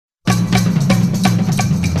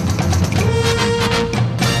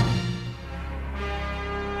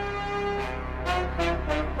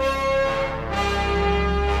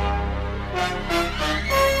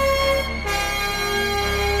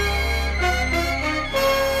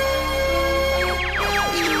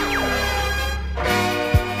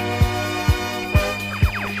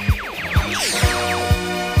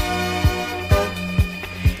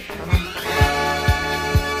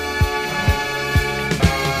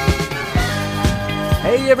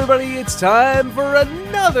Hey everybody, it's time for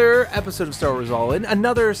another episode of Star Wars All In,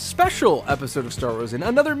 another special episode of Star Wars In,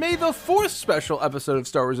 another May the 4th special episode of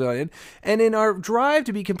Star Wars All In, and in our drive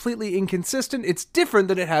to be completely inconsistent, it's different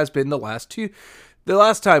than it has been the last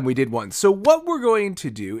time we did one. So what we're going to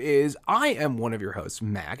do is, I am one of your hosts,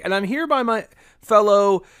 Mac, and I'm here by my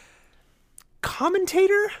fellow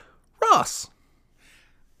commentator, Ross.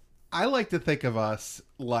 I like to think of us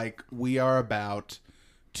like we are about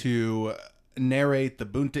to narrate the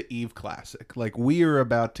Bunta Eve Classic. Like we are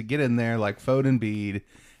about to get in there like Foden Bede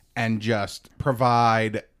and just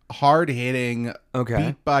provide hard-hitting,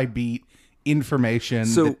 beat-by-beat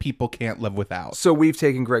information that people can't live without. So we've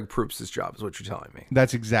taken Greg Proops' job, is what you're telling me.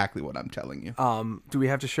 That's exactly what I'm telling you. Do we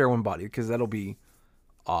have to share one body? Because that'll be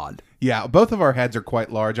odd. Yeah, both of our heads are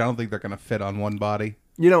quite large. I don't think they're going to fit on one body.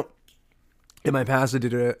 You know, in my past, I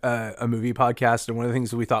did a movie podcast, and one of the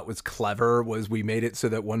things that we thought was clever was we made it so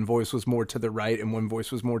that one voice was more to the right and one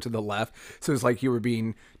voice was more to the left. So it's like you were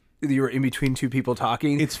in between two people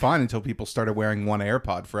talking. It's fine until people started wearing one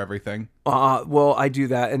AirPod for everything. Well, I do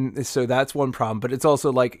that, and so that's one problem. But it's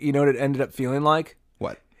also like, you know what it ended up feeling like?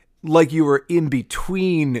 What? Like you were in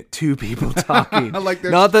between two people talking. Like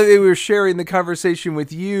not that they were sharing the conversation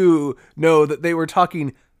with you. No, that they were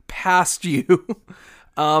talking past you.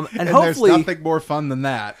 And hopefully, there's nothing more fun than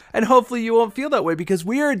that. And hopefully you won't feel that way because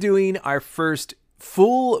we are doing our first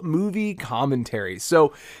full movie commentary.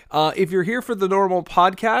 So if you're here for the normal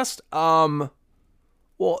podcast,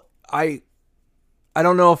 well, I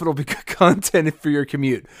don't know if it'll be good content for your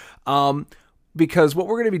commute. Because what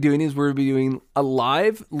we're going to be doing is we're going to be doing a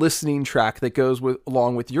live listening track that goes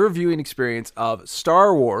along with your viewing experience of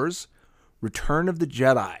Star Wars Return of the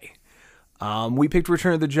Jedi. We picked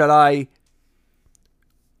Return of the Jedi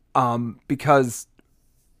because,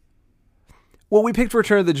 well, we picked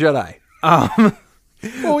Return of the Jedi.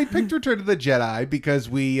 Well, we picked Return of the Jedi because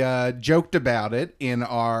we joked about it in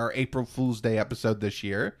our April Fool's Day episode this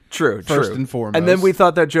year. True. First and foremost. And then we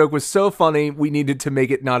thought that joke was so funny, we needed to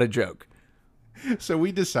make it not a joke. So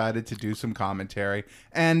we decided to do some commentary.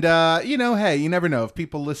 And, hey, you never know. If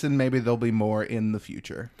people listen, maybe there'll be more in the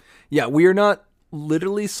future. Yeah, we are not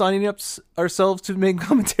literally signing up ourselves to make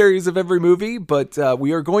commentaries of every movie, but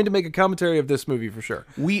we are going to make a commentary of this movie for sure.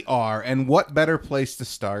 We are, and what better place to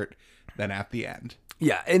start than at the end?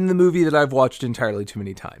 Yeah, in the movie that I've watched entirely too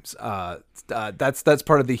many times. That's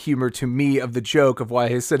part of the humor to me of the joke of why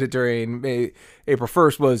I said it during April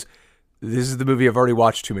 1st was, this is the movie I've already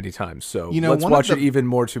watched too many times, so let's watch it even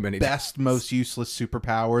more too many times. Most useless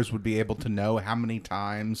superpowers would be able to know how many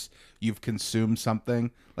times you've consumed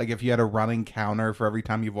something. Like if you had a running counter for every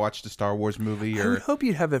time you've watched a Star Wars movie. I would hope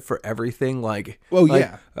you'd have it for everything. Like,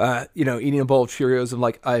 yeah. Eating a bowl of Cheerios and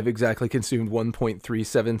like, I've exactly consumed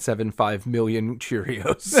 1.3775 million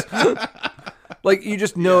Cheerios. Like, you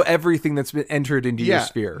just know everything that's been entered into your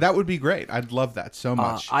sphere. That would be great. I'd love that so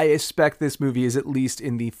much. I expect this movie is at least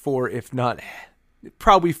in the 4, if not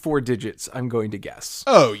probably 4 digits, I'm going to guess.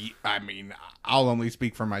 Oh, I mean, I'll only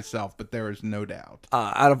speak for myself, but there is no doubt.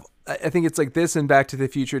 I think it's like this and Back to the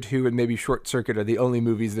Future 2 and maybe Short Circuit are the only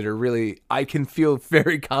movies that are really, I can feel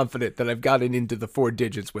very confident that I've gotten into the 4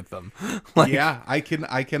 digits with them. Yeah, I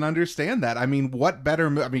can understand that. I mean, what better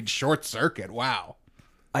Short Circuit, wow.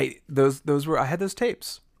 I had those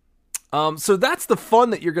tapes. So that's the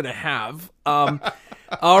fun that you're going to have.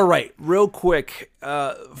 All right, real quick,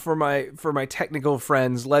 for my technical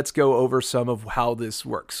friends, let's go over some of how this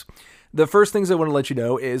works. The first things I want to let you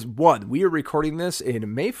know is, 1, we are recording this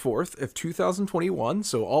in May 4th of 2021,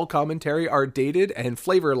 so all commentary are dated and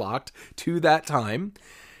flavor locked to that time.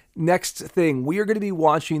 Next thing, we are going to be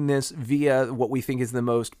watching this via what we think is the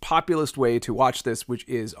most populous way to watch this, which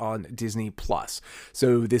is on Disney Plus.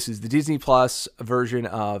 So this is the Disney Plus version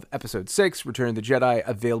of Episode 6, Return of the Jedi,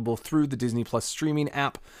 available through the Disney Plus streaming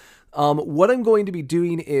app. What I'm going to be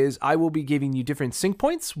doing is I will be giving you different sync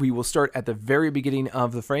points. We will start at the very beginning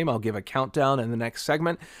of the frame. I'll give a countdown in the next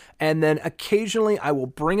segment. And then occasionally I will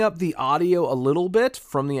bring up the audio a little bit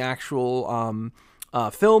from the actual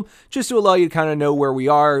film, just to allow you to kind of know where we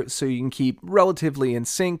are so you can keep relatively in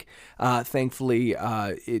sync. Thankfully,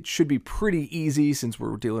 it should be pretty easy since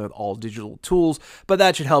we're dealing with all digital tools, but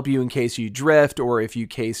that should help you in case you drift or if you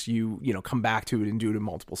come back to it and do it in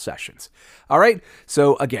multiple sessions. All right.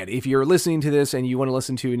 So again, if you're listening to this and you want to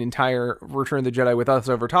listen to an entire Return of the Jedi with us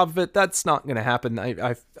over top of it, that's not going to happen.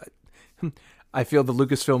 I feel the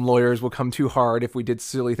Lucasfilm lawyers will come too hard if we did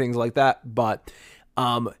silly things like that, but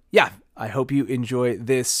yeah, I hope you enjoy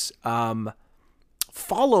this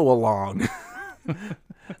follow along. Read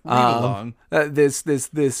along.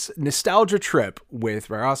 This nostalgia trip with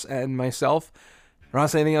Ross and myself.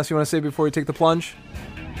 Ross, anything else you want to say before we take the plunge?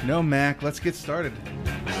 No, Mac, let's get started.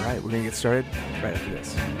 All right, we're going to get started right after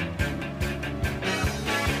this.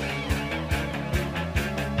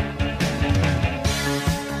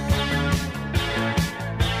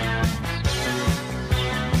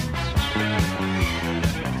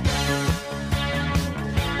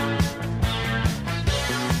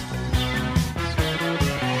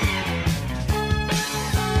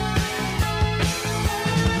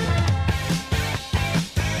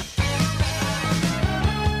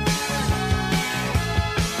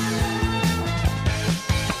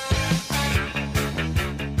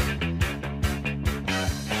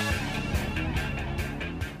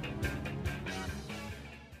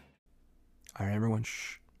 All right, everyone,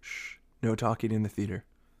 shh. No talking in the theater.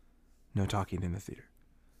 No talking in the theater.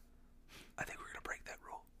 I think we're going to break that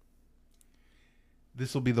rule.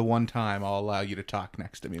 This will be the one time I'll allow you to talk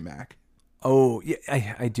next to me, Mac. Oh,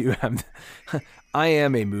 yeah, I do have... I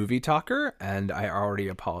am a movie talker, and I already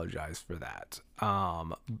apologize for that.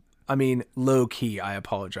 I mean, low-key, I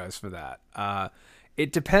apologize for that.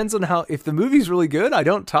 It depends on how... If the movie's really good, I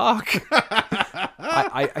don't talk.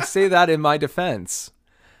 I say that in my defense.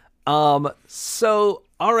 All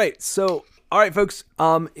right, folks,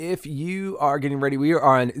 if you are getting ready, we are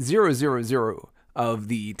on 000 of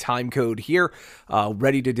the time code here,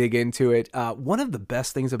 ready to dig into it. One of the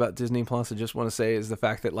best things about Disney Plus, I just want to say, is the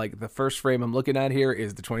fact that like the first frame I'm looking at here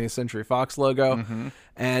is the 20th Century Fox logo. Mm-hmm.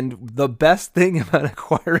 And the best thing about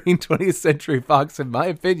acquiring 20th Century Fox, in my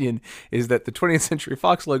opinion, is that the 20th Century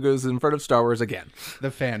Fox logo is in front of Star Wars again.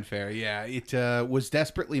 The fanfare, yeah. It was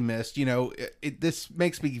desperately missed. You know, this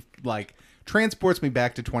makes me like, transports me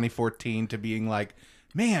back to 2014 to being like,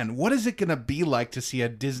 man, what is it going to be like to see a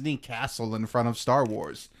Disney castle in front of Star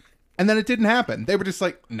Wars? And then it didn't happen. They were just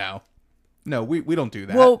like, no, we don't do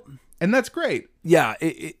that. Well, and that's great. Yeah,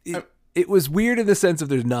 it was weird in the sense of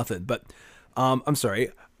there's nothing. But I'm sorry,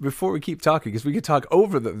 before we keep talking, because we could talk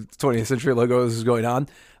over the 20th Century logo as is going on,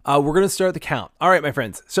 we're going to start the count. All right, my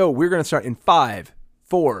friends. So we're going to start in 5,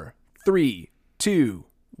 4, 3, 2,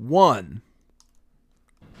 1.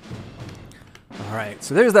 All right,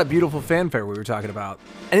 so there's that beautiful fanfare we were talking about.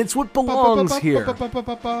 And it's what belongs here.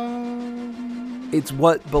 It's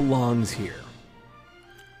what belongs here.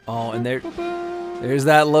 Oh, and there's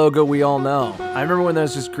that logo we all know. I remember when there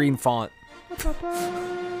was just green font.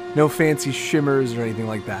 No fancy shimmers or anything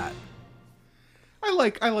like that. I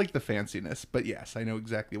like the fanciness, but yes, I know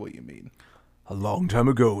exactly what you mean. A long time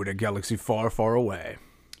ago in a galaxy far, far away.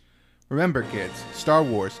 Remember, kids, Star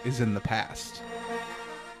Wars is in the past.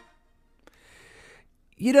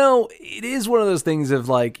 You know, it is one of those things of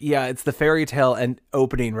like, yeah, it's the fairy tale and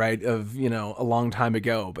opening, right, of, you know, a long time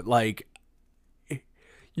ago. But like, you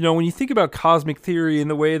know, when you think about cosmic theory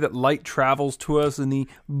and the way that light travels to us in the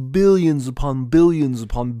billions upon billions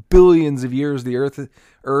upon billions of years, the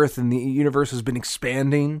Earth and the universe has been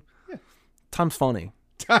expanding. Yeah. Time's funny.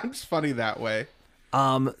 Time's funny that way.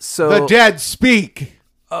 So the dead speak.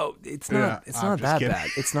 Oh, it's not that kidding. Bad.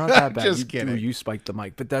 It's not that bad. Just kidding. You spiked the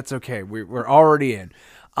mic, but that's okay. We're already in.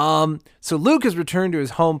 So Luke has returned to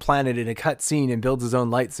his home planet in a cutscene and builds his own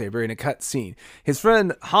lightsaber in a cutscene. His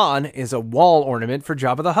friend Han is a wall ornament for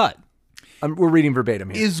Jabba the Hutt. We're reading verbatim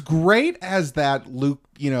here. Is great as that Luke,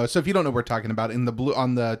 you know, so if you don't know what we're talking about, on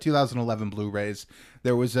the 2011 Blu-rays,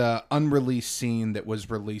 there was a unreleased scene that was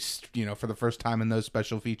released, you know, for the first time in those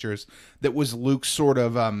special features, that was Luke sort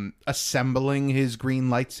of assembling his green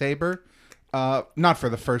lightsaber. Not for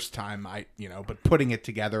the first time, but putting it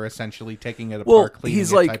together, essentially taking it apart, cleaning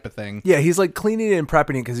it, like, type of thing. Yeah, he's like cleaning it and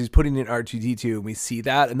prepping it because he's putting it in R2-D2, and we see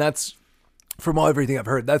that, and that's, from everything I've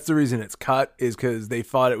heard, that's the reason it's cut, is because they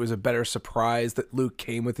thought it was a better surprise that Luke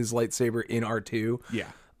came with his lightsaber in R2. Yeah.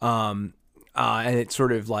 And it's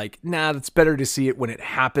sort of like, it's better to see it when it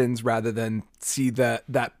happens rather than see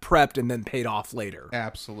that prepped and then paid off later.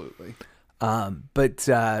 Absolutely.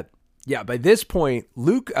 Yeah, by this point,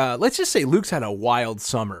 Luke, let's just say Luke's had a wild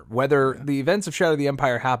summer. Whether the events of Shadow of the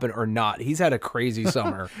Empire happen or not, he's had a crazy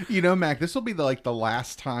summer. You know, Mac, this will be the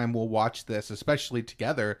last time we'll watch this, especially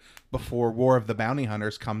together, before War of the Bounty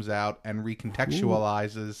Hunters comes out and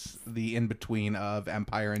recontextualizes the in-between of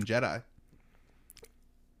Empire and Jedi.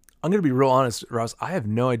 I'm going to be real honest, Ross. I have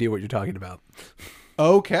no idea what you're talking about.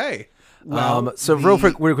 Okay. Well, real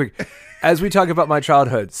quick, as we talk about my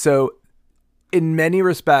childhood, so in many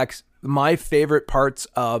respects, my favorite parts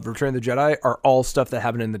of Return of the Jedi are all stuff that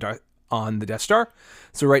happened on the Death Star.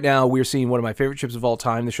 So right now we're seeing one of my favorite ships of all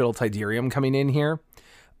time, the shuttle Tydirium, coming in here,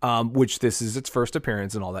 which this is its first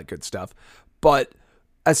appearance and all that good stuff. But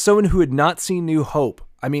as someone who had not seen New Hope,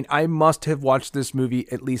 I mean, I must have watched this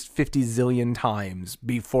movie at least 50 zillion times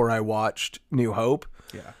before I watched New Hope.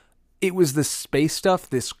 Yeah. It was the space stuff,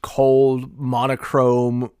 this cold,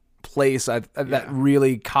 monochrome place that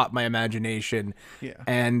really caught my imagination. Yeah.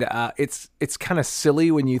 And it's kind of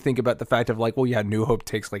silly when you think about the fact of like, well, yeah, New Hope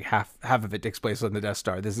takes like half of it takes place on the Death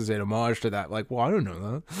Star. This is an homage to that. Like, well, I don't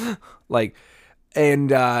know that. Like,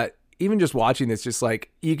 and even just watching this, just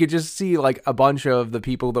like you could just see like a bunch of the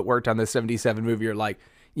people that worked on the 77 movie are like,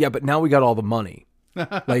 yeah, but now we got all the money.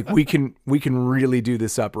 Like we can really do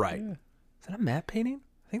this up right. Yeah. Is that a matte painting?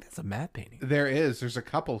 I think that's a matte painting. There's a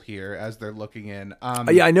couple here as they're looking in.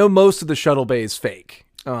 Yeah, I know most of the shuttle bay is fake.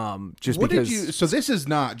 So this is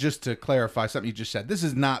not, just to clarify something you just said, this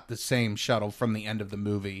is not the same shuttle from the end of the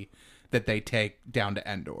movie that they take down to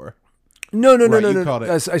Endor. No.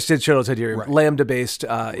 I said shuttle Tiberium, right. Lambda-based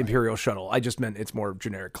Imperial shuttle. I just meant it's more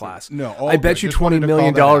generic class. No, I bet you $20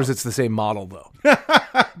 million it's the same model, though.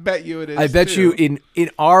 I bet you it is. I bet you in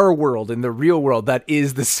our world, in the real world, that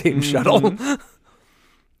is the same shuttle.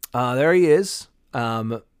 There he is,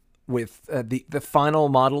 with the final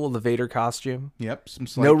model of the Vader costume. Yep, some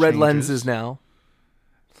slight no red changes. lenses now.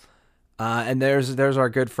 And there's our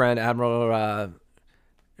good friend Admiral.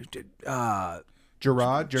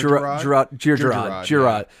 Gerard, who's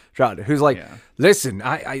like, listen,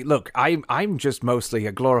 I'm just mostly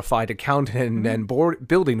a glorified accountant and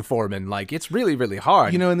building foreman. Like, it's really, really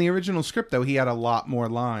hard. You know, in the original script, though, he had a lot more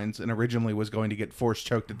lines and originally was going to get force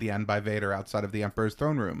choked at the end by Vader outside of the Emperor's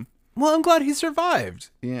throne room. Well, I'm glad he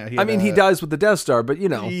survived. Yeah, he dies with the Death Star, but you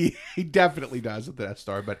know. He definitely dies with the Death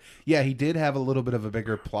Star, but yeah, he did have a little bit of a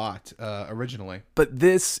bigger plot originally. But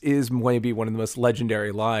this is maybe one of the most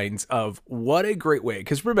legendary lines of what a great way.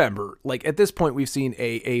 Because remember, like at this point, we've seen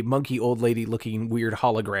a monkey old lady looking weird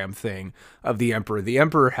hologram thing of the Emperor. The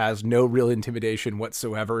Emperor has no real intimidation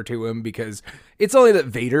whatsoever to him because it's only that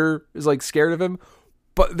Vader is like scared of him.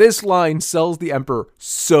 But this line sells the Emperor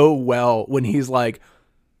so well when he's like,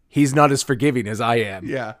 he's not as forgiving as I am.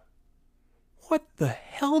 Yeah. What the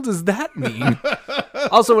hell does that mean?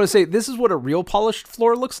 Also want to say, this is what a real polished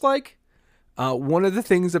floor looks like. One of the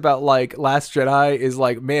things about like Last Jedi is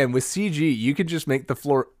like, man, with CG, you can just make the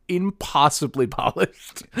floor impossibly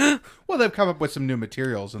polished. Well, they've come up with some new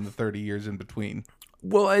materials in the 30 years in between.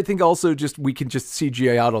 Well, I think also we can just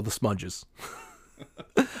CGI out all the smudges.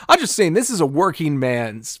 I'm just saying, this is a working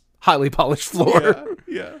man's highly polished floor.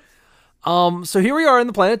 Yeah. So here we are on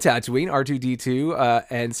the planet Tatooine, R2-D2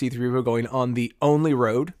 and C-3PO going on the only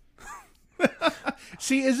road.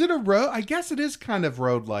 See, is it a road? I guess it is kind of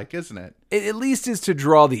road-like, isn't it? It at least is to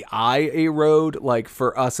draw the eye a road, like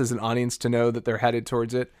for us as an audience to know that they're headed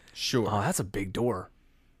towards it. Sure. Oh, that's a big door.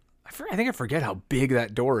 I think I forget how big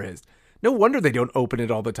that door is. No wonder they don't open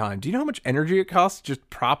it all the time. Do you know how much energy it costs to just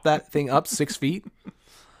prop that thing up 6 feet?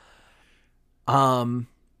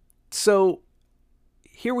 So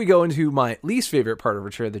here we go into my least favorite part of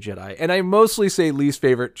Return of the Jedi. And I mostly say least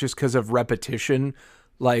favorite just because of repetition.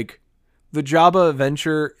 Like, the Jabba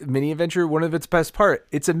mini adventure, one of its best part,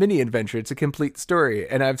 it's a mini adventure. It's a complete story.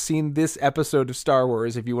 And I've seen this episode of Star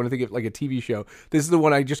Wars, if you want to think of like a TV show. This is the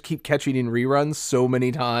one I just keep catching in reruns so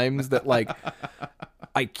many times that like,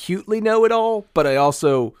 I cutely know it all, but I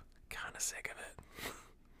also kind of sick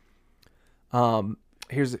of it.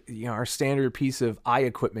 Here's our standard piece of eye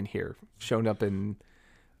equipment here, shown up in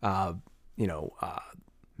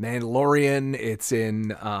Mandalorian. It's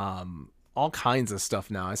in all kinds of stuff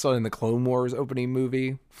now. I saw it in the Clone Wars opening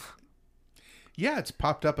movie. Yeah, it's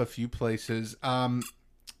popped up a few places. A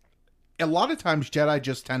lot of times Jedi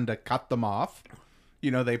just tend to cut them off.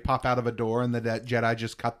 You know, they pop out of a door and the Jedi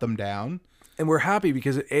just cut them down. And we're happy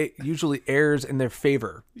because it usually airs in their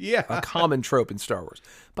favor. Yeah. A common trope in Star Wars.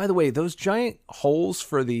 By the way, those giant holes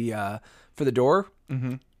for the door,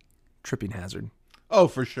 tripping hazard. Oh,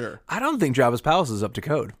 for sure. I don't think Jabba's palace is up to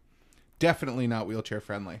code. Definitely not wheelchair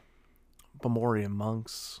friendly. Gamorrean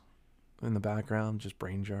monks in the background, just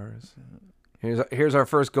brain jars. Here's our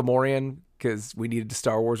first Gamorrean because we needed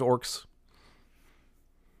Star Wars orcs.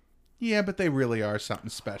 Yeah, but they really are something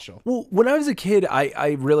special. Well, when I was a kid,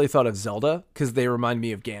 I really thought of Zelda because they remind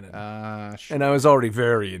me of Ganon. Sure. And I was already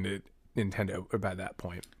very into Nintendo by that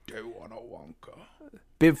point. They want a Wonka.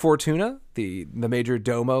 Bib Fortuna, the major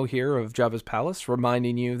domo here of Jabba's palace,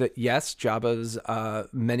 reminding you that yes, Jabba's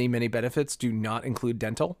many, many benefits do not include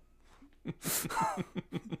dental.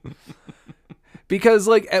 Because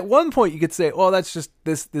like at one point you could say, well, that's just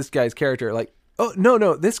this guy's character. Like, oh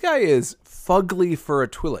no, this guy is fugly for a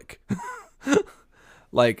Twi'lek.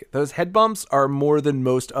 Like, those head bumps are more than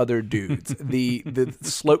most other dudes. The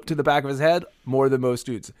slope to the back of his head, more than most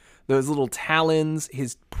dudes. Those little talons,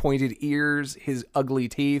 his pointed ears, his ugly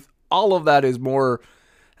teeth, all of that is more,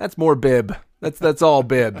 that's more bib. That's all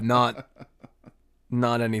bib, not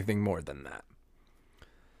anything more than that.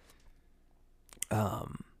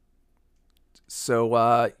 So,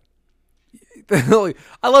 I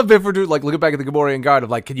love Biff for doing, like, looking back at the Gamorrean guard of,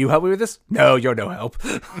 like, can you help me with this? No, you're no help.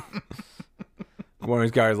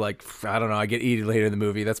 Gamorrean's guard is like, I don't know, I get eaten later in the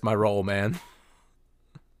movie. That's my role, man.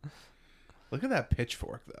 Look at that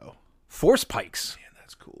pitchfork, though. Force pikes. Man,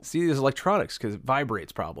 that's cool. See, there's electronics, because it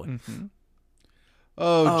vibrates, probably. Mm-hmm.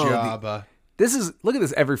 Oh, Jabba. Look at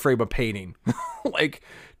this every frame of painting. Like,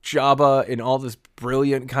 Jabba in all this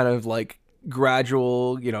brilliant kind of, like,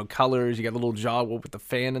 gradual, colors. You got little Jawa with the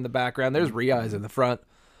fan in the background. There's Riaz in the front.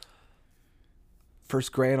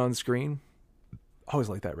 First Grand on screen. Always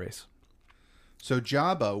like that race. So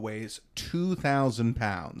Jabba weighs 2,000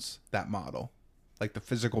 pounds, that model. Like the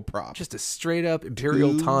physical prop. Just a straight up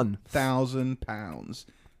Imperial ton. 2,000 pounds.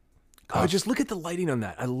 Oh, just look at the lighting on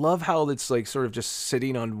that. I love how it's like sort of just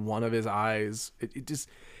sitting on one of his eyes. It just...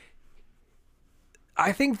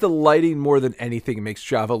 I think the lighting more than anything makes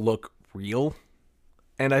Jabba look real.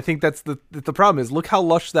 And I think that's the problem is look how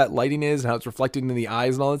lush that lighting is and how it's reflected in the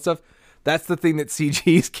eyes and all that stuff. That's the thing that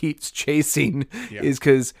CG keeps chasing is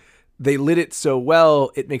because they lit it so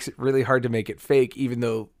well, it makes it really hard to make it fake, even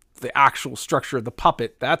though the actual structure of the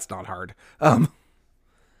puppet, that's not hard.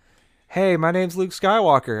 Hey, my name's Luke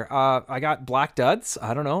Skywalker. I got black duds.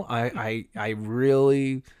 I don't know. I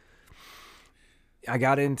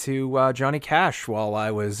got into Johnny Cash while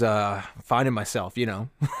I was finding myself,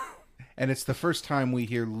 And it's the first time we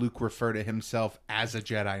hear Luke refer to himself as a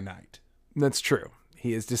Jedi Knight. That's true.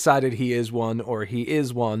 He has decided he is one, or he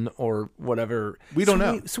is one, or whatever. We don't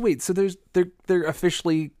know. So they're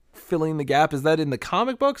officially filling the gap. Is that in the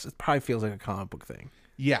comic books? It probably feels like a comic book thing.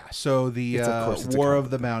 Yeah, so the War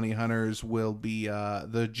of the Bounty Hunters will be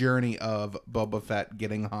the journey of Boba Fett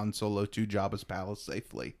getting Han Solo to Jabba's palace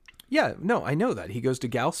safely. Yeah, no, I know that. He goes to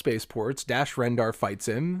Gal Spaceports. Dash Rendar fights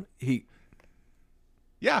him.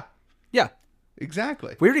 Yeah.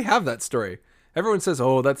 Exactly. We already have that story. Everyone says,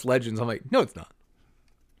 oh, that's Legends. I'm like, no, it's not.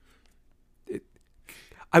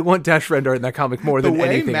 I want Dash Rendar in that comic more than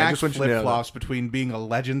anything. Max I just want you to know flip-flops between being a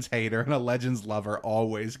Legends hater and a Legends lover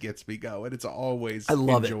always gets me going. It's always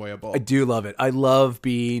enjoyable. I do love it. I love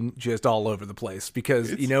being just all over the place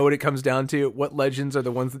because you know what it comes down to? What Legends are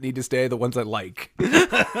the ones that need to stay, the ones I like.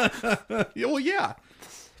 Well, yeah.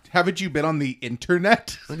 Haven't you been on the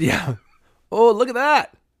internet? Yeah. Oh, look at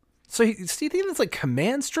that. So, do you think that's like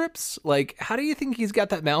command strips? Like, how do you think he's got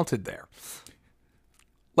that mounted there?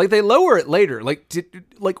 Like, they lower it later. Like,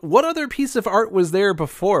 what other piece of art was there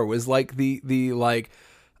before? Was like the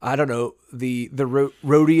I don't know, the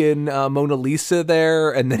Rhodian Mona Lisa there,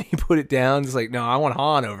 and then he put it down. It's like, no, I want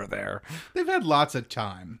Han over there. They've had lots of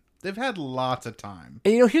time. And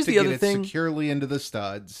here's the other thing. Securely into the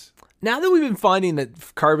studs. Now that we've been finding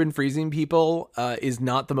that carbon freezing people is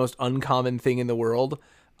not the most uncommon thing in the world,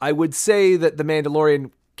 I would say that the Mandalorian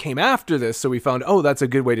came after this, so we found, oh, that's a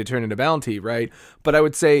good way to turn into bounty, right? But I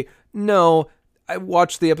would say, no, I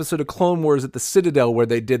watched the episode of Clone Wars at the Citadel where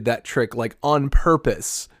they did that trick, like, on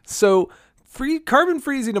purpose. So carbon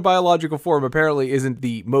freezing a biological form apparently isn't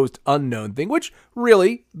the most unknown thing, which,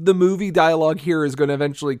 really, the movie dialogue here is going to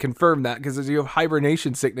eventually confirm that, because you have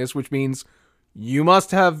hibernation sickness, which means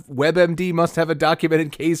WebMD must have a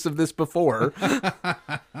documented case of this before.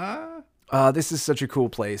 This is such a cool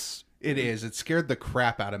place. It is. It scared the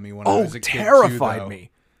crap out of me when I was a kid. Terrified me.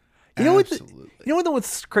 Absolutely. You know what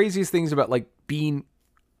the craziest things about like being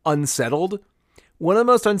unsettled? One of the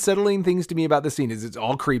most unsettling things to me about the scene is it's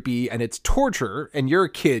all creepy and it's torture, and you're a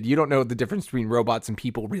kid. You don't know the difference between robots and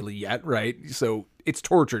people really yet, right? So it's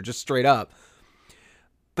torture, just straight up.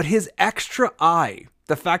 But his extra eye,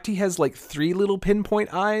 the fact he has like 3 little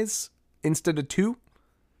pinpoint eyes instead of 2,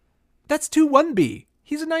 that's 2-1B.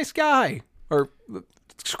 He's a nice guy. Or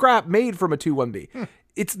scrap made from a 2-1B.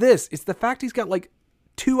 It's the fact he's got like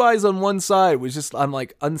 2 eyes on one side was just, I'm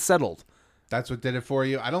like unsettled. That's what did it for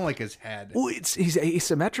you? I don't like his head. Well, he's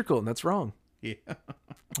asymmetrical, and that's wrong. Yeah.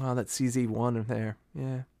 Oh, that CZ1 there.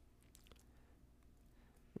 Yeah.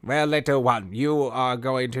 Well, little one, you are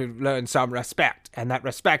going to learn some respect, and that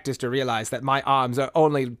respect is to realize that my arms are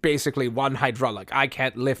only basically one hydraulic. I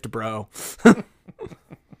can't lift, bro.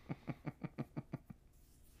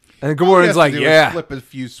 And Gamorrean's like, yeah. Flip a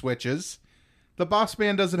few switches. The boss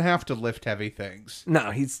man doesn't have to lift heavy things.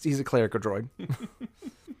 No, he's a clerical droid.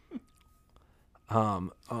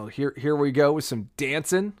 Here we go with some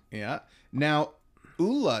dancing. Yeah. Now,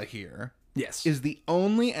 Ula here Yes. is the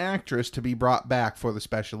only actress to be brought back for the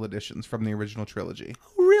special editions from the original trilogy.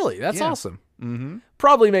 Really? That's Yeah. awesome. Mm-hmm.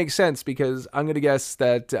 Probably makes sense because I'm going to guess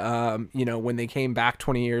that, when they came back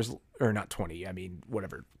 20 years, or not 20, I mean,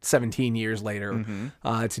 whatever, 17 years later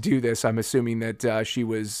to do this, I'm assuming that she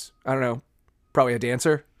was, I don't know, probably a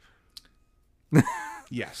dancer.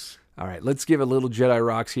 Yes. All right, let's give a little Jedi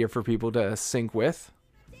Rocks here for people to sync with.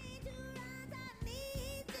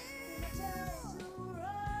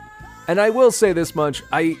 And I will say this much,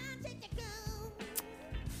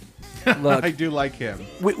 look, I do like him.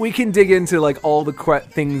 we can dig into like all the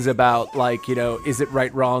things about like, is it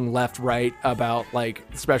right, wrong, left, right about like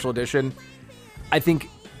special edition. I think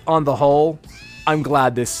on the whole, I'm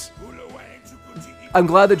glad that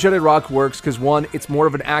Jedi Rock works because one, it's more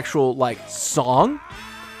of an actual like song.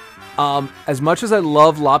 As much as I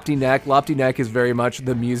love Lopty Neck is very much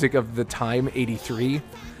the music of the time, 83.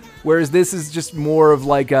 Whereas this is just more of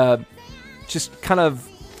like a just kind of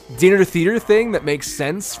dinner theater thing that makes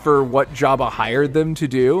sense for what Jabba hired them to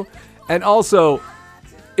do. And also,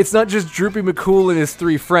 it's not just Droopy McCool and his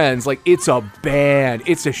three friends. Like, it's a band.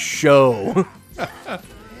 It's a show.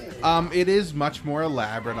 It is much more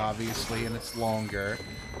elaborate, obviously, and it's longer.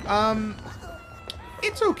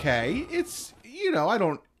 It's okay. It's, I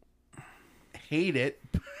don't hate it,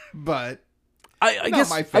 but I not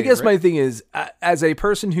my guess favorite. my thing is, as a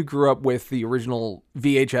person who grew up with the original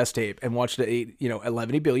VHS tape and watched it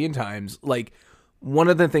 11 billion times, like one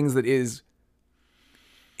of the things that is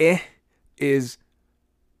is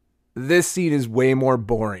this scene is way more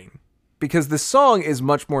boring because the song is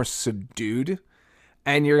much more subdued.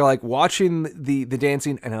 And you're like watching the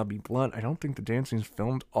dancing, and I'll be blunt, I don't think the dancing's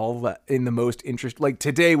filmed all that in the most interest. Like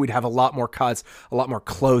today, we'd have a lot more cuts, a lot more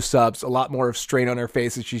close-ups, a lot more of strain on her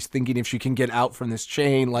face as she's thinking if she can get out from this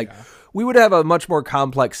chain. Like we would have a much more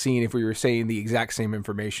complex scene if we were saying the exact same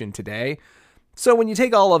information today. So when you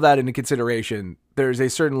take all of that into consideration, there's a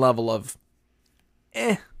certain level of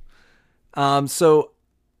So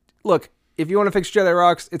look, if you want to fix Jedi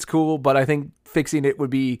Rocks, it's cool, but I think fixing it would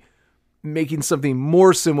be making something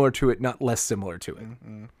more similar to it, not less similar to it.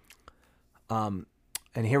 And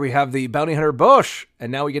here we have the Bounty Hunter Bush,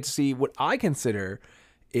 and now we get to see what I consider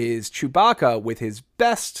is Chewbacca with his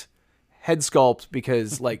best head sculpt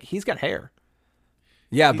because, like, he's got hair.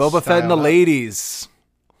 Yeah, He's Boba Fett and the styled up. ladies.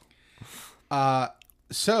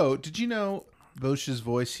 So, did you know Bosch's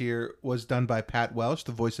voice here was done by Pat Welsh,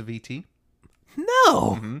 the voice of E.T.?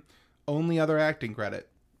 No. Only other acting credit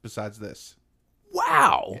besides this.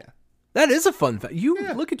 Wow. Yeah. That is a fun fact.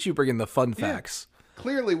 Look at you bringing the fun facts.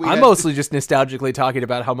 Clearly, I'm mostly just nostalgically talking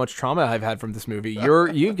about how much trauma I've had from this movie.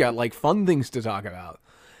 You've got like fun things to talk about.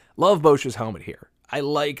 Love Bosch's helmet here. I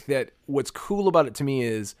like that. What's cool about it to me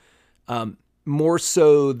is more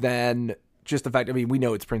so than just the fact. I mean, we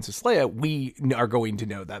know it's Princess Leia. We are going to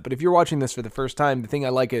know that. But if you're watching this for the first time, the thing I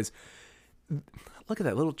like is look at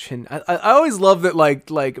that little chin. I always love that. Like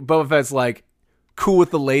Boba Fett's like cool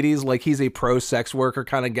with the ladies, like he's a pro sex worker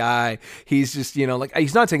kind of guy. He's just, like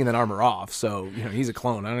he's not taking that armor off, so he's a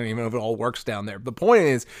clone. I don't even know if it all works down there. The point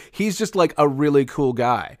is, he's just like a really cool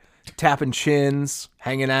guy, tapping chins,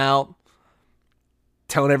 hanging out,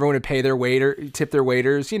 telling everyone to tip their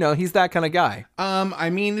waiters. He's that kind of guy. I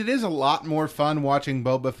mean, it is a lot more fun watching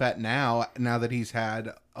Boba Fett now that he's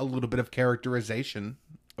had a little bit of characterization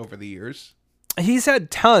over the years. He's had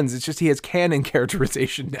tons. It's just he has canon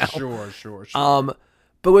characterization now. Sure.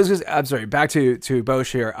 But I'm sorry, back to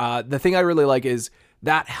Bosch here. The thing I really like is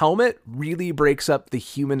that helmet really breaks up the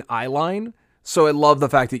human eye line. So I love the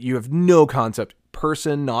fact that you have no concept,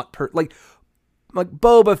 person, not like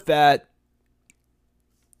Boba Fett.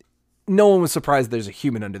 No one was surprised there's a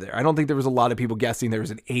human under there. I don't think there was a lot of people guessing there was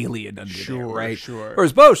an alien under there, right? Sure.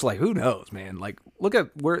 Whereas Bosch, like, who knows, man? Like, look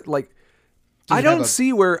at where, like, I don't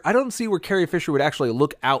see where Carrie Fisher would actually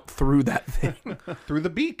look out through that thing. Through the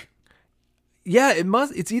beak. Yeah,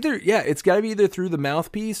 it's got to be either through the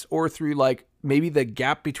mouthpiece or through like maybe the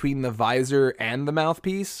gap between the visor and the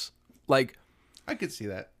mouthpiece. Like, I could see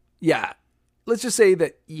that. Yeah. Let's just say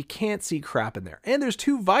that you can't see crap in there. And there's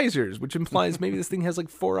two visors, which implies maybe this thing has like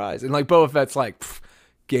 4 eyes. And like Boba Fett's like,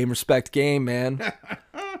 game respect game, man.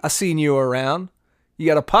 I seen you around. You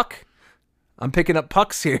got a puck? I'm picking up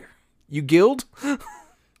pucks here. You guild?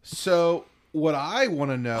 So what I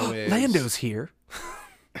want to know is Lando's here.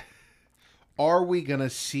 Are we going to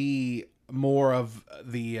see more of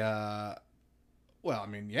the well, I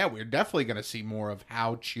mean, yeah, we're definitely going to see more of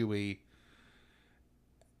how Chewie.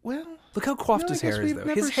 Well, look how coiffed his hair is, though.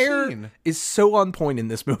 His never hair seen. is so on point in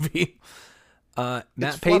this movie. Matt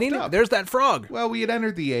fluffed painting. up. There's that frog. Well, we had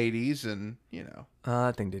entered the 80s, and,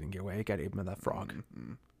 That thing didn't get away. It got eaten by that frog.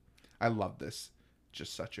 I love this.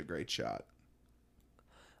 Just such a great shot.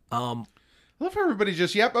 Um, I love how everybody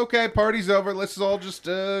just, yep, okay, party's over. Let's all just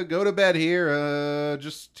go to bed here.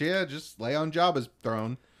 Just lay on Jabba's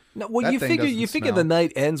throne. No, well, That you thing figure doesn't the smell.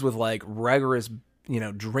 night ends with like rigorous,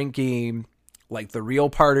 drinking, like the real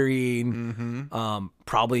partying.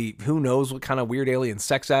 Probably who knows what kind of weird alien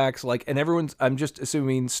sex acts, like, and everyone's. I'm just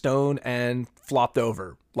assuming stoned and flopped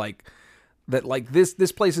over, like that. Like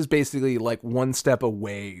this place is basically like one step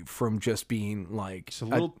away from just being like It's a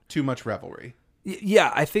little too much revelry.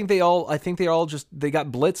 Yeah, I think they all just they got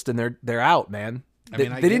blitzed and they're out, man. I They,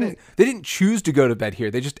 mean, I they get didn't it. they didn't choose to go to bed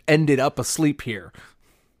here. They just ended up asleep here.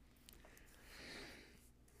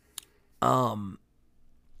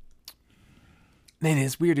 Man,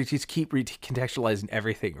 it's weird to just keep recontextualizing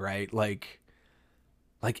everything, right? Like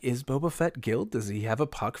is Boba Fett guild? Does he have a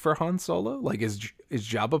puck for Han Solo? Like, is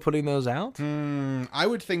Jabba putting those out? I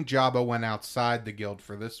would think Jabba went outside the guild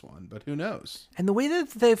for this one, but who knows? And the way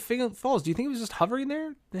that the thing falls, do you think it was just hovering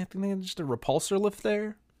there? Do you think they had just a repulsor lift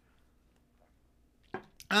there?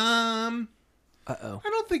 I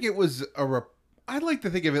don't think it was I'd like to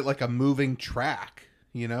think of it like a moving track,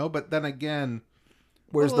 but then again,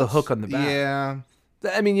 Where's the hook on the back? Yeah.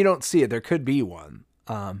 I mean, you don't see it. There could be one.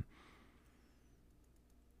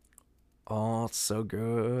 Oh, it's so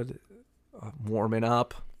good. Warming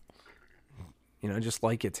up. Just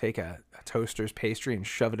like you take a toaster's pastry and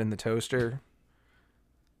shove it in the toaster.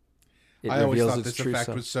 It I always reveals thought its this true effect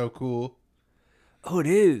self. was so cool. Oh, it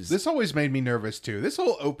is. This always made me nervous too. This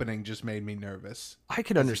whole opening just made me nervous. I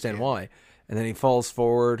can understand why. And then he falls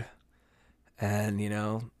forward, and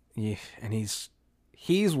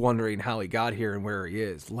he's wondering how he got here and where he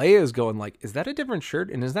is. Leia's going like, "Is that a different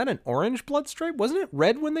shirt? And is that an orange blood stripe? Wasn't it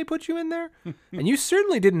red when they put you in there? And you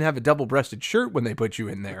certainly didn't have a double-breasted shirt when they put you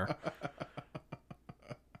in there."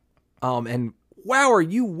 And wow, are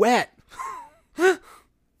you wet?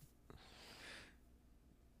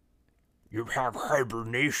 You have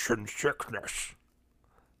hibernation sickness.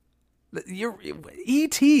 You're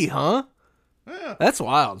E.T., huh? Yeah, That's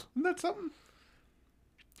wild. isn't that something?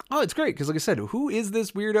 Oh, it's great because, like I said, who is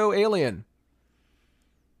this weirdo alien?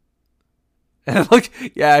 And look,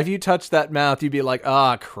 yeah, if you touch that mouth, you'd be like,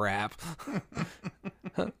 "Ah, crap."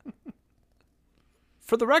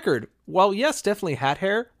 For the record, while yes, definitely hat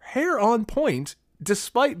hair on point,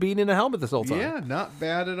 despite being in a helmet this whole time. Yeah, not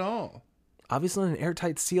bad at all. Obviously, an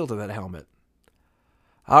airtight seal to that helmet.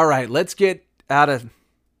 All right, let's get out of.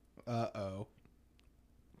 Uh-oh.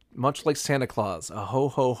 Much like Santa Claus, a ho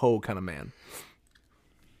ho ho kind of man.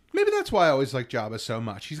 Maybe that's why I always like Jabba so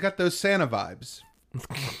much. He's got those Santa vibes.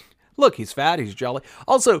 Look, he's fat, he's jolly.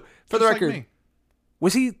 Also, for the Just like record, me.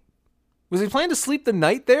 was he planning to sleep the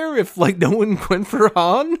night there if like no one went for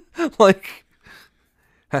Han? Like,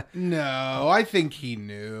 No, I think he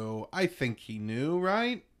knew.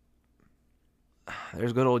 Right?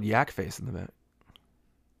 there's good old yak face in the back.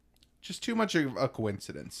 Just too much of a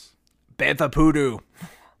coincidence. Bantha Poodoo.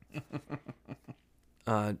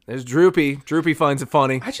 There's Droopy. Droopy finds it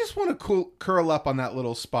funny. I just want to curl up on that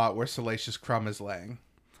little spot where Salacious Crumb is laying.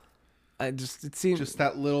 It seems Just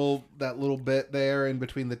that little bit there in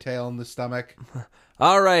between the tail and the stomach.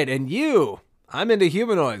 all right. And I'm into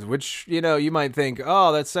humanoids, which you might think,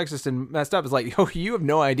 oh, that's sexist and messed up. It's like, yo, you have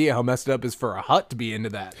no idea how messed it up is for a Hutt to be into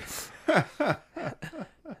that.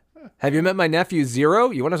 Have you met my nephew Zero?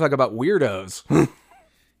 You want to talk about weirdos?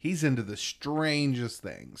 He's into the strangest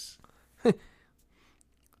things.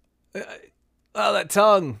 Oh, that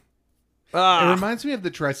tongue. It reminds me of the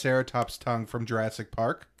Triceratops tongue from Jurassic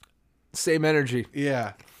Park. Same energy.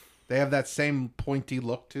 Yeah. They have that same pointy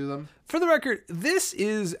look to them. For the record, this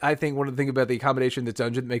is, I think, one of the things about the accommodation in the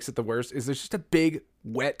dungeon that makes it the worst is there's just a big,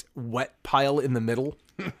 wet pile in the middle.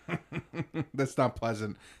 That's not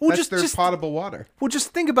pleasant. Well, That's their just- potable water. Well, just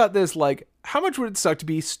think about this. Like, how much would it suck to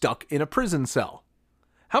be stuck in a prison cell?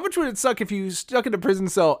 How much would it suck if you stuck in a prison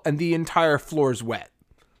cell and the entire floor's wet?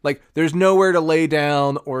 Like, there's nowhere to lay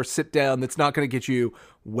down or sit down that's not going to get you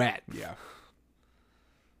wet. Yeah.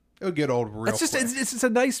 It would get old real It's just, quick. it's just a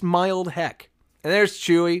nice, mild heck. And there's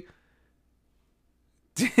Chewie.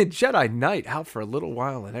 Jedi Knight out for a little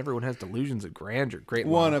while and everyone has delusions of grandeur. Great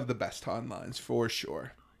One line. of the best Han lines, for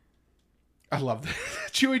sure. I love that.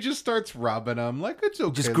 Chewie just starts rubbing him. Like, it's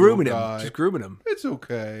okay, Just grooming little him. guy. Just grooming him. It's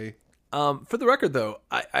okay. For the record, though,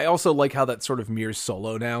 I also like how that sort of mirrors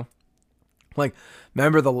Solo now. Like,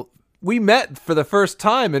 remember we met for the first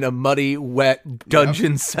time in a muddy, wet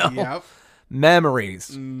dungeon cell. Yep.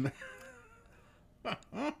 Memories.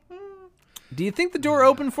 Do you think the door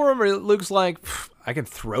opened for him, or Luke's like, I can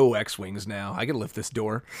throw X-Wings now. I can lift this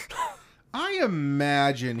door. I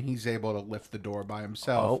imagine he's able to lift the door by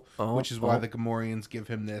himself, which is why the Gamorreans give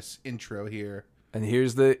him this intro here. And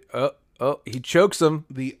here's the... he chokes him.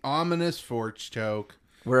 The ominous force choke.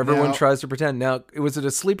 Where everyone tries to pretend. Now, was it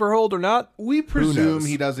a sleeper hold or not? We presume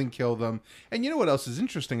he doesn't kill them. And you know what else is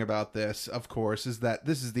interesting about this, of course, is that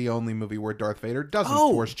this is the only movie where Darth Vader doesn't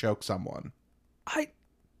force choke someone. I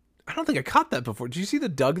don't think I caught that before. Did you see the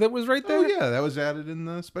Doug that was right there? Oh, yeah. That was added in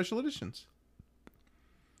the special editions.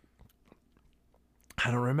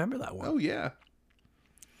 I don't remember that one. Oh, yeah.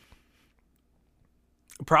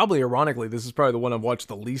 Probably, ironically, this is probably the one I've watched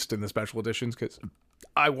the least in the special editions because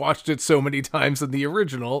I watched it so many times in the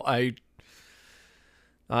original.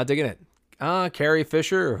 Digging it. Carrie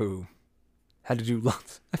Fisher, who had to do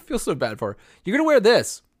lots. I feel so bad for her. You're going to wear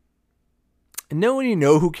this. And knowing you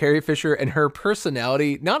know who Carrie Fisher and her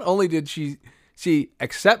personality, not only did she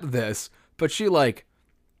accept this, but she like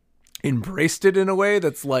embraced it in a way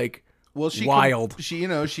that's like, she wild.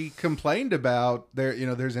 She complained about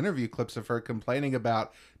there's interview clips of her complaining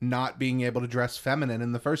about not being able to dress feminine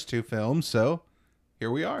in the first two films. So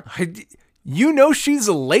here we are. She's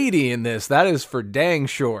a lady in this. That is for dang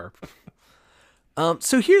sure.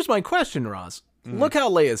 So here's my question, Roz. Look how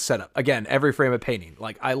Leia's set up. Again, every frame of painting.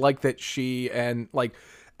 Like, I like that she and like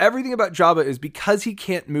everything about Jabba is because he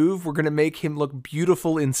can't move. We're gonna make him look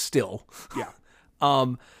beautiful and still. Yeah.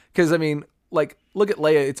 Because I mean, like, look at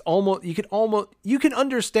Leia. It's almost you can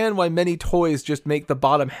understand why many toys just make the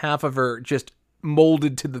bottom half of her just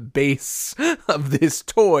molded to the base of this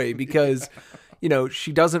toy because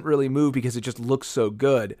she doesn't really move because it just looks so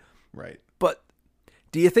good. Right. But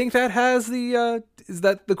do you think that has is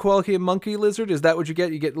that the quality of monkey lizard? Is that what you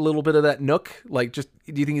get? You get a little bit of that nook? Like, just,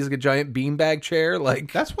 do you think he's like a giant beanbag chair?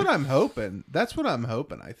 Like, that's what I'm hoping.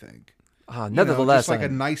 I think. Nevertheless, just like a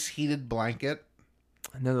nice heated blanket.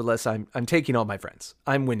 Nonetheless, I'm taking all my friends.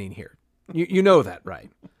 I'm winning here. You know that, right?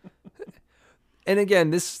 And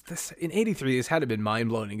again, this in '83, this had to have been mind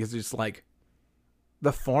blowing because it's like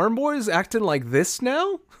the farm boys acting like this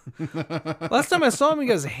now. Last time I saw him, he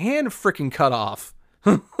got his hand freaking cut off.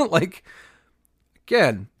 Like,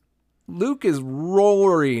 again, Luke is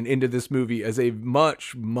roaring into this movie as a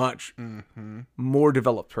much, much more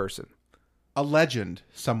developed person. A legend,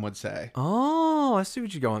 some would say. Oh, I see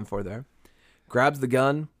what you're going for there. Grabs the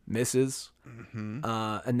gun, misses, and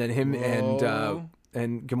then him and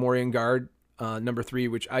Gamorrean guard number 3,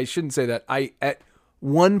 which I shouldn't say that. At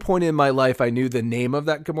one point in my life, I knew the name of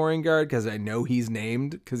that Gamorrean guard because I know he's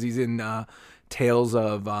named because he's in Tales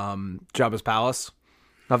of Jabba's Palace.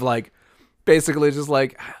 Of like, basically just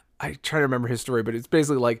like, I try to remember his story, but it's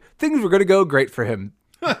basically like things were going to go great for him.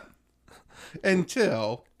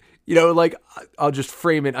 Until... like, I'll just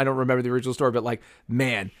frame it. I don't remember the original story, but like,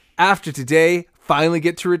 man, after today, finally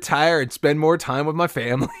get to retire and spend more time with my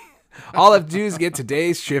family. All I have to do is get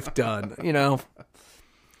today's shift done, And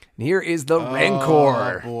here is the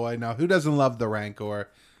Rancor. Oh, boy. Now, who doesn't love the Rancor?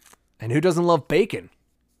 And who doesn't love bacon?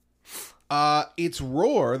 Its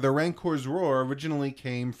roar, the Rancor's roar, originally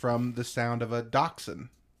came from the sound of a dachshund.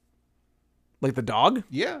 Like the dog?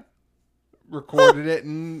 Yeah. Recorded it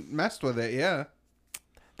and messed with it, yeah.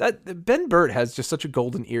 That Ben Burt has just such a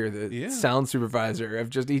golden ear, the sound supervisor of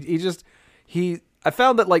just I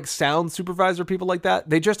found that like sound supervisor people like that,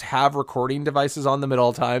 they just have recording devices on them at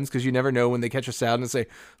all times because you never know when they catch a sound and say,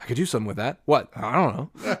 I could do something with that. What? I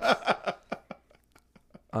don't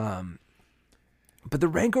know. But the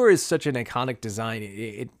Rancor is such an iconic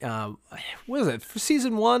design. What was it? For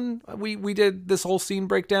season 1, we did this whole scene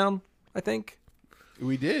breakdown, I think.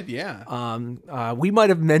 We did, yeah. We might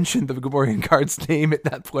have mentioned the Gamorrean guard's name at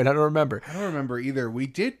that point. I don't remember. I don't remember either. We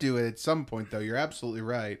did do it at some point, though. You're absolutely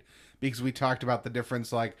right. Because we talked about the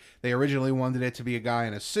difference. Like, they originally wanted it to be a guy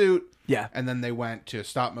in a suit. Yeah. And then they went to a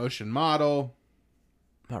stop-motion model.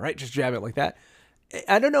 All right, just jab it like that.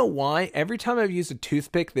 I don't know why. Every time I've used a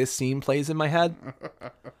toothpick, this scene plays in my head.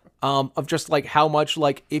 Of just like how much,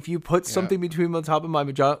 like, if you put something between the top of my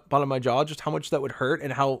jaw, bottom of my jaw, just how much that would hurt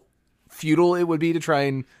and how futile it would be to try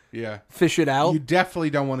and fish it out. You definitely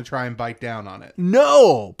don't want to try and bite down on it.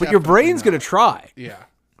 No, but your brain's going to try. Yeah.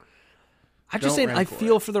 I'm just saying, I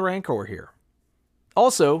feel for the Rancor here.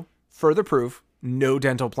 Also, further proof, no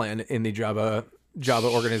dental plan in the Jabba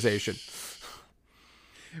organization.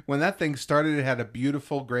 When that thing started, it had a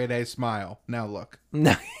beautiful grade A smile. Now look.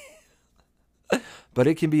 But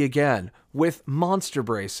it can be again with monster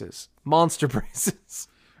braces. Monster braces.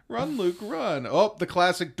 Run, Luke, run. Oh, the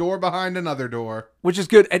classic door behind another door. Which is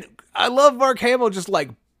good. And I love Mark Hamill just like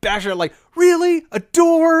bash it like, really? A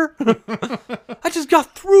door? I just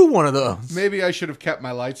got through one of those. Maybe I should have kept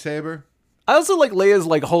my lightsaber. I also like Leia's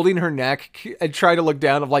like holding her neck and trying to look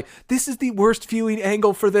down. I'm like, this is the worst viewing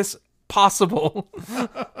angle for this possible.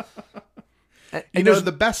 You know,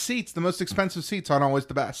 the best seats, the most expensive seats aren't always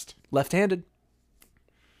the best. Left-handed.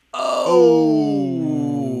 Oh.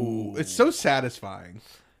 It's so satisfying.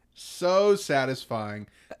 So satisfying.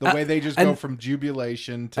 The way they just go from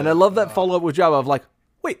jubilation to... And I love that follow-up with Jabba of like,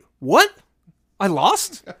 wait, what? I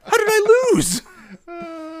lost? How did I lose?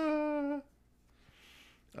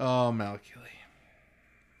 Oh, Malakili.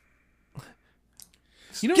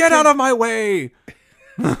 You know, Get out of my way!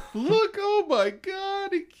 Look, oh my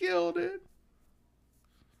God, he killed it.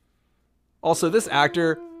 Also, this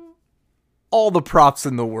actor, all the props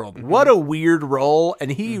in the world. What a weird role,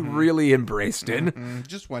 and he really embraced it.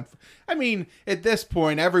 Just went. I mean, at this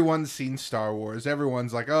point, everyone's seen Star Wars.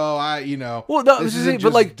 Everyone's like, "Oh, Well, no, this this isn't but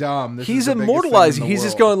just like, dumb. This he's is the biggest thing in immortalizing. the He's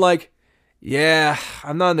just world." going like, "Yeah,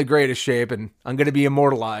 I'm not in the greatest shape, and I'm going to be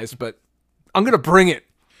immortalized, but I'm going to bring it.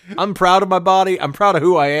 I'm proud of my body. I'm proud of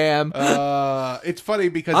who I am. It's funny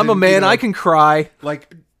because I'm a man. I can cry."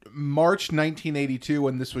 Like March 1982,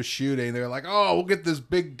 when this was shooting, they're like, "Oh, we'll get this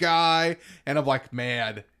big guy," and I'm like,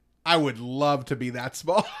 "Man, I would love to be that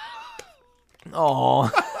small." Oh.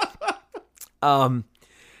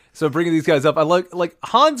 So bringing these guys up, I like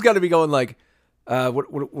Han's got to be going like, what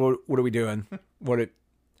are we doing?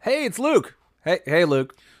 Hey, it's Luke. Hey,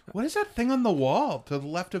 Luke. What is that thing on the wall to the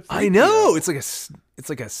left of? 3PO? I know it's like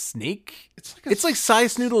a snake. It's like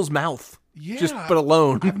Size Noodle's mouth. Yeah, just but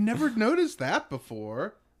alone. I've never noticed that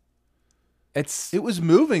before. It was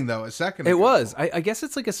moving though a second ago. It was. I guess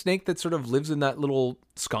it's like a snake that sort of lives in that little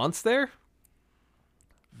sconce there.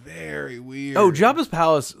 Very weird. Oh, Jabba's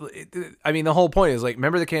palace. I mean, the whole point is like,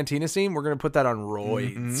 remember the cantina scene? We're gonna put that on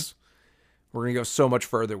roids. We're gonna go so much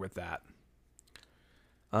further with that.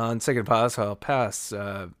 On second pass, I'll pass.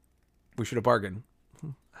 We should have bargained.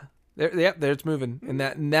 There it's moving. In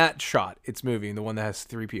that shot, it's moving. The one that has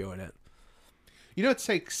 3PO in it. You know, it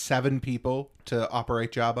takes 7 people to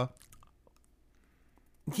operate Jabba.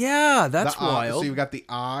 Yeah, that's wild. So you've got the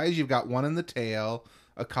eyes, you've got one in the tail,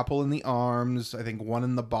 a couple in the arms, I think one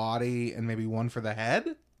in the body, and maybe one for the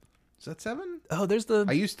head. Is that 7? Oh,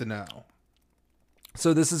 I used to know.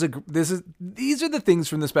 So these are the things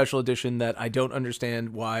from the special edition that I don't understand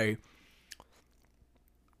why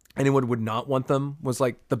anyone would not want them. Was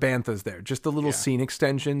like the banthas there, just the little scene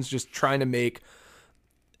extensions, just trying to make,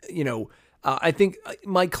 I think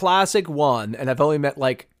my classic one, and I've only met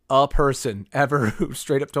like a person ever who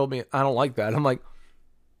straight up told me I don't like that. I'm like,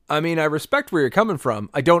 I mean, I respect where you're coming from.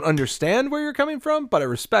 I don't understand where you're coming from, but I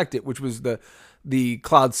respect it, which was the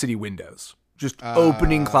Cloud City windows. Just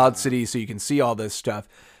opening Cloud City so you can see all this stuff.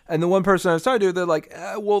 And the one person I was talking to, they're like,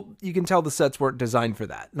 well, you can tell the sets weren't designed for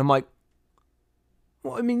that. And I'm like,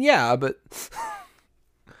 well, I mean, yeah, but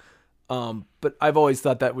but I've always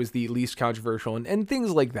thought that was the least controversial and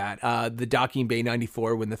things like that. The docking bay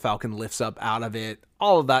 94 when the Falcon lifts up out of it,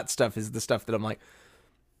 all of that stuff is the stuff that I'm like,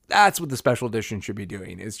 that's what the special edition should be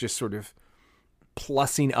doing, is just sort of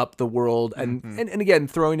plussing up the world and again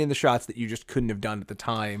throwing in the shots that you just couldn't have done at the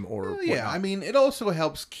time or whatnot. I mean, it also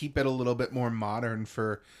helps keep it a little bit more modern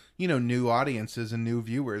for new audiences and new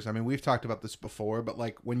viewers. I mean, we've talked about this before, but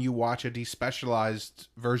like when you watch a despecialized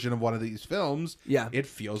version of one of these films, it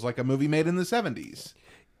feels like a movie made in the 70s.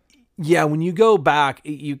 Yeah, when you go back,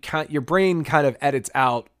 your brain kind of edits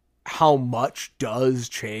out how much does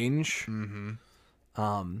change.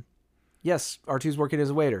 Yes, R2's working as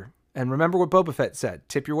a waiter. And remember what Boba Fett said,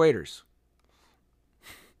 tip your waiters.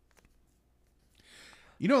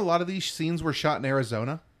 A lot of these scenes were shot in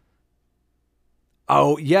Arizona.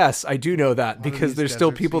 Oh, yes, I do know that because there's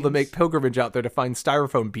still people that make pilgrimage out there to find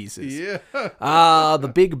styrofoam pieces. Yeah. The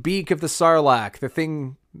big beak of the Sarlacc, the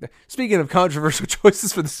thing. Speaking of controversial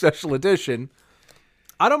choices for the special edition,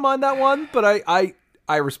 I don't mind that one, but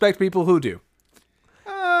I respect people who do.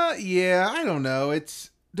 Yeah, I don't know.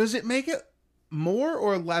 Does it make it more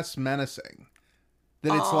or less menacing?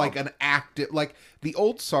 That it's like an active, like the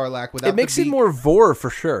old Sarlacc without. It makes it more vor for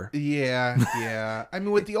sure. Yeah. I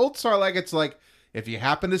mean, with the old Sarlacc, it's like if you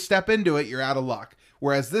happen to step into it, you're out of luck.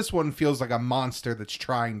 Whereas this one feels like a monster that's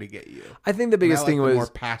trying to get you. I think the biggest thing was the more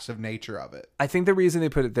passive nature of it. I think the reason they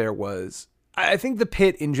put it there was I think the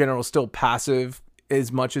pit in general is still passive as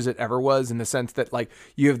much as it ever was, in the sense that like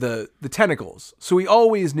you have the tentacles. So we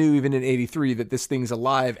always knew, even in 83, that this thing's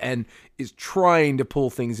alive and is trying to pull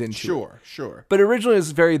things into it. Sure. But originally it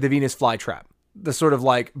was very the Venus flytrap. The sort of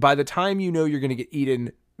like, by the time you know you're going to get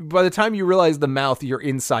eaten, by the time you realize the mouth, you're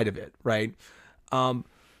inside of it, right?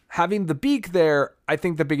 having the beak there, I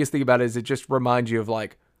think the biggest thing about it is it just reminds you of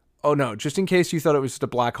like, oh no, just in case you thought it was just a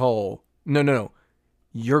black hole. No.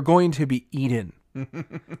 You're going to be eaten.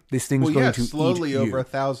 This thing's going to slowly eat over you.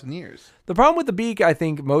 1,000 years. The problem with the beak, I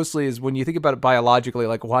think, mostly is when you think about it biologically,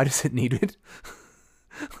 like, why does it need it?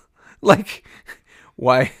 Like,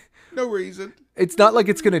 why? No reason. It's not like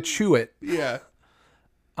it's going to chew it. Yeah.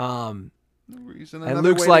 No reason. And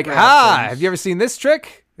Luke's like, have you ever seen this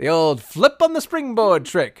trick? The old flip on the springboard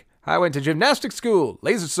trick. I went to gymnastics school.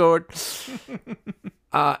 Laser sword.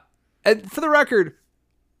 And for the record,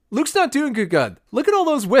 Luke's not doing good. Look at all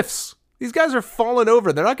those whiffs. These guys are falling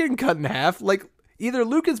over. They're not getting cut in half. Like, either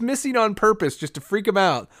Luke is missing on purpose just to freak him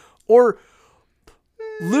out, or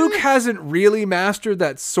Luke hasn't really mastered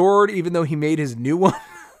that sword, even though he made his new one.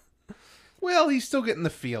 Well, he's still getting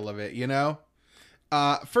the feel of it, you know?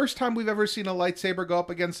 First time we've ever seen a lightsaber go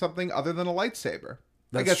up against something other than a lightsaber.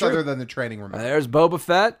 I guess true. other than the training room. There's Boba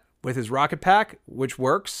Fett with his rocket pack, which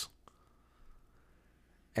works.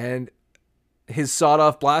 And his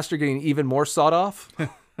sawed-off blaster getting even more sawed-off.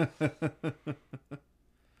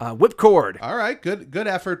 Whipcord. All right, good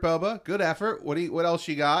effort, Boba. Good effort. What else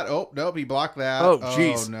you got? Oh, nope, he blocked that. Oh,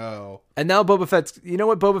 jeez. Oh, no. And now Boba Fett's... You know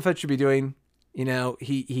what Boba Fett should be doing? You know,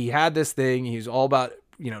 he had this thing. He's all about,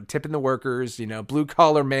 tipping the workers,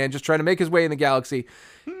 blue-collar man, just trying to make his way in the galaxy.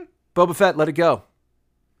 Boba Fett, let it go.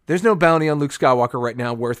 There's no bounty on Luke Skywalker right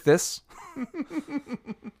now worth this.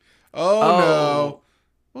 Oh, no.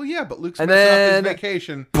 Well, yeah, but Luke's messing up his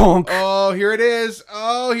vacation. Bonk. Oh, here it is.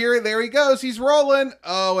 Oh, there he goes. He's rolling.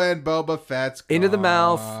 Oh, and Boba Fett's gone. Into the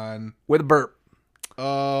mouth with a burp.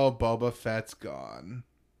 Oh, Boba Fett's gone.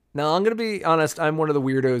 Now, I'm going to be honest. I'm one of the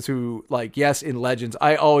weirdos who, yes, in Legends,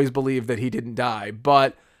 I always believed that he didn't die,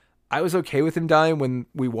 but I was okay with him dying when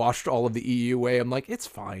we watched all of the EU way. I'm like, it's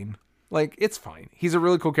fine. It's fine. He's a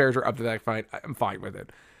really cool character up to that point. I'm fine with it.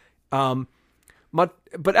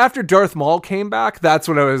 But after Darth Maul came back, that's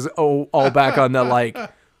when I was all back on the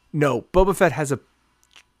no, Boba Fett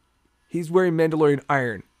he's wearing Mandalorian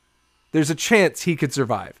iron. There's a chance he could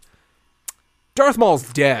survive. Darth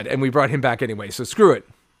Maul's dead, and we brought him back anyway, so screw it.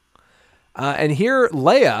 And here,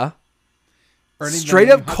 Leia straight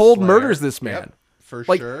up cold murders this man. Yep, for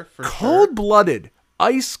sure. Cold-blooded.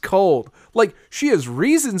 Ice cold. She has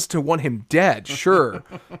reasons to want him dead, sure.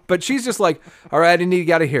 But she's just like, all right, I need to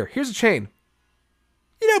get out of here. Here's a chain.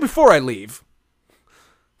 Before I leave.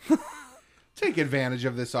 Take advantage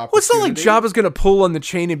of this opportunity. Well, it's not like Jabba's going to pull on the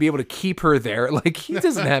chain and be able to keep her there. He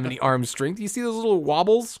doesn't have any arm strength. You see those little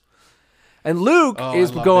wobbles? And Luke is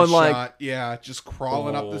going shot. Yeah, just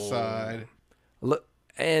crawling up the side.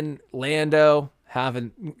 And Lando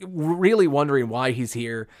really wondering why he's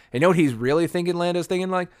here. And you know what he's really thinking? Lando's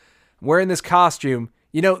thinking, wearing this costume.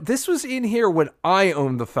 This was in here when I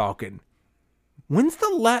owned the Falcon. When's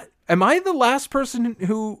am I the last person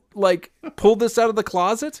who pulled this out of the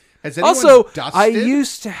closet? Has anyone also, dusted? I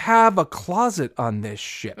used to have a closet on this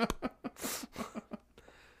ship.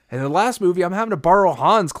 And in the last movie, I'm having to borrow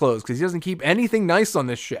Han's clothes because he doesn't keep anything nice on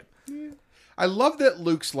this ship. Yeah. I love that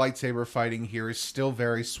Luke's lightsaber fighting here is still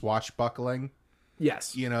very swashbuckling.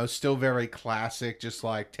 Yes. Still very classic, just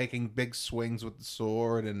taking big swings with the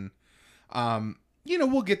sword. And,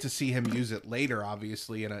 we'll get to see him use it later,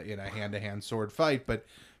 obviously, in a hand-to-hand sword fight. But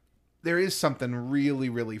there is something really,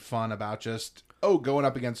 really fun about just, going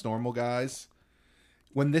up against normal guys.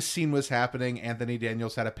 When this scene was happening, Anthony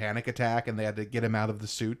Daniels had a panic attack and they had to get him out of the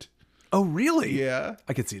suit. Oh, really? Yeah.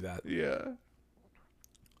 I could see that. Yeah.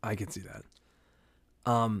 I could see that.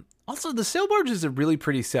 Also, the sail barge is a really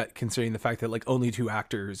pretty set considering the fact that only 2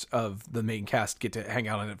 actors of the main cast get to hang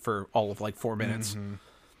out on it for all of 4 minutes. Mm-hmm.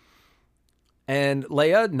 And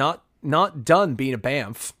Leia not done being a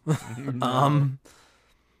bamf. No.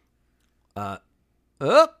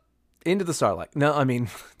 Into the Sarlacc. No, I mean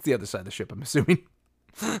it's the other side of the ship, I'm assuming.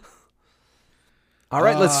 All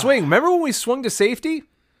right, let's swing. Remember when we swung to safety?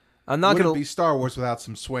 I'm not going to be Star Wars without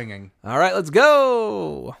some swinging. All right, let's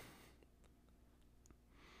go.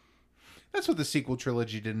 That's what the sequel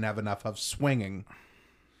trilogy didn't have enough of, swinging.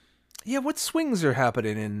 Yeah, what swings are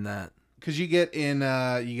happening in that? Because you get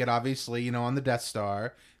obviously, on the Death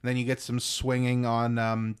Star, and then you get some swinging on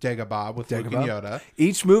Dagobah with Luke and Yoda.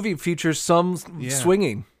 Each movie features some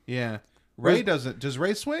swinging. Yeah. Rey doesn't. Does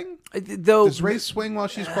Rey swing? Does Rey swing while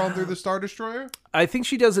she's crawling through the Star Destroyer? I think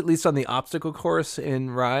she does, at least on the obstacle course in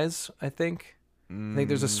Rise, I think. I think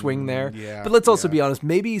there's a swing there. Yeah, but let's also be honest.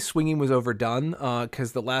 Maybe swinging was overdone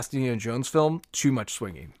because the last Indiana Jones film, too much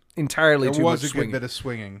swinging. Entirely too much swinging. There was a good bit of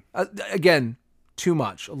swinging. Again, too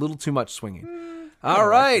much. A little too much swinging. All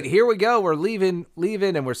right, here we go. We're leaving,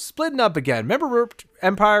 and we're splitting up again. Remember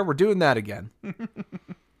Empire? We're doing that again.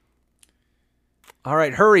 All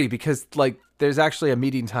right, hurry, because like there's actually a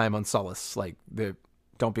meeting time on Sullust. Like,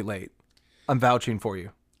 don't be late. I'm vouching for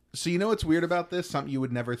you. So you know what's weird about this? Something you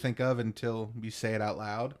would never think of until you say it out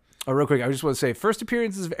loud. Oh, real quick, I just want to say, first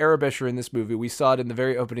appearances of Erebesher in this movie. We saw it in the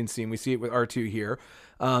very opening scene. We see it with R2 here.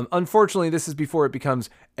 Unfortunately, this is before it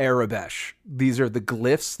becomes Aurebesh. These are the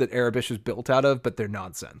glyphs that Aurebesh is built out of, but they're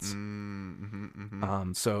nonsense.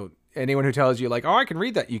 So anyone who tells you, like, oh, I can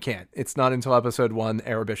read that, you can't. It's not until episode 1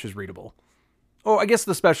 Aurebesh is readable. Oh, I guess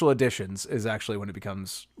the special editions is actually when it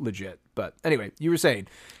becomes legit. But anyway, you were saying.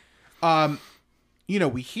 You know,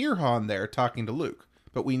 we hear Han there talking to Luke,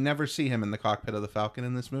 but we never see him in the cockpit of the Falcon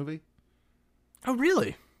in this movie. Oh,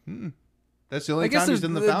 really? That's the only time he's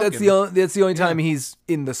in the Falcon. That's the only time he's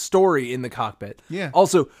in the story in the cockpit. Yeah.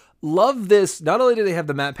 Also, love this. Not only do they have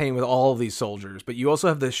the matte painting with all of these soldiers, but you also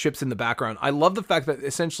have the ships in the background. I love the fact that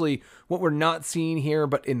essentially what we're not seeing here,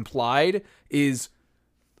 but implied, is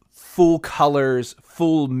full colors,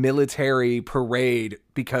 full military parade,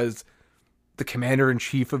 because the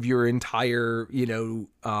commander-in-chief of your entire,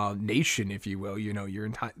 nation, if you will, your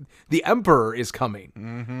entire, the emperor is coming.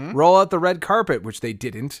 Mm-hmm. Roll out the red carpet, which they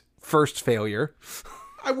didn't. First failure.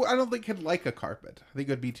 I don't think he'd like a carpet. I think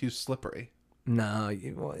it would be too slippery. No,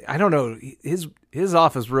 I don't know. His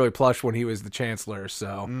office really plush when he was the chancellor,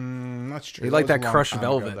 so that's true. He liked that crushed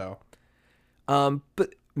velvet.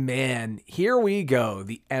 But man, here we go.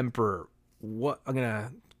 The emperor. What? I'm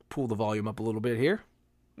gonna pull the volume up a little bit here.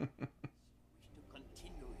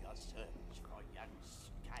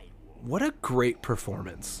 What a great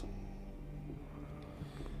performance.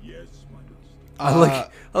 Yes, my master.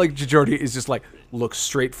 I like Jordy is just like, look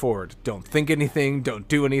straight forward. Don't think anything. Don't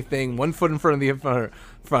do anything. One foot in front of the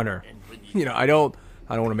fronter. I don't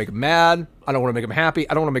want to make him mad. I don't want to make him happy.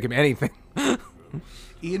 I don't want to make him anything.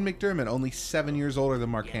 Ian McDiarmid, only 7 years older than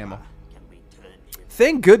Mark Hamill.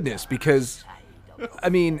 Thank goodness, because, I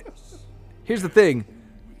mean, here's the thing.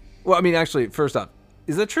 Well, I mean, actually, first off,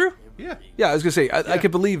 is that true? Yeah. Yeah, I was going to say, I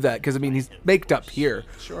could believe that, because, I mean, he's baked up here.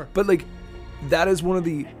 Sure. But, like, that is one of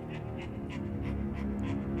the...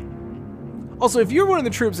 Also, if you're one of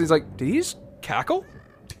the troops, he's like, did he just cackle?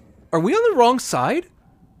 Are we on the wrong side?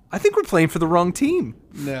 I think we're playing for the wrong team.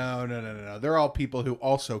 No. They're all people who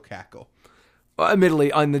also cackle. Well,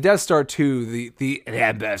 admittedly, on the Death Star 2, the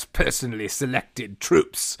best personally selected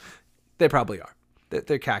troops, they probably are.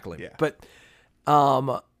 They're cackling. Yeah.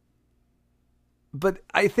 But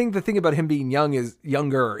I think the thing about him being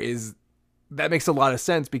younger is that makes a lot of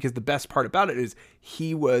sense, because the best part about it is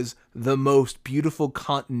he was the most beautiful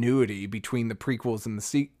continuity between the prequels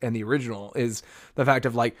and the original, is the fact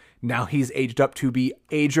of, like, now he's aged up to be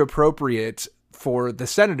age appropriate for the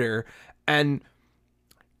senator, and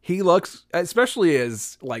he looks, especially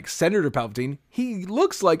as, like, Senator Palpatine, he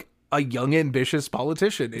looks like a young, ambitious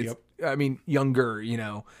politician. Yep. I mean, younger,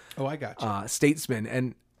 Oh, I got you. Statesman,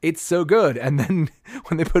 and it's so good. And then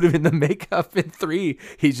when they put him in the makeup in 3,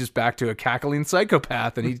 he's just back to a cackling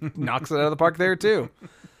psychopath, and he knocks it out of the park there too.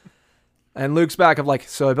 And Luke's back of like,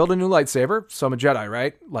 so I built a new lightsaber, so I'm a Jedi,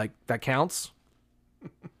 right? Like, that counts?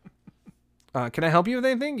 Can I help you with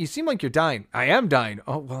anything? You seem like you're dying. I am dying.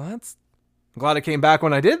 Oh, well, I'm glad I came back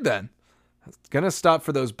when I did then. I was going to stop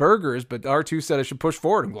for those burgers, but R2 said I should push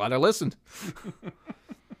forward. I'm glad I listened.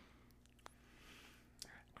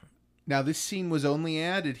 Now, this scene was only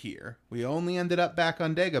added here. We only ended up back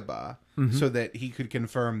on Dagobah so that he could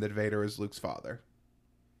confirm that Vader is Luke's father.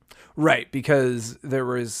 Right, because there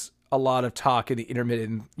was a lot of talk in the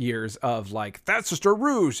intermittent years of, like, that's just a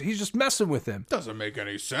ruse. He's just messing with him. Doesn't make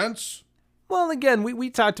any sense. Well, again, we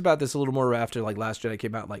talked about this a little more after, like, Last Jedi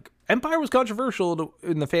came out. Like, Empire was controversial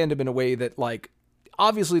in the fandom in a way that, like,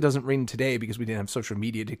 obviously doesn't ring today because we didn't have social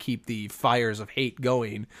media to keep the fires of hate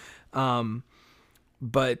going.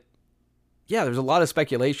 But yeah, there's a lot of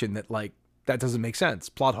speculation that, like, that doesn't make sense.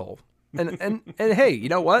 Plot hole. And hey, you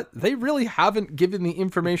know what? They really haven't given the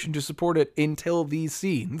information to support it until these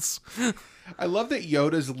scenes. I love that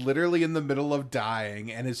Yoda's literally in the middle of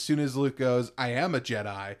dying, and as soon as Luke goes, I am a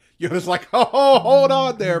Jedi, Yoda's like, oh, hold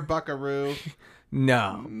on there, buckaroo.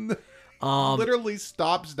 No. Literally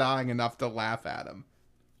stops dying enough to laugh at him.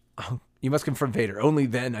 You must confront Vader. Only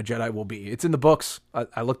then a Jedi will be. It's in the books.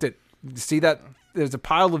 I looked at... See that? There's a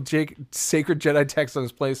pile of sacred Jedi texts on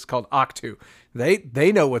this place called Octu.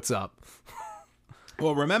 They know what's up.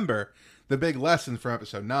 Well, remember, the big lesson from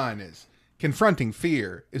Episode 9 is confronting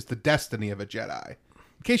fear is the destiny of a Jedi.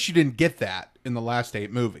 In case you didn't get that in the last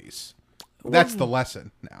 8 movies. That's the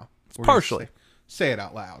lesson now. Partially. Say it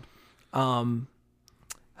out loud.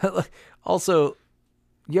 Also,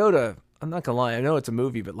 Yoda, I'm not gonna lie, I know it's a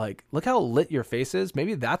movie, but like, look how lit your face is.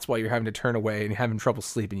 Maybe that's why you're having to turn away and you're having trouble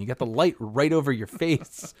sleeping. You got the light right over your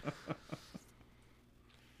face.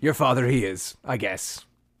 Your father, he is, I guess.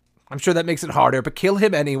 I'm sure that makes it harder, but kill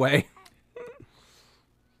him anyway.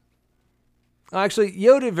 Actually,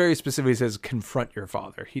 Yoda very specifically says, confront your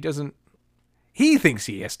father. He thinks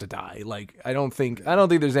he has to die. Like, I don't think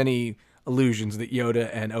there's any illusions that Yoda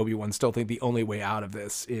and Obi-Wan still think the only way out of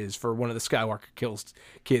this is for one of the Skywalker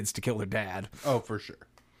kids to kill their dad. Oh, for sure.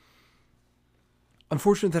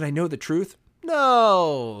 Unfortunate that I know the truth?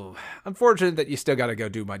 No. Unfortunate that you still gotta go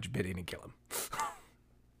do my bidding and kill him.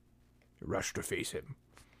 Rush to face him.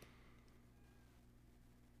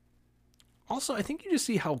 Also, I think you just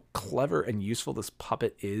see how clever and useful this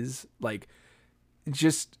puppet is. Like,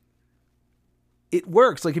 it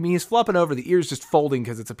works. Like, I mean, he's flopping over, the ear's just folding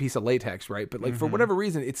because it's a piece of latex, right? But, like, for whatever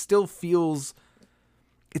reason, it still feels...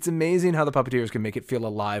 It's amazing how the puppeteers can make it feel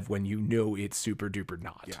alive when you know it's super duper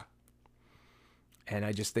not. Yeah. And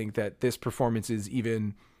I just think that this performance is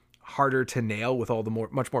even harder to nail with all the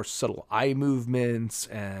much more subtle eye movements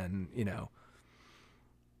and, you know...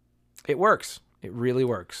 It works. It really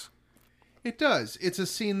works. It does. It's a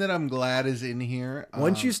scene that I'm glad is in here.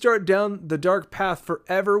 Once you start down the dark path,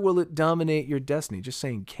 forever will it dominate your destiny. Just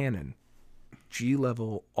saying, canon.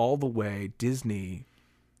 G-level, all the way, Disney.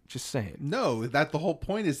 Just saying. No, the whole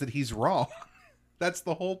point is that he's wrong. That's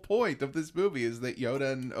the whole point of this movie, is that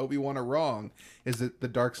Yoda and Obi-Wan are wrong. Is that the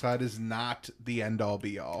dark side is not the end-all,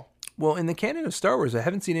 be-all. Well, in the canon of Star Wars, I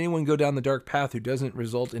haven't seen anyone go down the dark path who doesn't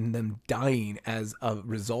result in them dying as a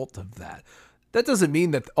result of that. That doesn't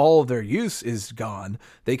mean that all of their use is gone.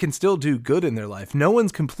 They can still do good in their life. No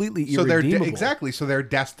one's completely irredeemable. Exactly. So their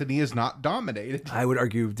destiny is not dominated. I would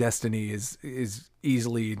argue destiny is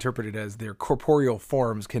easily interpreted as their corporeal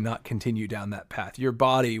forms cannot continue down that path. Your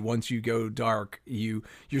body, once you go dark, your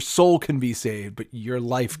soul can be saved, but your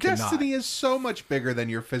life cannot. Destiny is so much bigger than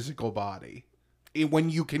your physical body. When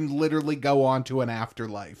you can literally go on to an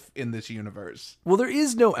afterlife in this universe. Well, there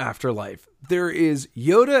is no afterlife. There is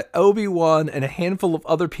Yoda, Obi-Wan, and a handful of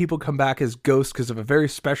other people come back as ghosts because of a very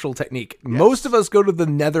special technique. Yes. Most of us go to the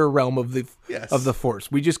nether realm of the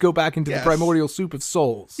Force. We just go back into the primordial soup of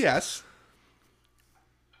souls. Yes.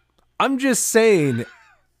 I'm just saying...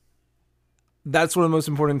 That's one of the most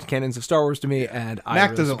important canons of Star Wars to me, and I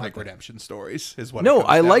Mac doesn't like redemption stories, is what. No,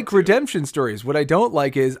 I like redemption stories. What I don't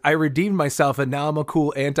like is I redeemed myself, and now I'm a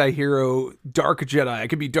cool anti-hero dark Jedi. I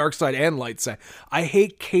could be dark side and light side. I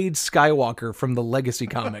hate Cade Skywalker from the Legacy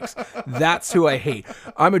comics. That's who I hate.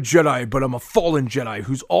 I'm a Jedi, but I'm a fallen Jedi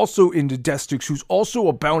who's also into Destix, who's also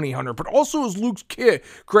a bounty hunter, but also is Luke's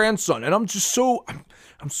grandson, and I'm just so.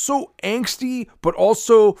 I'm so angsty, but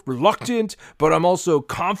also reluctant, but I'm also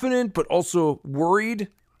confident, but also worried.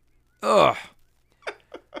 Ugh.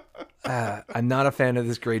 I'm not a fan of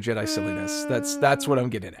this gray Jedi silliness. That's what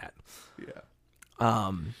I'm getting at. Yeah.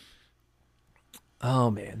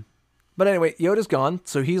 Oh, man. But anyway, Yoda's gone,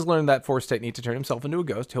 so he's learned that Force technique to turn himself into a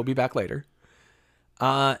ghost. He'll be back later.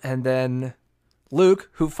 And then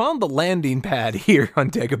Luke, who found the landing pad here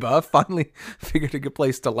on Dagobah, finally figured a good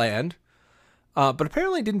place to land. But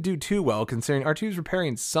apparently didn't do too well, considering R2's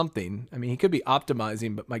repairing something. I mean, he could be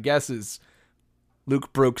optimizing, but my guess is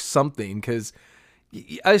Luke broke something, because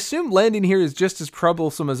I assume landing here is just as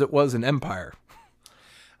troublesome as it was in Empire.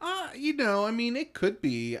 I mean, it could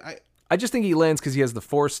be. I just think he lands because he has the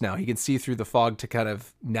Force now. He can see through the fog to kind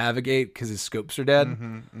of navigate because his scopes are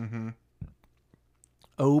dead.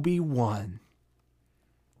 Obi-Wan.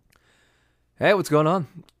 Hey, what's going on?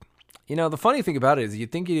 You know, the funny thing about it is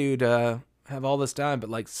you'd think you'd... have all this time, but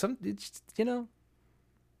like end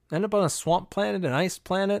up on a swamp planet, an ice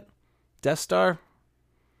planet, Death Star.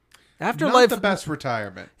 Afterlife, not the best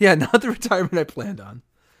retirement. Yeah, not the retirement I planned on.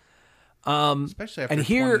 Especially after 20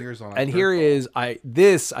 years on. And here is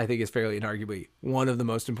this I think is fairly inarguably one of the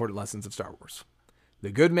most important lessons of Star Wars.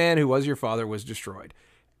 The good man who was your father was destroyed.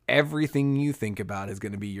 Everything you think about is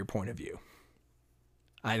going to be your point of view.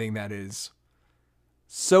 I think that is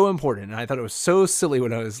so important, and I thought it was so silly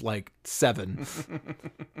when I was like 7.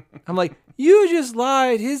 I'm like, you just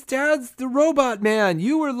lied. His dad's the robot man.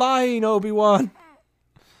 You were lying, Obi-Wan.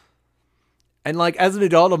 And like as an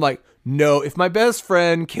adult, I'm like, no. If my best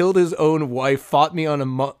friend killed his own wife, fought me on a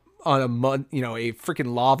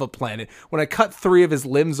freaking lava planet, when I cut 3 of his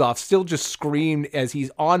limbs off, still just screamed as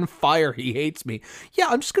he's on fire, he hates me. Yeah,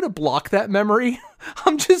 I'm just gonna block that memory.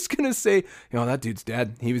 I'm just gonna say, that dude's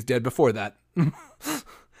dead. He was dead before that.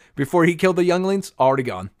 Before he killed the younglings, already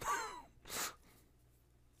gone.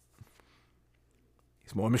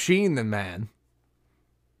 He's more machine than man.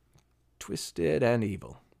 Twisted and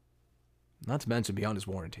evil. Not to mention beyond his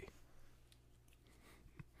warranty.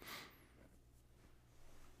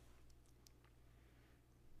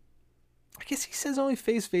 guess he says only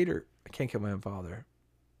face Vader. I can't kill my own father.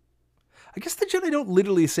 I guess the Jedi don't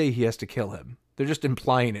literally say he has to kill him. They're just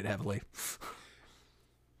implying it heavily.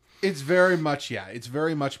 It's very much, it's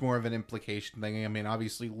very much more of an implication thing. I mean,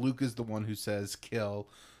 obviously, Luke is the one who says kill.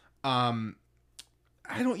 I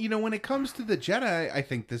don't, when it comes to the Jedi, I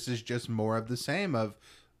think this is just more of the same of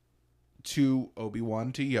to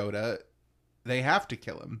Obi-Wan, to Yoda, they have to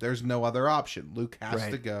kill him. There's no other option. Luke has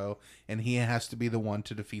to go, and he has to be the one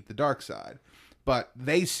to defeat the dark side. But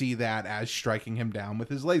they see that as striking him down with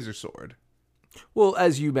his laser sword. Well,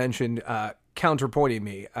 as you mentioned, counterpointing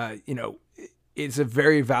me, it's a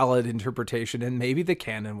very valid interpretation, and maybe the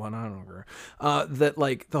canon one, I don't know, that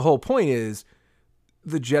like the whole point is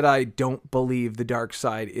the Jedi don't believe the dark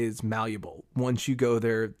side is malleable. Once you go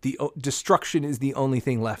there, the destruction is the only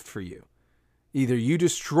thing left for you. Either you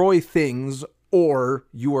destroy things or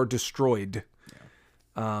you are destroyed.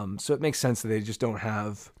 Yeah. So it makes sense that they just don't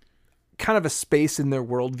have kind of a space in their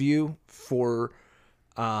worldview for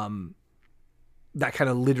that kind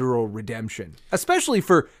of literal redemption. Especially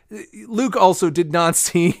for Luke also did not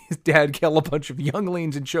see his dad kill a bunch of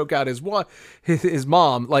younglings and choke out his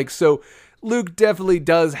mom. Like, so Luke definitely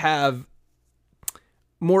does have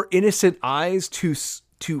more innocent eyes to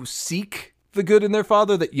seek the good in their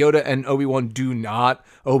father that Yoda and Obi-Wan do not.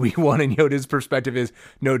 Obi-Wan and Yoda's perspective is,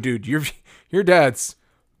 no, dude, your dad's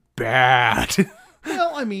bad.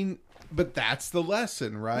 Well, I mean, but that's the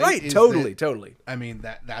lesson, right? Right, totally. I mean,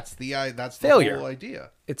 that's the failure. Whole idea.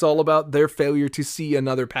 It's all about their failure to see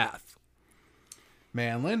another path.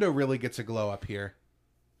 Man, Lando really gets a glow up here.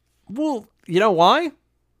 Well, you know why?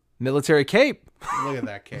 Military cape. Look at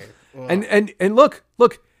that cape. Well, and look,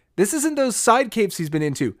 this isn't those side capes he's been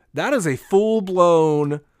into. That is a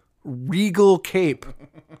full-blown regal cape.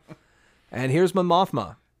 And here's Mon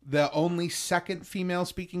Mothma. The only second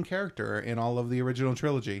female-speaking character in all of the original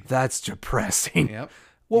trilogy. That's depressing. Yep.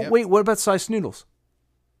 Well, wait, what about Sy Snoodles?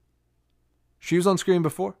 She was on screen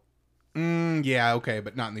before? Yeah, okay,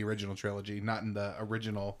 but not in the original trilogy. Not in the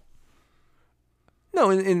original.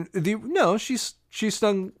 No, she's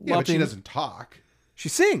sung. Yeah, but she doesn't talk. She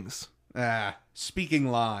sings. Speaking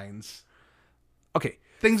lines. Okay.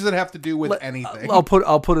 Things that have to do with anything. I'll put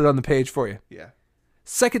it on the page for you. Yeah.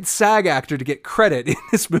 Second SAG actor to get credit in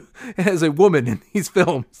this as a woman in these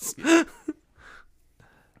films.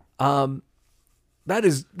 That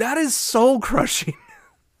is soul crushing.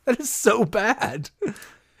 That is so bad.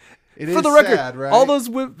 It For is the record, sad, right? all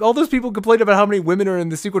those people complain about how many women are in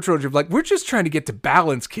the sequel trilogy. Like, we're just trying to get to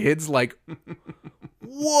balance, kids. Like,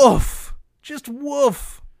 woof, just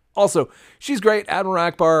woof. Also, she's great, Admiral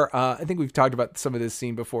Akbar. I think we've talked about some of this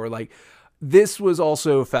scene before. Like, this was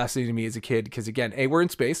also fascinating to me as a kid because, again, we're in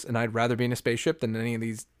space, and I'd rather be in a spaceship than any of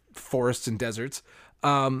these forests and deserts.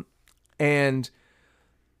 And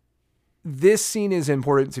this scene is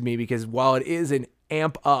important to me because while it is an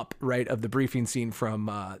amp up, right, of the briefing scene from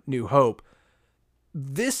New Hope,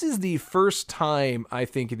 this is the first time, I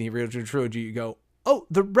think, in the original trilogy you go, oh,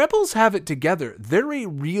 the rebels have it together. They're a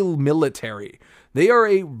real military. They are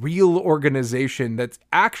a real organization that's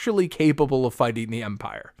actually capable of fighting the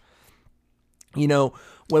Empire. You know,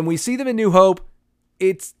 when we see them in New Hope,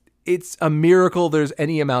 it's a miracle there's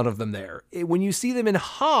any amount of them there. When you see them in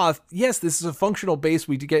Hoth, yes, this is a functional base.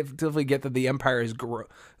 We definitely get that the Empire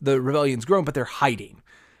the rebellion's grown, but they're hiding,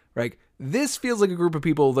 right? This feels like a group of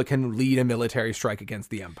people that can lead a military strike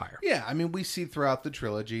against the Empire. Yeah, I mean, we see throughout the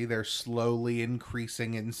trilogy, they're slowly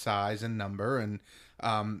increasing in size and number. And,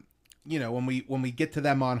 when we get to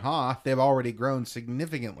them on Hoth, they've already grown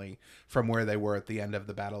significantly from where they were at the end of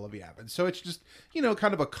the Battle of Yavin. So it's just,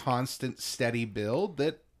 kind of a constant, steady build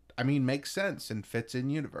that, makes sense and fits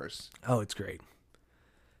in universe. Oh, it's great.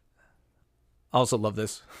 I also love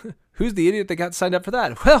this. Who's the idiot that got signed up for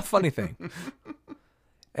that? Well, funny thing.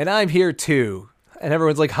 And I'm here too. And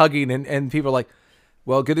everyone's like hugging and people are like,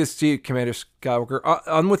 well, good to see you, Commander Skywalker.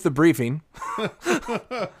 On with the briefing.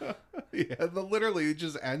 Yeah, literally it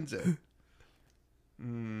just ends it.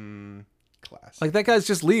 Classic. Like that guy's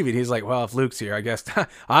just leaving. He's like, well, if Luke's here, I guess.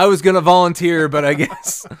 I was going to volunteer, but I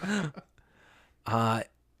guess.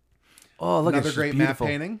 Oh, look, another great map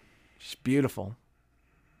painting. She's beautiful.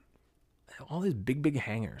 All these big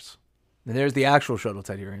hangers. And there's the actual shuttle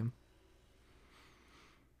Tydirium.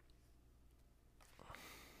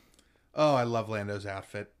 Oh, I love Lando's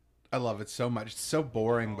outfit. I love it so much. It's so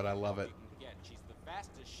boring, but I love it.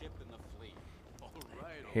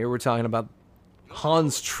 Here we're talking about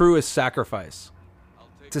Han's truest sacrifice.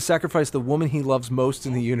 To sacrifice the woman he loves most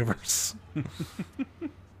in the universe.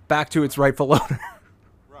 Back to its rightful owner.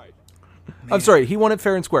 Man. I'm sorry, he won it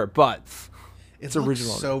fair and square, but it's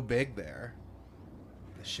original. So big there.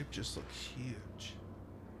 The ship just looks huge.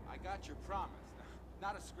 I got your promise.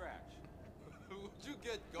 Not a scratch. Would you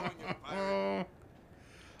get going, you pirate?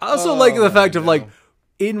 I also like the fact of, like,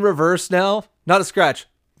 in reverse now, not a scratch.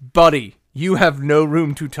 Buddy, you have no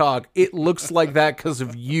room to talk. It looks like that because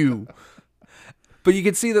of you. But you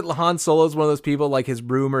can see that Han Solo is one of those people, like his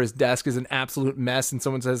room or his desk is an absolute mess, and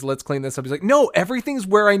someone says, let's clean this up. He's like, no, everything's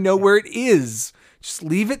where I know where it is. Just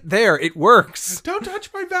leave it there. It works. Don't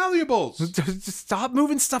touch my valuables. Just stop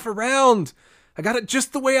moving stuff around. I got it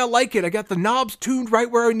just the way I like it. I got the knobs tuned right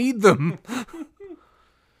where I need them.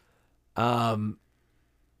 I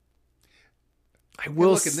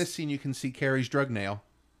will Look, in this scene, you can see Carrie's drug nail.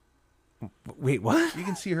 Wait, what? You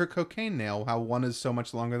can see her cocaine nail, how one is so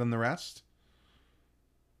much longer than the rest.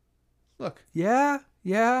 Look. Yeah.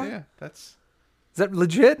 Yeah, that's... Is that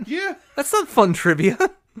legit? Yeah. That's not fun trivia.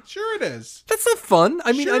 Sure it is. That's not fun.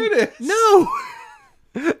 I mean, Sure it is. No.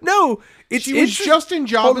 No. She was just in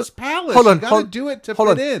Jabba's palace. Hold on. You gotta do it to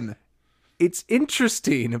fit in. It's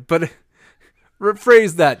interesting, but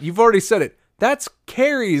rephrase that. You've already said it. That's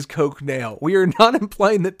Carrie's coke nail. We are not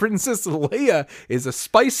implying that Princess Leia is a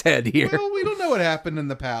spice head here. Well, we don't know what happened in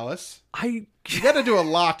the palace. You gotta do a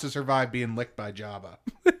lot to survive being licked by Jabba.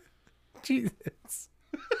 Jesus.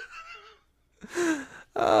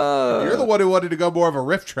 You're the one who wanted to go more of a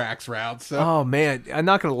riff tracks route, so... Oh, man. I'm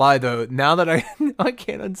not going to lie, though. Now that I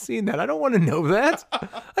can't unseen that. I don't want to know that.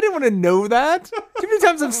 I didn't want to know that. Too many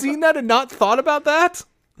times I've seen that and not thought about that.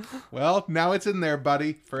 Well, now it's in there,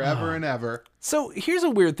 buddy. Forever and ever. So here's a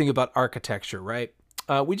weird thing about architecture, right?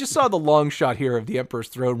 We just saw the long shot here of the Emperor's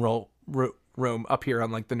throne room up here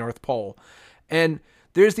on, like, the North Pole. And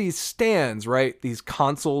there's these stands, right? These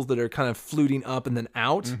consoles that are kind of fluting up and then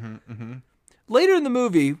out. Mm-hmm. Later in the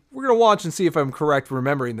movie, we're going to watch and see if I'm correct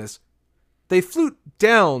remembering this. They flute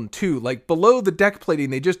down, too. Like, below the deck plating,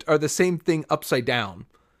 they just are the same thing upside down.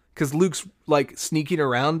 Because Luke's, like, sneaking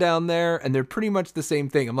around down there, and they're pretty much the same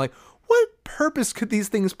thing. I'm like, what purpose could these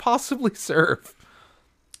things possibly serve?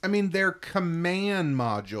 I mean, they're command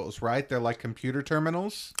modules, right? They're like computer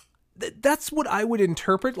terminals. That's what I would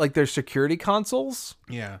interpret, like they're security consoles.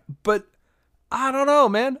 Yeah. But I don't know,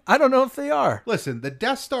 man. I don't know if they are. Listen, the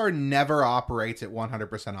Death Star never operates at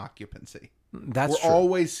 100% occupancy. We're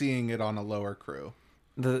always seeing it on a lower crew.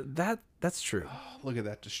 That's true. Oh, look at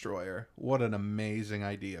that destroyer. What an amazing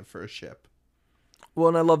idea for a ship. Well,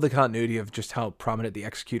 and I love the continuity of just how prominent the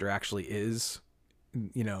Executor actually is,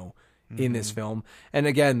 you know, in this film. And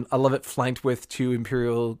again, I love it flanked with two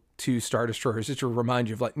Star Destroyers, just to remind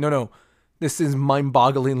you of, like, no, this is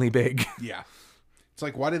mind-bogglingly big. Yeah. It's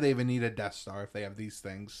like, why do they even need a Death Star if they have these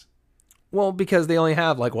things? Well, because they only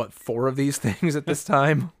have, like, 4 of these things at this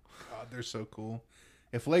time? God, they're so cool.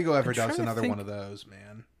 If Lego ever does another one of those,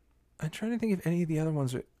 man. I'm trying to think if any of the other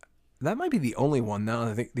ones are... That might be the only one now.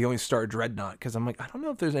 I think the only Star Dreadnought, because I'm like, I don't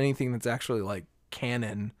know if there's anything that's actually, like,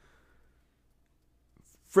 canon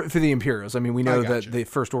for the Imperials. I mean, we know that the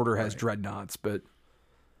First Order has Dreadnoughts, but...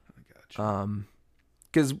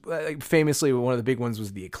 Because famously, one of the big ones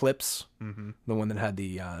was the Eclipse, the one that had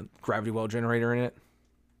the gravity well generator in it.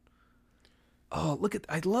 Oh, look at!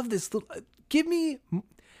 I love this little. Give me.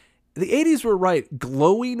 The 80s were right.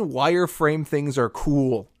 Glowing wireframe things are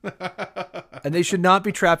cool, and they should not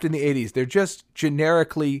be trapped in the 80s. They're just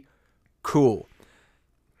generically cool.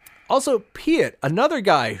 Also, Piet, another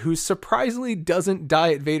guy who surprisingly doesn't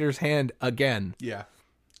die at Vader's hand again. Yeah.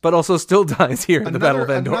 But also still dies here in the Battle of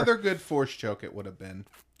Endor. Another good Force choke it would have been.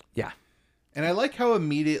 Yeah. And I like how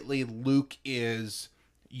immediately Luke is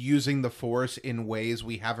using the Force in ways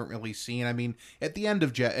we haven't really seen. I mean, at the end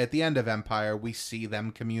of Empire, we see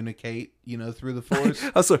them communicate, through the Force.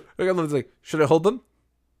 Also, I love this, like, should I hold them?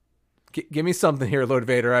 Give me something here, Lord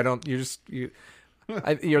Vader.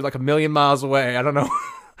 You're like a million miles away. I don't know.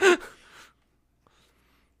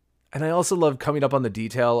 And I also love coming up on the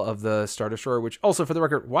detail of the Star Destroyer, which also, for the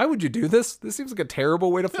record, why would you do this? This seems like a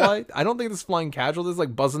terrible way to fly. I don't think this is flying casual. This is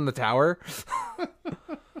like buzzing the tower.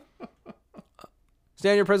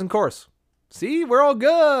 Stay on your present course. See, we're all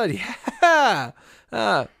good. Yeah.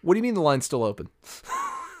 What do you mean the line's still open?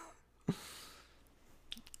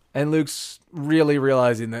 And Luke's really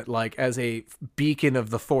realizing that, like, as a beacon of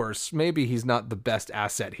the Force, maybe he's not the best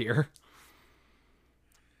asset here.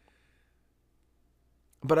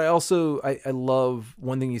 But I also, I love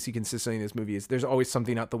one thing you see consistently in this movie is there's always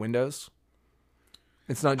something out the windows.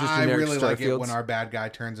 It's not just generic I really like it when Starfields. our bad guy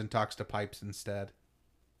turns and talks to pipes instead.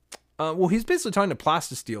 Well, he's basically talking to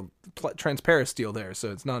plastisteel, transparent steel there,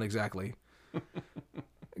 so it's not exactly... I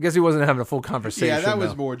guess he wasn't having a full conversation. Yeah, that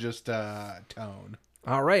was more just tone.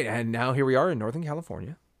 All right, and now here we are in Northern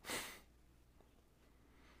California.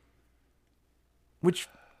 Which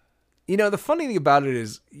You know, the funny thing about it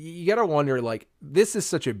is you got to wonder, like, this is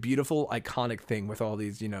such a beautiful, iconic thing with all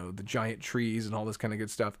these, you know, the giant trees and all this kind of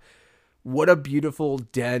good stuff. What a beautiful,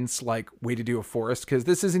 dense, like, way to do a forest. Because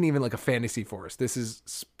this isn't even like a fantasy forest. This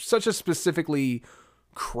is such a specifically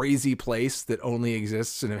crazy place that only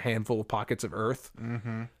exists in a handful of pockets of Earth.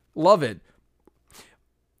 Mm-hmm. Love it.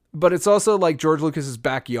 But it's also like George Lucas's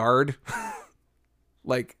backyard.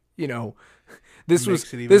 Like, you know, this was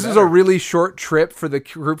a really short trip for the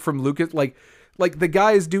group from Lucas. Like the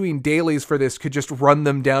guys doing dailies for this could just run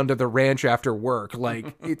them down to the ranch after work.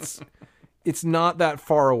 Like it's not that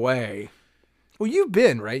far away. Well, you've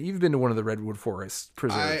been, right? You've been to one of the Redwood Forest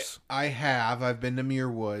preserves. I have. I've been to Muir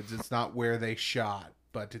Woods. It's not where they shot,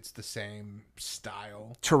 but it's the same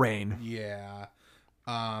style. Terrain. Yeah.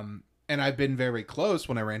 And I've been very close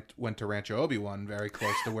when I went to Rancho Obi-Wan, very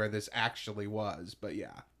close to where this actually was. But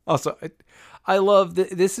yeah. Also, I love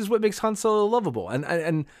this is what makes Han Solo lovable,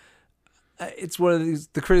 and it's one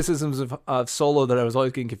of the criticisms of Solo that I was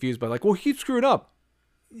always getting confused by. Like, well, he keeps screwing up.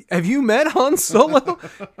 Have you met Han Solo?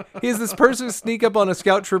 He is this person who sneak up on a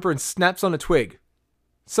scout trooper and snaps on a twig,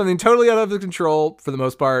 something totally out of his control for the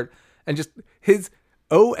most part, and just his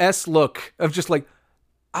OS look of just like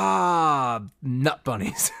nut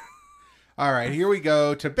bunnies. All right, here we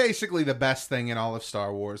go to basically the best thing in all of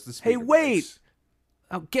Star Wars. The speeder wait. bikes.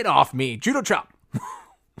 Oh, get off me. Judo chop.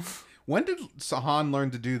 When did Han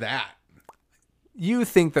learn to do that? You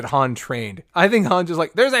think that Han trained. I think Han just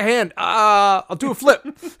like, there's a hand. I'll do a flip.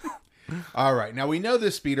 All right. Now, we know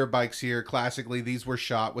the speeder bikes here. Classically, these were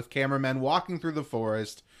shot with cameramen walking through the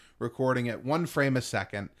forest, recording at 1 frame a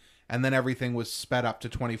second, and then everything was sped up to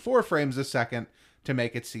 24 frames a second to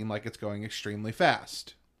make it seem like it's going extremely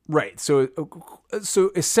fast. Right. So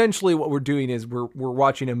essentially what we're doing is we're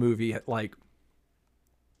watching a movie at like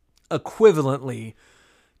equivalently,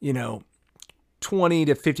 20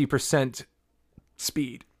 to 50%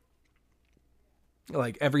 speed.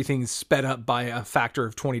 Like everything's sped up by a factor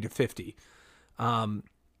of 20 to 50,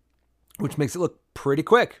 which makes it look pretty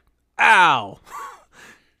quick. Ow!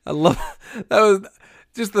 I love that was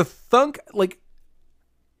just the thunk. Like,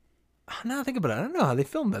 now I think about it, I don't know how they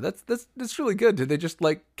filmed that. That's really good. Did they just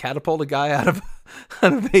like catapult a guy out of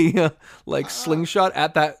a slingshot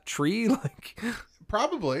at that tree? Like,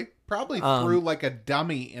 probably threw like a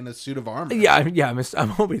dummy in a suit of armor. Yeah. I'm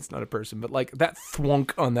hoping it's not a person, but like that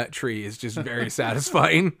thwunk on that tree is just very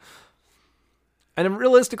satisfying. And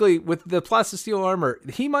realistically, with the plastisteel armor,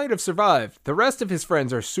 he might have survived. The rest of his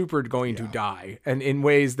friends are super going to die, and in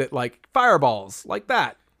ways that like fireballs, like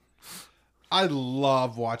that. I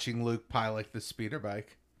love watching Luke pilot the speeder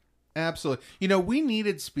bike. Absolutely. We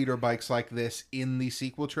needed speeder bikes like this in the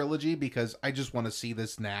sequel trilogy because I just want to see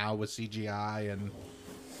this now with CGI and,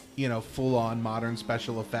 full-on modern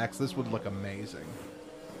special effects. This would look amazing.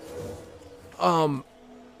 Well,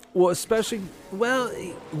 especially,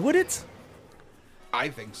 would it? I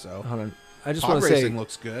think so. Hold on. I just want to say, racing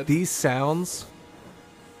looks good. These sounds.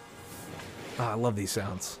 I love these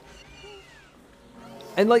sounds.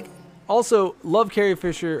 And like, also, love Carrie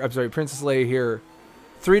Fisher. I'm sorry, Princess Leia here.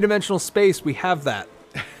 3-dimensional space, we have that.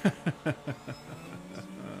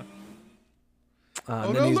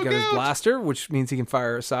 And then he's got his blaster, which means he can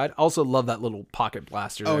fire aside. Also love that little pocket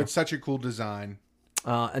blaster. Oh, it's such a cool design.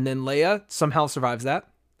 And then Leia somehow survives that.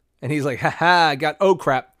 And he's like, haha, I got, oh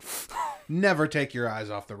crap. Never take your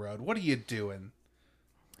eyes off the road. What are you doing?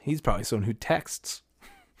 He's probably someone who texts.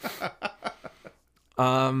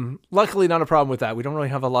 Luckily not a problem with that. We don't really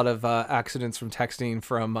have a lot of accidents from texting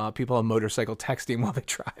from people on motorcycle texting while they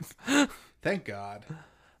drive. Thank God.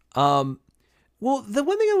 Well, the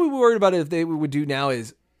one thing I would be worried about if they would do now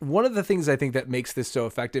is one of the things I think that makes this so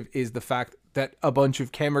effective is the fact that a bunch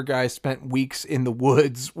of camera guys spent weeks in the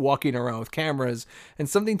woods walking around with cameras, and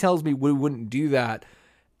something tells me we wouldn't do that.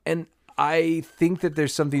 And I think that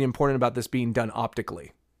there's something important about this being done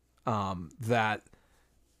optically, that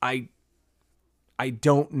I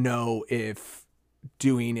don't know if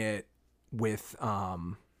doing it with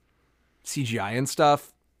CGI and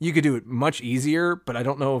stuff, you could do it much easier, but I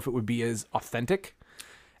don't know if it would be as authentic.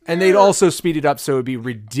 And they'd also speed it up so it would be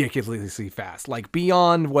ridiculously fast. Like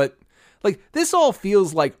beyond what... Like, this all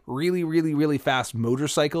feels like really, really, really fast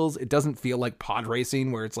motorcycles. It doesn't feel like pod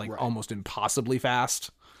racing where it's like almost impossibly fast.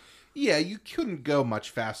 Yeah, you couldn't go much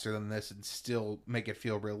faster than this and still make it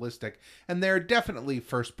feel realistic. And there are definitely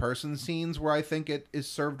first-person scenes where I think it is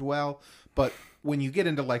served well. But when you get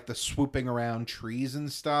into, like, the swooping around trees and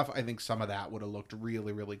stuff, I think some of that would have looked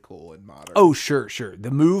really, really cool in modern. Oh, sure. The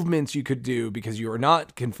movements you could do because you are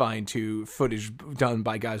not confined to footage done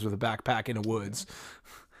by guys with a backpack in the woods.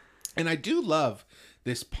 And I do love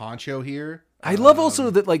this poncho here. I love also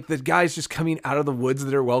that like the guys just coming out of the woods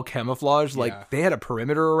that are well camouflaged. Like Yeah. they had a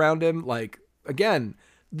perimeter around him. Like again,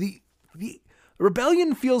 the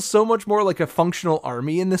rebellion feels so much more like a functional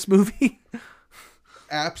army in this movie.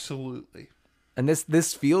 Absolutely. And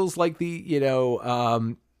this feels like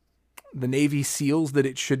the Navy SEALs that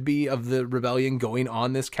it should be of the rebellion going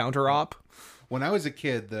on this counter op. When I was a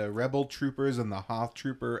kid, the Rebel Troopers and the Hoth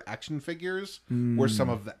Trooper action figures were some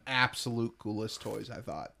of the absolute coolest toys, I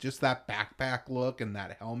thought. Just that backpack look and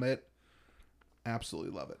that helmet.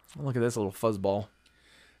 Absolutely love it. Look at this little fuzzball.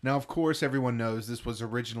 Now, of course, everyone knows this was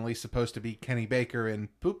originally supposed to be Kenny Baker in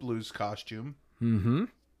Poopaloo's costume. Mm-hmm.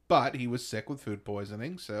 But he was sick with food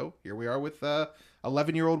poisoning, so here we are with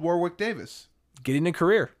 11-year-old Warwick Davis. Getting a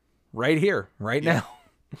career right here, right now.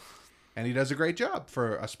 And he does a great job,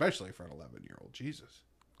 especially for an 11-year-old. Jesus.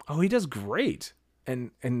 Oh, he does great.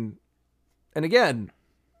 And again,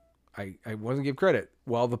 I wasn't give credit.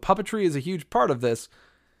 While the puppetry is a huge part of this,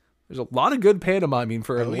 there's a lot of good pantomiming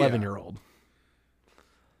for an 11-year-old.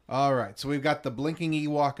 All right, so we've got the blinking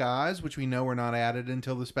Ewok eyes, which we know were not added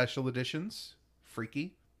until the special editions.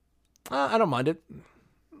 Freaky. I don't mind it.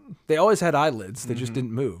 They always had eyelids. They just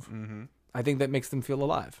didn't move. Mm-hmm. I think that makes them feel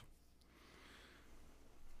alive.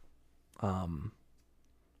 And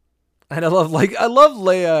I love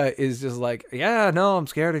Leia is just like, yeah, no, I'm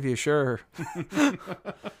scared of you, sure.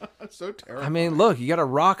 That's so terrible. I mean, look, you got a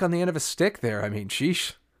rock on the end of a stick there. I mean,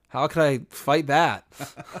 sheesh. How could I fight that?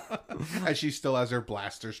 As she still has her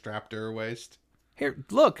blaster strapped to her waist. Here,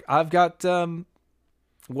 look, I've got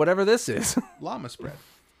whatever this is. Llama spread.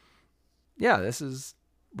 Yeah, this is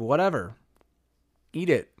whatever. Eat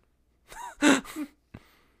it.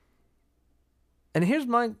 And here's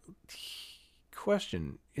my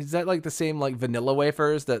question. Is that like the same like vanilla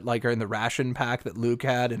wafers that like are in the ration pack that Luke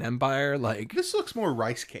had in Empire? Like, This looks more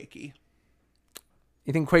rice cakey.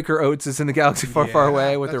 you think Quaker Oats is in the galaxy far, far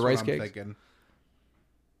away with their that's what rice I'm cakes? thinking.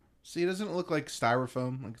 See, doesn't it look like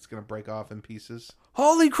styrofoam? Like it's going to break off in pieces?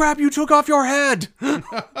 Holy crap, you took off your head!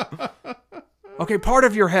 Okay, part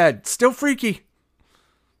of your head. Still freaky.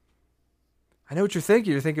 I know what you're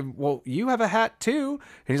thinking. You're thinking, well, you have a hat too.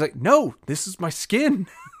 And he's like, no, this is my skin.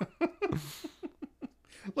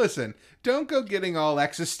 Listen, don't go getting all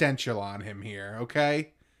existential on him here,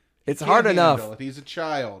 okay? It's Can't hard handle enough. it. He's a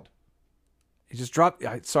child. You just dropped.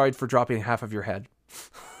 Sorry for dropping half of your head.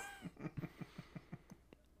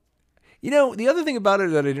 You know, the other thing about her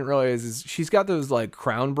that I didn't realize is she's got those like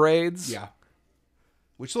crown braids. Yeah.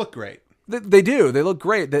 Which look great. They do. They look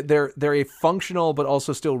great. That they're a functional but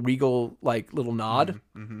also still regal like little nod.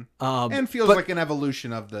 And feels but- like an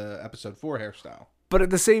evolution of the episode 4 hairstyle. But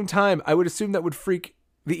at the same time, I would assume that would freak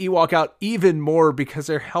the Ewok out even more because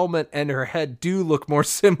her helmet and her head do look more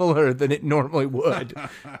similar than it normally would.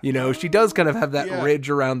 You know, she does kind of have that Yeah. ridge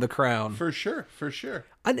around the crown. For sure, for sure.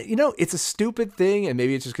 And, you know, it's a stupid thing, and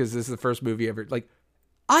maybe it's just because this is the first movie ever. Like,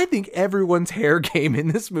 I think everyone's hair game in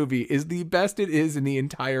this movie is the best it is in the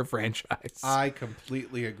entire franchise. I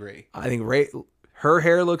completely agree. I think her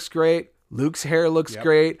hair looks great. Luke's hair looks Yep.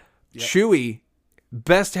 great. Yep. Chewie,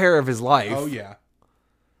 best hair of his life. Oh, yeah.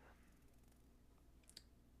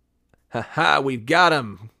 Ha, we've got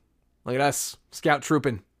him. Look at us, scout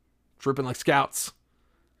trooping like scouts.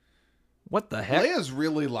 What the heck? Leia's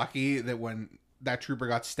really lucky that when that trooper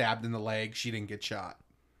got stabbed in the leg, she didn't get shot.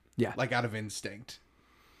 Yeah. Like out of instinct.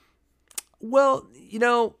 Well, you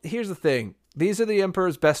know, here's the thing. These are the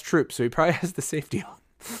Emperor's best troops, so he probably has the safety on.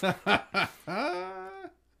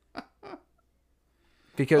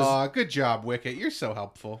 Because, Good job, Wicket. You're so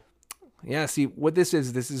helpful. yeah, see, what this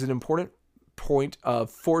is an important point of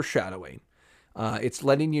foreshadowing. It's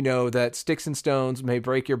letting you know that sticks and stones may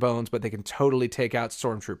break your bones, but they can totally take out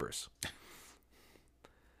stormtroopers.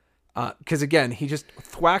 Because again, he just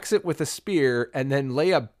thwacks it with a spear, and then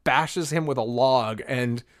Leia bashes him with a log,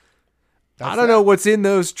 and I don't know what's in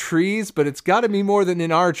those trees, but it's got to be more than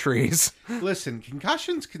in our trees. Listen,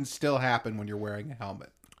 concussions can still happen when you're wearing a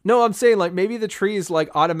helmet. No, I'm saying like maybe the trees like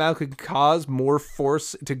automatically cause more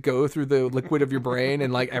force to go through the liquid of your brain,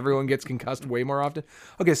 and like everyone gets concussed way more often.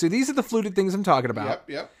 Okay, so these are the fluted things I'm talking about.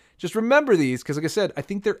 Yep. Just remember these, because like I said, I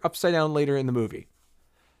think they're upside down later in the movie.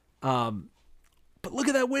 But look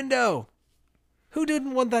at that window. Who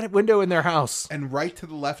didn't want that window in their house? And right to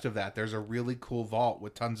the left of that, there's a really cool vault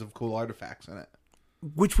with tons of cool artifacts in it.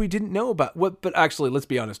 Which we didn't know about. But actually, let's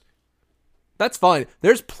be honest. That's fine.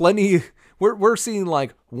 There's plenty. We're seeing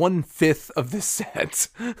like 1/5 of this set.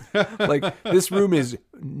 Like this room is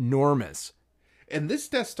enormous. And this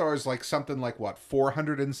Death Star is like something like what,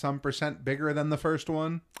 400 and some % bigger than the first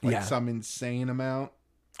one? Like Yeah. some insane amount.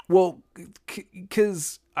 Well,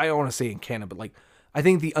 because I don't want to say in canon, but like I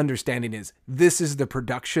think the understanding is this is the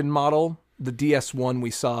production model. The DS1 we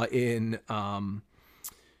saw in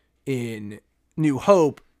New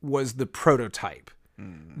Hope was the prototype.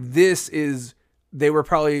 They were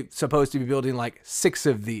probably supposed to be building like 6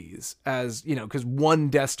 of these, as you know, because one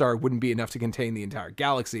Death Star wouldn't be enough to contain the entire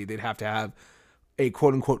galaxy. They'd have to have a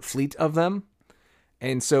quote unquote fleet of them.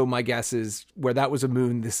 And so my guess is where that was a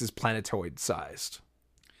moon, this is planetoid sized.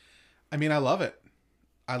 I mean, I love it.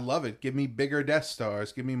 I love it. Give me bigger Death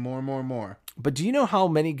Stars. Give me more. But do you know how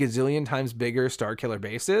many gazillion times bigger Starkiller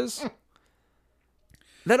Base is?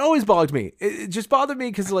 That always bothered me. It just bothered me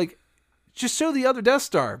because, like, just show the other Death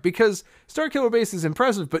Star. Because Starkiller Base is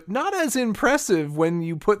impressive, but not as impressive when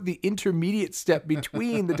you put the intermediate step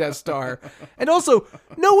between the Death Star. And also,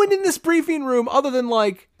 no one in this briefing room other than,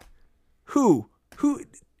 like, who?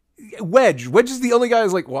 Wedge. Wedge is the only guy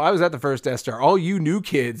who's like, well, I was at the first Death Star. All you new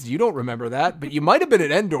kids, you don't remember that, but you might have been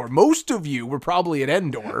at Endor. Most of you were probably at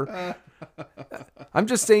Endor. I'm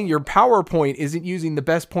just saying your PowerPoint isn't using the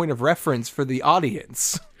best point of reference for the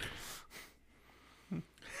audience.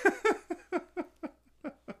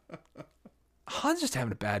 Han's just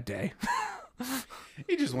having a bad day.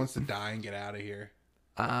 He just wants to die and get out of here.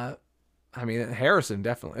 I mean, Harrison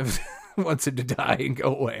definitely wants him to die and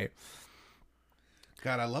go away.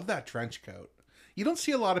 God, I love that trench coat. You don't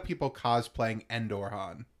see a lot of people cosplaying Endor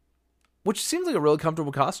Han. Which seems like a really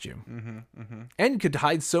comfortable costume. And could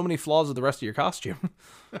hide so many flaws of the rest of your costume.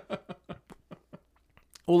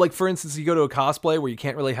 Well, like, for instance, you go to a cosplay where you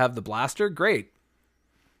can't really have the blaster. Great.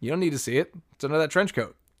 You don't need to see it. It's under that trench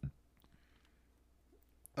coat.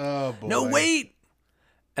 Oh, boy. No, wait!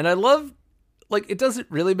 And I love, like, it doesn't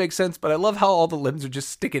really make sense, but I love how all the limbs are just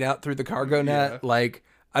sticking out through the cargo net. Yeah. Like,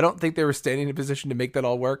 I don't think they were standing in a position to make that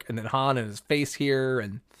all work. And then Han and his face here,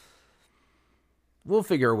 and we'll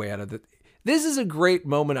figure a way out of it. This is a great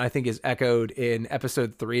moment, I think, is echoed in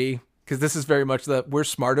episode 3, because this is very much we're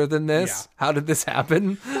smarter than this. Yeah. How did this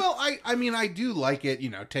happen? Well, I mean, I do like it, you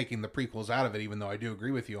know, taking the prequels out of it, even though I do agree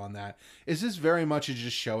with you on that. Is this very much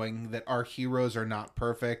just showing that our heroes are not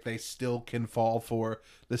perfect? They still can fall for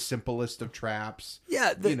the simplest of traps.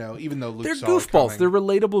 Yeah. You know, even though Luke They're saw it goofballs. coming. They're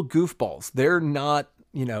relatable goofballs. They're not,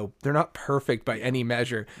 you know, they're not perfect by any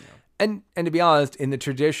measure. And to be honest, in the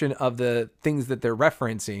tradition of the things that they're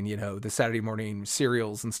referencing, you know, the Saturday morning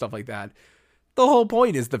serials and stuff like that, the whole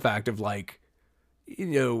point is the fact of, like, you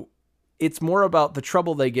know, it's more about the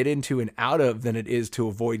trouble they get into and out of than it is to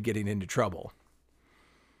avoid getting into trouble.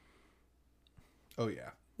 Oh, yeah.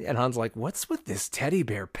 And Han's like, what's with this teddy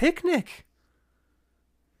bear picnic?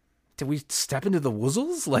 Did we step into the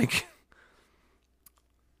woozles? Like,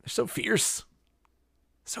 they're so fierce.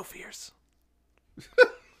 So fierce.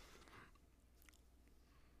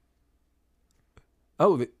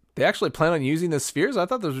 Oh, they actually plan on using the spheres? I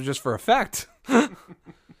thought those were just for effect.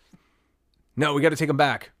 No, we got to take them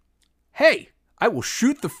back. Hey, I will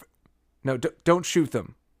shoot the... No, don't shoot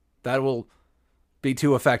them. That will be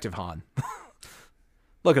too effective, Han.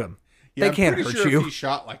 Look at them. Yeah, They can't I'm pretty hurt sure you. If he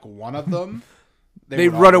shot like one of them, They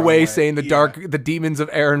would all run away saying Yeah. the demons of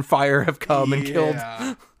air and fire have come and killed.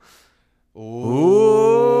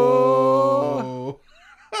 Ooh.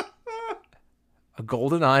 A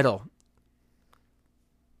golden idol.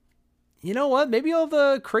 You know what? Maybe all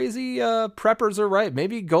the crazy preppers are right.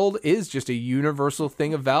 Maybe gold is just a universal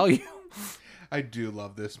thing of value. I do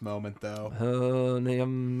love this moment, though.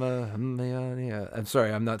 I'm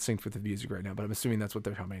sorry, I'm not synced with the music right now, but I'm assuming that's what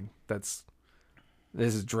they're humming. This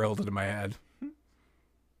is drilled into my head.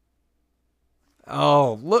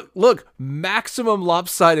 Oh, look, maximum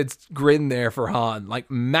lopsided grin there for Han,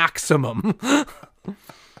 like maximum.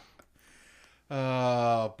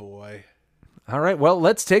 Oh, boy. All right, well,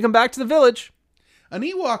 let's take him back to the village. An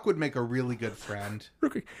Ewok would make a really good friend.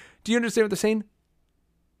 Do you understand what they're saying?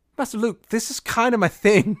 Master Luke, this is kind of my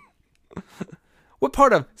thing. What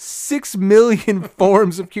part of 6 million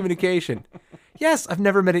forms of communication? Yes, I've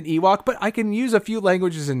never met an Ewok, but I can use a few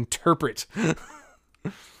languages and interpret.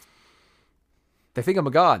 They think I'm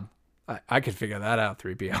a god. I could figure that out,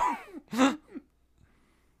 3PO.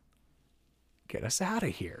 Get us out of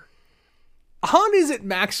here. Han is at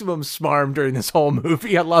maximum smarm during this whole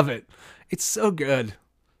movie. I love it. It's so good.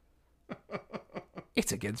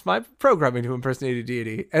 It's against my programming to impersonate a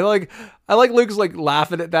deity. And I like Luke's like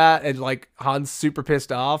laughing at that, and like Han's super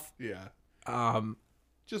pissed off. Yeah.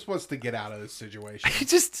 Just wants to get out of this situation. I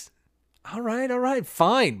just, all right,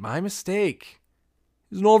 fine. My mistake.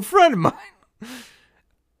 He's an old friend of mine.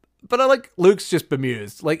 But I like Luke's just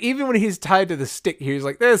bemused. Like, even when he's tied to the stick here, he's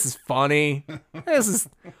like, this is funny.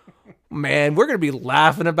 Man, we're going to be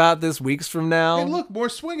laughing about this weeks from now. Hey, look, more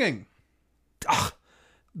swinging.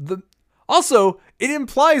 Also, it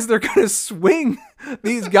implies they're going to swing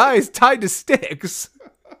these guys tied to sticks.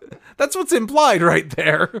 That's what's implied right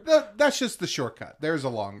there. That's just the shortcut. There's a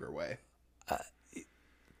longer way.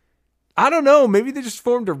 I don't know. Maybe they just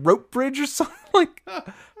formed a rope bridge or something. Like,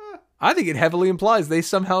 I think it heavily implies they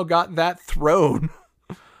somehow got that throne.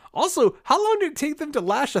 Also, how long did it take them to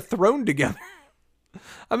lash a throne together?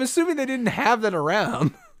 I'm assuming they didn't have that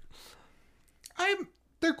around.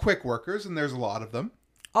 They're quick workers, and there's a lot of them.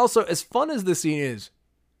 Also, as fun as this scene is,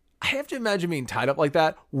 I have to imagine being tied up like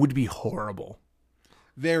that would be horrible.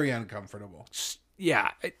 Very uncomfortable.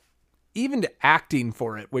 Yeah, even to acting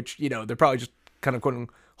for it, which, you know, they're probably just kind of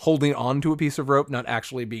holding on to a piece of rope, not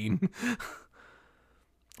actually being...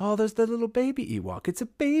 Oh, there's the little baby Ewok. It's a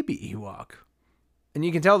baby Ewok. And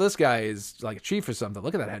you can tell this guy is like a chief or something.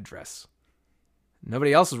 Look at that headdress.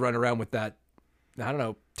 Nobody else is running around with that, I don't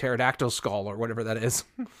know, pterodactyl skull or whatever that is.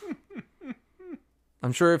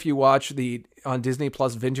 I'm sure if you watch on Disney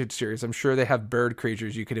Plus Vintage series, I'm sure they have bird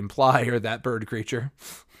creatures you could imply are that bird creature.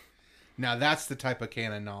 Now that's the type of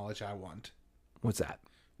canon knowledge I want. What's that?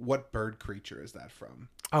 What bird creature is that from?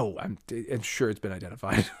 Oh, I'm sure it's been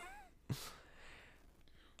identified.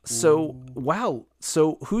 So, wow.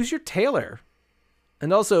 So who's your tailor?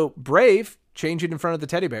 And also, Brave, changing in front of the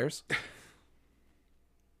teddy bears.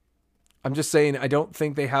 I'm just saying, I don't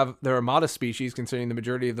think they're a modest species, considering the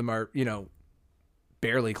majority of them are, you know,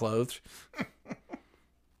 barely clothed.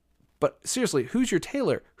 But seriously, who's your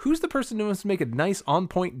tailor? Who's the person who wants to make a nice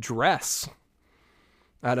on-point dress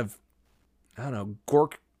out of, I don't know,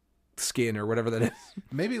 gork skin or whatever that is?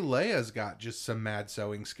 Maybe Leia's got just some mad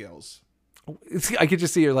sewing skills. I could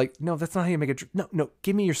just see her like, no, that's not how you make a dress. No,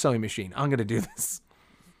 give me your sewing machine. I'm going to do this.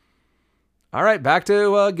 All right, back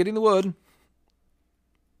to getting the wood.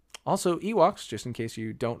 Also, Ewoks, just in case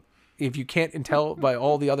if you can't tell by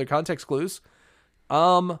all the other context clues,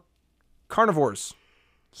 carnivores.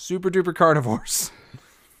 Super duper carnivores.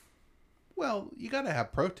 Well, you gotta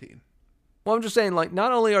have protein. Well, I'm just saying, like,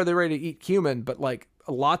 not only are they ready to eat human, but like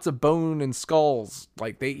lots of bone and skulls.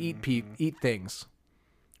 Like they eat things.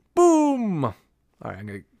 Boom! All right, I'm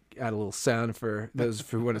gonna add a little sound for those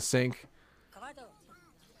who want to sync.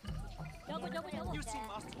 You see,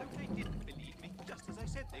 Master, they didn't believe me, just as I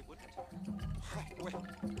said they wouldn't. Well,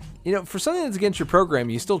 You know, for something that's against your program,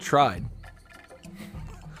 you still tried.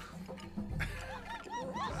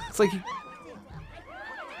 It's like...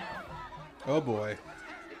 Oh boy.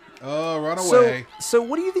 Oh, run away. So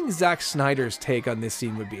what do you think Zack Snyder's take on this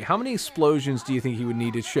scene would be? How many explosions do you think he would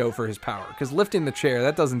need to show for his power? Because lifting the chair,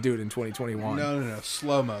 that doesn't do it in 2021. No.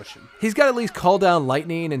 Slow motion. He's got to at least call down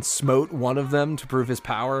lightning and smote one of them to prove his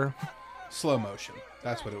power. Slow motion.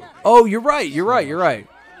 That's what it would be. Oh, you're right. You're right.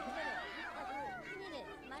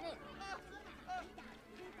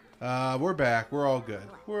 We're back. We're all good.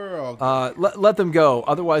 Let them go.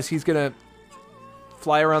 Otherwise, he's going to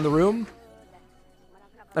fly around the room.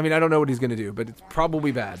 I mean, I don't know what he's going to do, but it's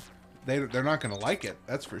probably bad. They're not going to like it.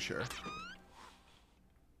 That's for sure.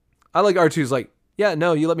 I like R2's like, yeah,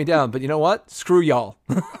 no, you let me down, but you know what? Screw y'all.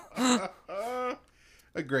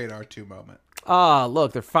 A great R2 moment.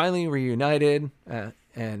 Look, they're finally reunited,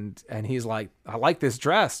 and he's like, I like this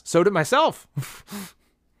dress. So did myself.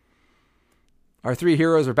 Our three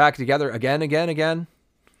heroes are back together again.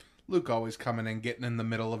 Luke always coming in, getting in the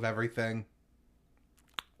middle of everything.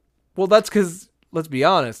 Well, that's because, let's be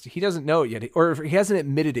honest, he doesn't know it yet, or he hasn't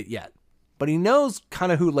admitted it yet. But he knows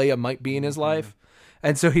kind of who Leia might be in his life.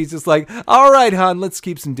 And so he's just like, all right, hon, let's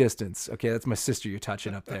keep some distance. Okay, that's my sister you're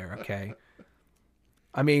touching up there, okay?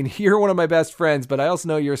 I mean, you're one of my best friends, but I also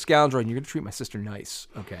know you're a scoundrel, and you're going to treat my sister nice,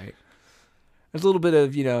 okay? There's a little bit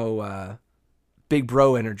of, big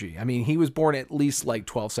bro energy. I mean, he was born at least like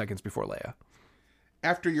 12 seconds before Leia.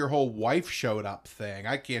 After your whole wife showed up thing,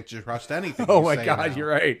 I can't just trust anything. Oh my God, you're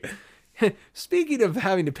right. Speaking of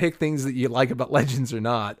having to pick things that you like about Legends or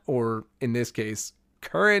not, or in this case,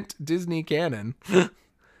 current Disney canon,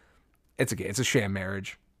 it's okay. It's a sham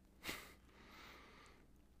marriage.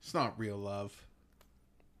 It's not real love.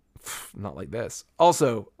 Not like this.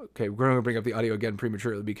 Also, okay, we're going to bring up the audio again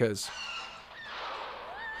prematurely because...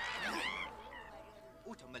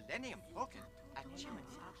 Auto Millennium Falcon at Chimney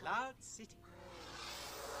Cloud City.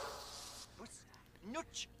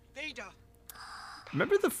 Nutch Vader.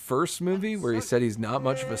 Remember the first movie where he said he's not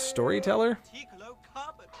much of a storyteller?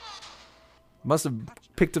 Must have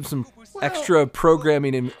picked up some extra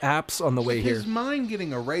programming and apps on the way here. His mind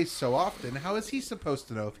getting erased so often, how is he supposed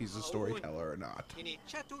to know if he's a storyteller or not?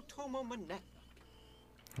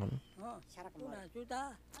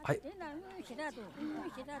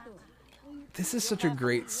 This is such a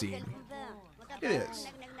great scene. It is.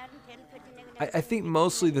 I think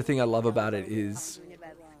mostly the thing I love about it is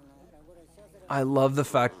I love the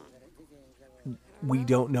fact we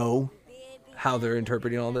don't know how they're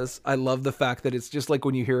interpreting all this. I love the fact that it's just like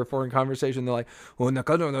when you hear a foreign conversation, they're like, oh, and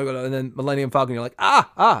then Millennium Falcon, you're like,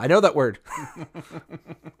 I know that word.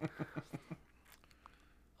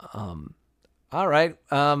 All right.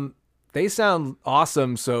 They sound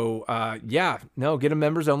awesome. So, yeah, no, get them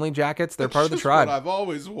members only jackets. They're part of the Just tribe. what I've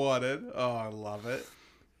always wanted. Oh, I love it.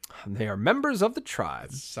 They are members of the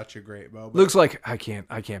tribe. Such a great moment. Luke's like, I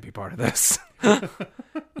can't be part of this.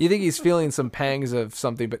 You think he's feeling some pangs of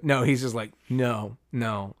something, but no, he's just like, no,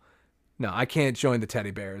 I can't join the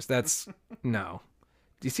teddy bears. That's no.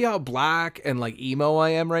 Do you see how black and like emo I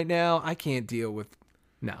am right now? I can't deal with,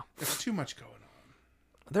 no. There's too much going on.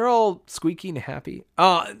 They're all squeaky and happy.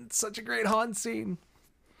 Oh, it's such a great Han scene.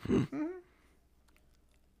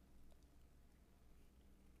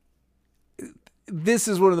 This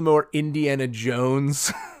is one of the more Indiana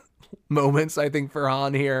Jones moments, I think, for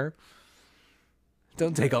Han here.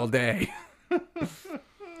 Don't take all day.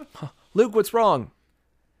 Luke, what's wrong?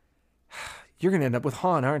 You're going to end up with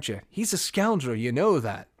Han, aren't you? He's a scoundrel. You know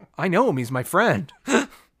that. I know him. He's my friend.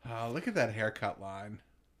 Oh, look at that haircut line.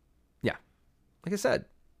 Yeah. Like I said,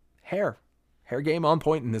 hair game on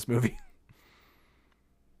point in this movie.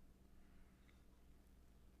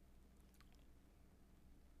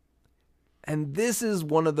 And this is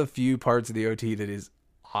one of the few parts of the OT that is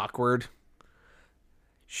awkward.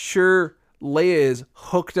 Sure, Leia is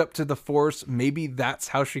hooked up to the Force. Maybe that's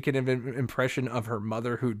how she can have an impression of her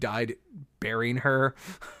mother who died burying her.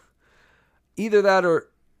 Either that or,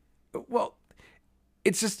 well,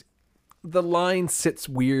 it's just the line sits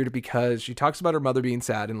weird because she talks about her mother being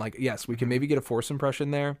sad and like, yes, we can maybe get a Force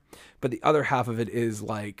impression there. But the other half of it is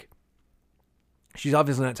like, she's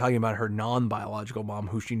obviously not talking about her non-biological mom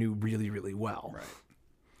who she knew really, really well. Right.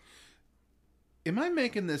 Am I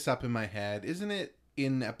making this up in my head? Isn't it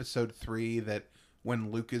in episode 3 that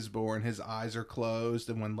when Luke is born, his eyes are closed,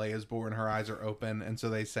 and when Leia's born, her eyes are open, and so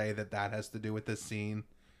they say that has to do with this scene?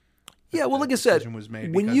 Yeah, well, like I said,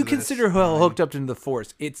 when you consider her hooked up to the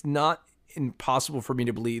Force, it's not impossible for me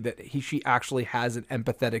to believe that she actually has an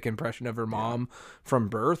empathetic impression of her mom from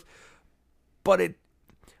birth. But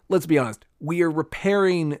let's be honest, we are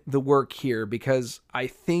repairing the work here because I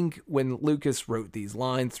think when Lucas wrote these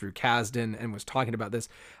lines through Kasdan and was talking about this,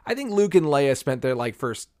 I think Luke and Leia spent their like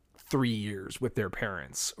first 3 years with their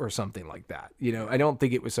parents or something like that. You know, I don't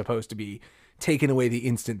think it was supposed to be taken away the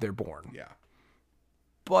instant they're born. Yeah.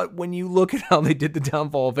 But when you look at how they did the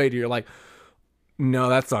downfall of Vader, you're like, no,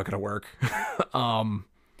 that's not going to work.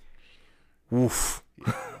 Oof.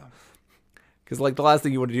 Yeah. Because, like, the last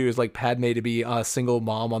thing you want to do is, like, Padme to be a single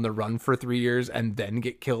mom on the run for 3 years and then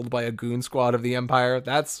get killed by a goon squad of the Empire.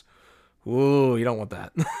 That's, ooh, you don't want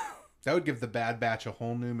that. That would give the Bad Batch a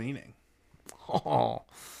whole new meaning. Oh.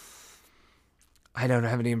 I don't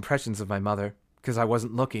have any impressions of my mother because I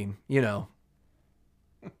wasn't looking, you know.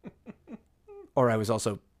 Or I was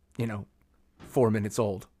also, 4 minutes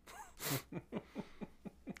old.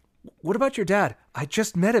 What about your dad? I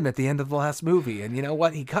just met him at the end of the last movie, and you know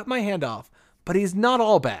what? He cut my hand off. But he's not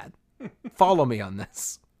all bad. Follow me on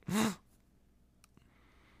this.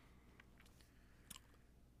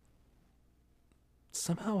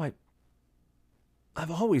 Somehow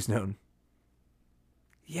I've always known.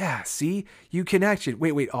 Yeah, see? You connected.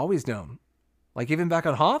 Wait, always known. Like even back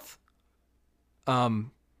on Hoth?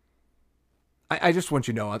 I just want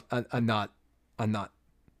you to know I'm not.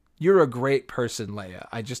 You're a great person, Leia.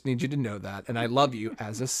 I just need you to know that. And I love you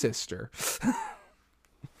as a sister.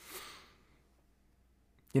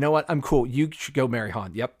 You know what? I'm cool. You should go marry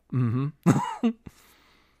Han. Yep. Mm-hmm.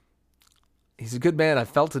 He's a good man. I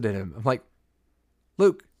felt it in him. I'm like,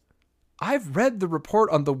 Luke, I've read the report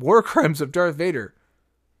on the war crimes of Darth Vader.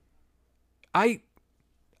 I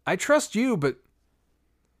trust you, but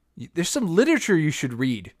there's some literature you should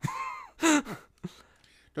read.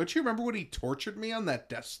 Don't you remember when he tortured me on that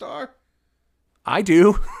Death Star? I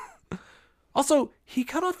do. Also, he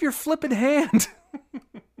cut off your flippin' hand.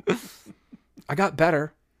 I got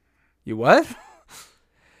better. You what?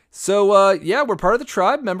 So, yeah, we're part of the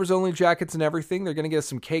tribe. Members only jackets and everything. They're going to get us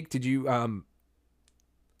some cake. Did you,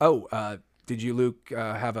 did you, Luke,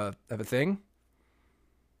 have a thing?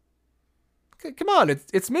 Come on,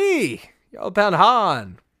 it's me. Yellow Pound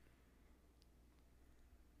Han.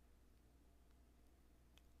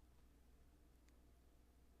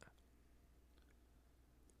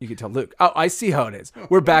 You can tell Luke. Oh, I see how it is.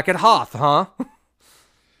 We're back at Hoth, huh?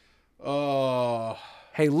 Oh,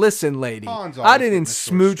 Hey, listen, lady. Han's I always didn't getting the short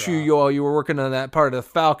smooch straw. you while you were working on that part of the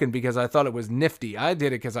Falcon because I thought it was nifty. I did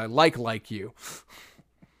it because I like you.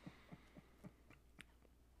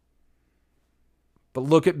 But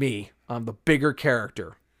look at me. I'm the bigger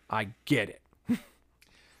character. I get it.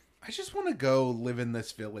 I just want to go live in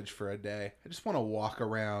this village for a day. I just want to walk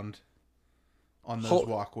around on those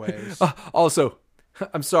walkways. Also,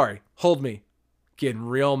 I'm sorry. Hold me. Getting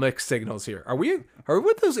real mixed signals here. Are we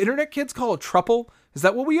what those internet kids call a truple? Is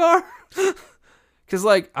that what we are? Because,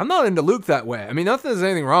 like, I'm not into Luke that way. I mean, not that there's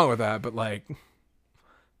anything wrong with that, but, like,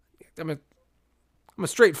 I'm a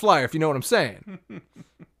straight flyer, if you know what I'm saying.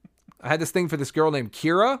 I had this thing for this girl named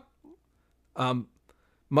Kira.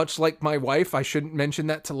 Much like my wife, I shouldn't mention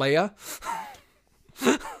that to Leia.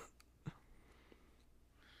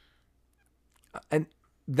 And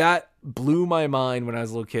that blew my mind when I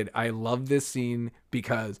was a little kid. I love this scene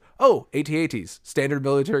because, AT-ATs, standard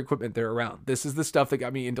military equipment, they're around. This is the stuff that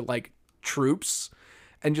got me into, like, troops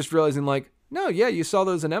and just realizing, like, no, yeah, you saw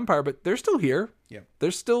those in Empire, but they're still here. Yep.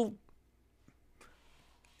 They're still...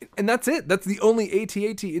 And that's it. That's the only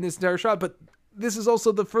AT-AT in this entire shot, but this is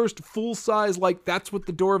also the first full-size, like, that's what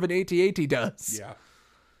the door of an AT-AT does. Yeah.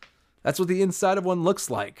 That's what the inside of one looks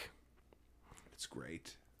like. It's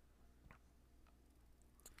great.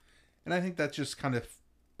 And I think that just kind of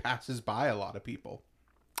passes by a lot of people.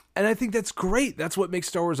 And I think that's great. That's what makes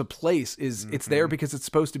Star Wars a place, is it's there because it's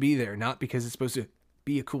supposed to be there, not because it's supposed to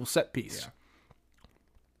be a cool set piece.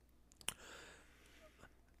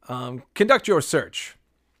 Yeah. Conduct your search.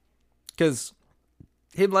 Because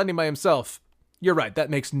him landing by himself, you're right, that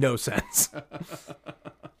makes no sense.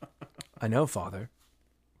 I know, Father.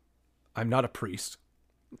 I'm not a priest.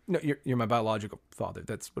 No, you're my biological father.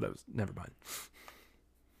 That's what I was. Never mind.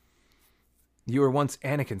 You were once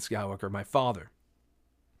Anakin Skywalker, my father.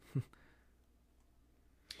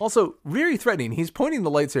 Also, very threatening. He's pointing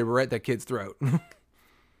the lightsaber right at that kid's throat.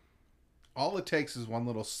 All it takes is one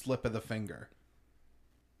little slip of the finger.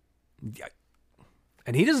 Yeah.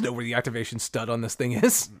 And he doesn't know where the activation stud on this thing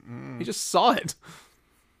is. He just saw it.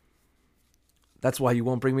 That's why you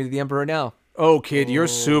won't bring me to the Emperor now. Oh, kid, you're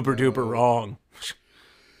super duper wrong.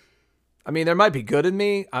 I mean, there might be good in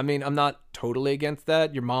me. I mean, I'm not totally against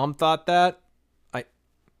that. Your mom thought that.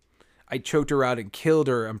 I choked her out and killed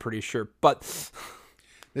her, I'm pretty sure. But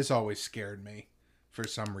This always scared me for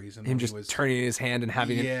some reason. him when just he was... turning his hand and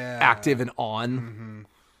having it Yeah. active and on.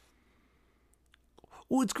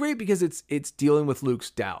 Well, it's great because it's dealing with Luke's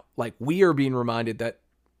doubt. Like, we are being reminded that,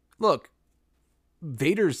 look,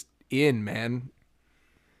 Vader's in, man.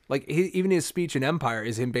 Like, even his speech in Empire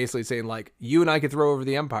is him basically saying, like, you and I could throw over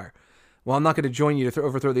the Empire. Well, I'm not going to join you to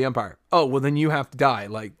overthrow the Empire. Oh, well, then you have to die.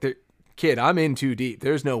 Like, kid, I'm in too deep.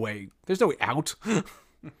 There's no way out.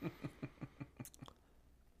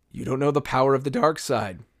 You don't know the power of the dark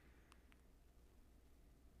side.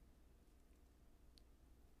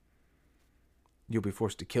 You'll be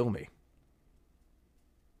forced to kill me.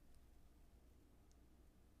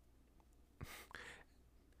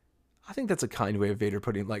 I think that's a kind way of Vader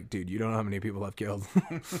putting, like, dude, you don't know how many people I've killed.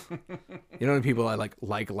 You don't know how many people I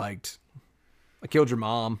liked. I killed your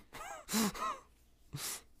mom. And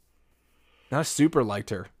I super liked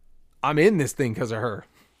her. I'm in this thing because of her.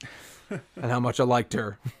 And how much I liked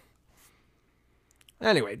her.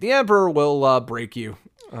 Anyway, the Emperor will break you.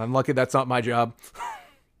 I'm lucky that's not my job.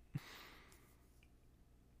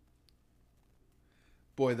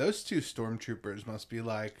 Boy, those two stormtroopers must be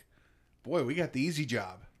like, boy, we got the easy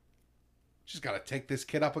job. Just got to take this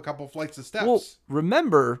kid up a couple flights of steps. Well,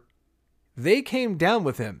 remember, they came down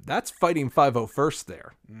with him. That's fighting 501st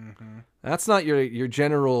there. Mm-hmm. That's not your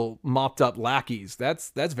general mopped up lackeys.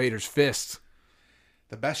 That's Vader's fist.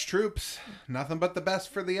 The best troops. Nothing but the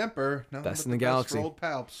best for the Emperor. Nothing Best but in the galaxy. Best for old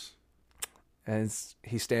Palps. As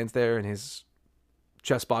he stands there and his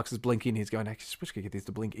chest box is blinking, he's going, I just wish I could get these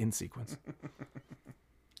to blink in sequence.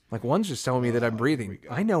 Like, one's just telling me that I'm breathing.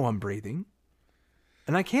 I know I'm breathing.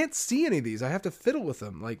 And I can't see any of these. I have to fiddle with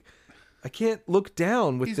them. Like, I can't look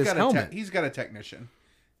down with this helmet. He's got a technician.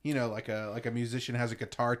 You know, like a musician has a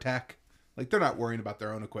guitar tech. Like, they're not worrying about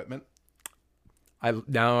their own equipment.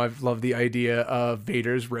 I've loved the idea of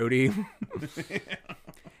Vader's roadie.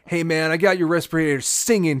 Hey, man, I got your respirator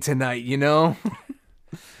singing tonight, you know?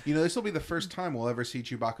 You know, this will be the first time we'll ever see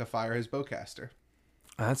Chewbacca fire his bowcaster.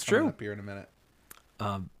 That's Coming true. up here in a minute.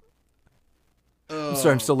 I'm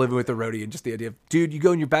sorry, I'm still living with the roadie and just the idea of, dude, you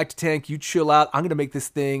go in your back to tank, you chill out. I'm going to make this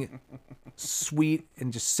thing sweet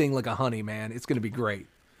and just sing like a honey, man. It's going to be great.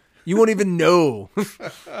 You won't even know.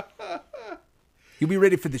 You'll be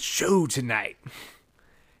ready for the show tonight.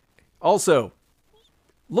 Also,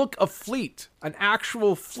 look, a fleet, an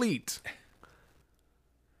actual fleet.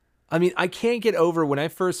 I mean, I can't get over when I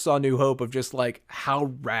first saw New Hope of just like how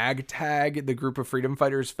ragtag the group of freedom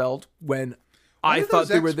fighters felt when Why I do thought those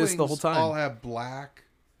they were this the whole X-Wings all time. have black.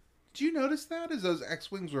 Did you notice that as those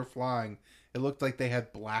X-Wings were flying, it looked like they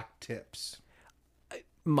had black tips.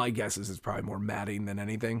 My guess is it's probably more matting than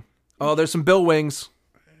anything. Oh, there's some Bill wings.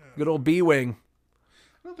 Good old B wing.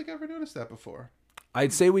 I don't think I ever noticed that before.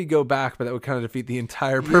 I'd say we go back, but that would kind of defeat the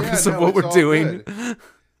entire purpose Yeah, of no, what it's we're all doing. good.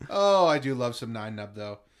 Oh, I do love some Nine Nub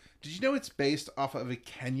though. Did you know it's based off of a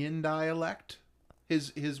Kenyan dialect?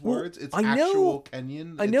 His words. It's I know- actual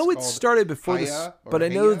Kenyan. I know it called started before this, Haya or but I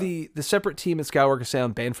know Haya. the separate team at Skywalker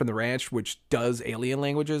Sound, Band from the Ranch, which does alien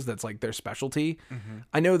languages. That's like their specialty.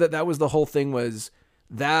 I know that was the whole thing was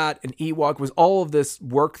that and Ewok was all of this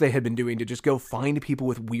work they had been doing to just go find people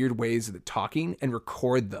with weird ways of talking and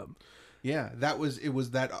record them. Yeah, it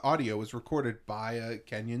was that audio was recorded by a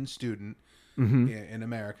Kenyan student Mm-hmm. in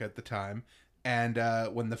America at the time, and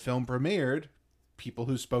when the film premiered, people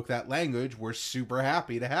who spoke that language were super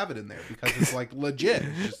happy to have it in there because it's like legit.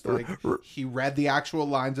 It's just like he read the actual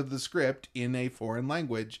lines of the script in a foreign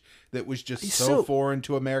language that was just so So- foreign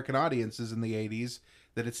to American audiences in the 80s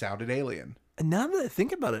that it sounded alien. And now that I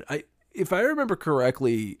think about it, if I remember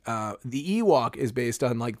correctly, the Ewok is based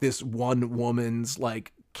on like this one woman's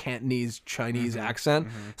like Cantonese Chinese accent.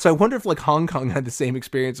 So I wonder if like Hong Kong had the same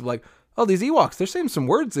experience of like, oh, these Ewoks, they're saying some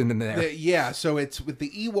words in there. Yeah, so it's with the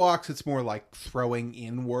Ewoks, it's more like throwing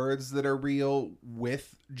in words that are real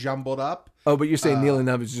with jumbled up. Oh, but you're saying Neil and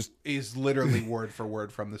Nub is just, Is literally word for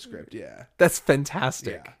word from the script. Yeah. that's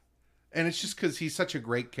fantastic. Yeah. And it's just because he's such a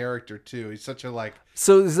great character too. He's such a like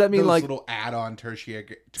So does that mean those like, little add-on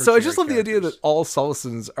tertiary. so I just love the idea that characters. all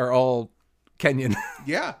Sullivans are all Kenyan.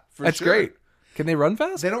 Yeah, for That's sure. great. Can they run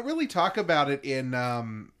fast? They don't really talk about it in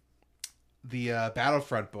the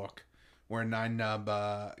Battlefront book, where Nine Nub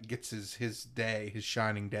gets his day, his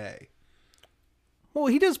shining day. Well,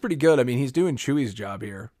 he does pretty good. I mean, he's doing Chewie's job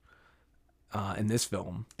here in this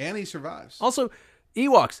film. And he survives. Also,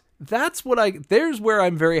 Ewoks, there's where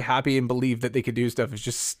I'm very happy and believe that they could do stuff is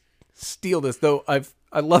just steal this. Though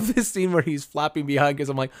I love this scene where he's flapping behind because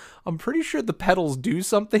I'm like, I'm pretty sure the pedals do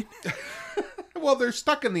something. Well, they're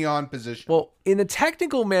stuck in the on position. Well, in the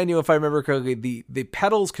technical manual, if I remember correctly, the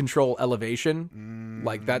pedals control elevation.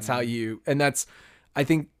 Like that's how I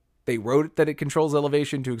think they wrote that it controls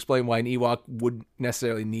elevation to explain why an Ewok wouldn't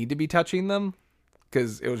necessarily need to be touching them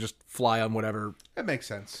because it would just fly on whatever. That makes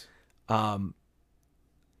sense.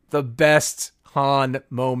 The best Han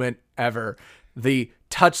moment ever. The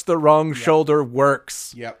touch the wrong shoulder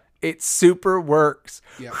works. Yep. It super works.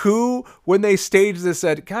 Yep. Who, when they staged this,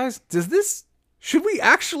 said, guys, should we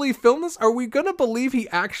actually film this? Are we going to believe he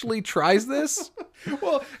actually tries this?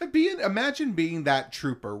 Well, imagine being that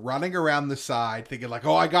trooper running around the side thinking like,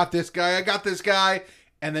 oh, I got this guy.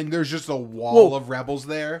 And then there's just a wall Whoa. of rebels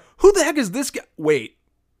there. Who the heck is this guy? Wait.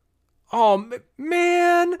 Oh,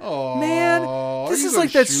 man. Oh, Man. This you is gonna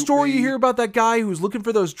like that shoot story you me? hear about that guy who's looking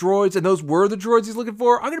for those droids and those were the droids he's looking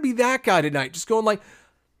for. I'm going to be that guy tonight. Just going like,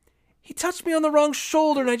 he touched me on the wrong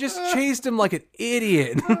shoulder and I just chased him like an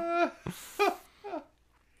idiot.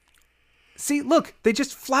 See, look, they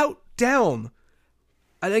just flout down.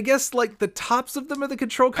 And I guess like the tops of them are the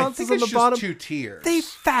control I consoles think on it's the just bottom. 2 tiers. They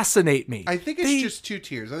fascinate me. I think it's They just 2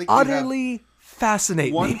 tiers. I think you have utterly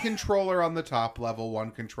fascinate one me. controller on the top level, one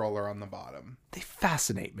controller on the bottom. They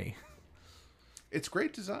fascinate me. It's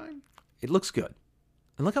great design. It looks good.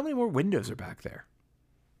 And look how many more windows are back there.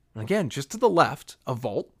 And again, just to the left, a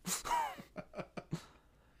vault.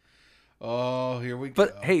 Oh, here we go.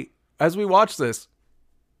 But hey, as we watch this,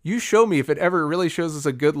 you show me if it ever really shows us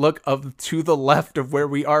a good look of to the left of where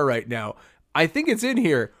we are right now. I think it's in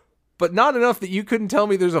here, but not enough that you couldn't tell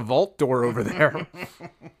me there's a vault door over there.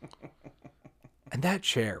 And that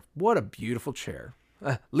chair, what a beautiful chair.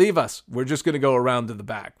 Leave us. We're just going to go around to the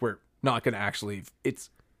back. We're not going to actually, it's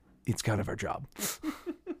kind of our job.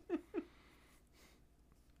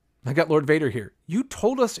 I got Lord Vader here. You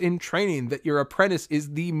told us in training that your apprentice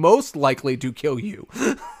is the most likely to kill you.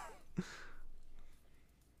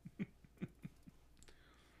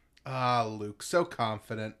 Ah, Luke, so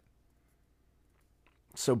confident.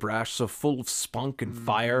 So brash, so full of spunk and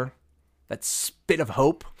fire. That spit of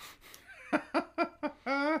hope.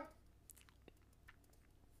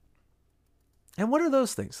 And what are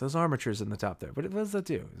those things? Those armatures in the top there. What does that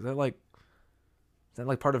do? Is that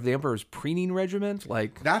like part of the Emperor's preening regiment?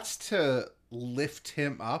 Like That's to lift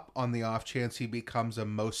him up on the off chance he becomes a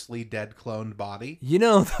mostly dead cloned body. you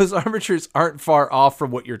know, those armatures aren't far off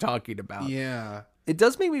from what you're talking about. Yeah. It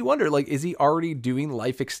does make me wonder, like, is he already doing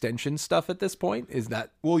life extension stuff at this point? Is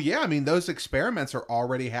that Well, yeah, I mean, those experiments are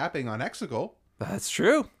already happening on Exegol. That's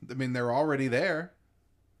true. I mean, they're already there.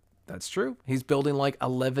 That's true. He's building like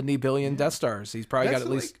 11 billion Death Stars. He's probably got at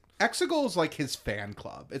least... Exegol is like his fan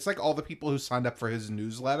club. It's like all the people who signed up for his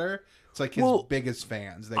newsletter. It's like his biggest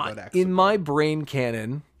fans. They go to Exegol. In my brain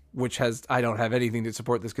canon, which I don't have anything to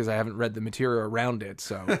support this because I haven't read the material around it.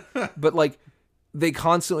 So, but like they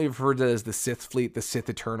constantly refer to it as the Sith fleet, the Sith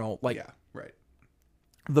Eternal. Like, yeah, right.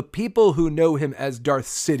 The people who know him as Darth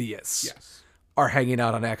Sidious Yes. are hanging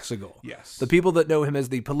out on Exegol. Yes. The people that know him as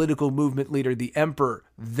the political movement leader, the Emperor,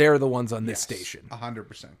 they're the ones on this station.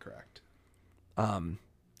 100% correct.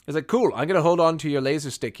 It's like, cool, I'm going to hold on to your laser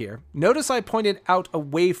stick here. Notice I pointed out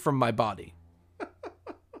away from my body.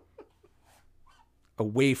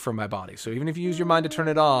 Away from my body. So even if you use your mind to turn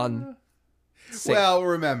it on... safe. Well,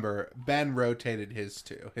 remember, Ben rotated his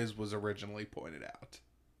too. His was originally pointed out.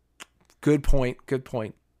 Good point. Good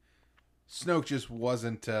point. Snoke just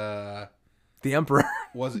wasn't... The Emperor.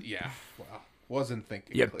 wasn't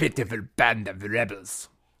thinking You clearly. pitiful band of rebels.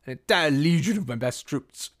 An entire legion of my best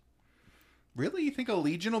troops. Really? You think a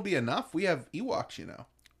legion will be enough? We have Ewoks, you know.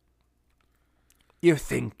 You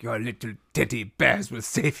think your little teddy bears will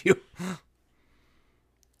save you?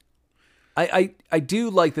 I do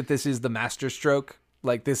like that this is the master stroke.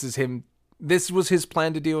 Like, this is him. This was his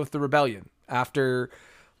plan to deal with the rebellion. After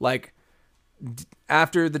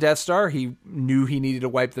the Death Star, he knew he needed to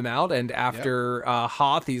wipe them out. And after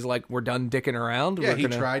Hoth, he's like, we're done dicking around. Yeah, he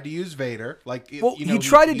tried to use Vader. He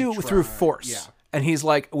tried to do it through Force. Yeah. And he's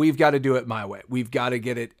like, we've got to do it my way. We've got to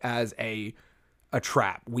get it as a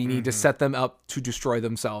trap. We need to set them up to destroy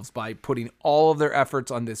themselves by putting all of their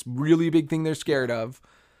efforts on this really big thing they're scared of.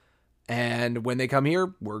 And when they come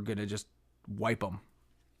here, we're going to just wipe them.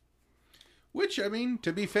 Which, I mean,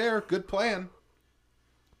 to be fair, good plan.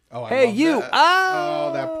 Oh, hey, you! That.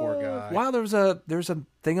 Oh, that poor guy. Wow, there's a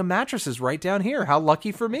thing of mattresses right down here. How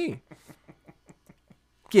lucky for me.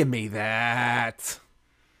 Give me that.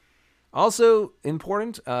 Also,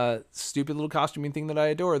 important, stupid little costuming thing that I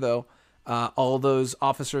adore, though. All those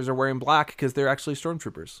officers are wearing black because they're actually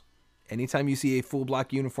stormtroopers. Anytime you see a full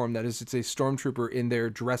black uniform, it's a stormtrooper in their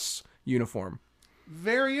dress uniform.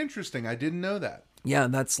 Very interesting. I didn't know that. Yeah,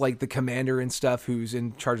 and that's like the commander and stuff who's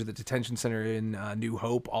in charge of the detention center in New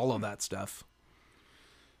Hope, all of that stuff.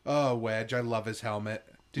 Oh, Wedge. I love his helmet.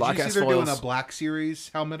 Did Black you see ass they're foils. doing a Black Series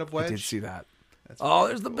helmet of Wedge? I did see that. That's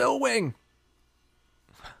there's the Bill Wing.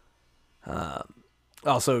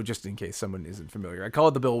 Also, just in case someone isn't familiar, I call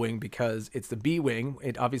it the Bill Wing because it's the B Wing.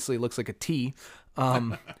 It obviously looks like a T.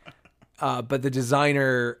 But the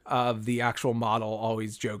designer of the actual model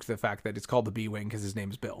always jokes the fact that it's called the B Wing because his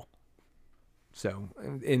name's Bill. So,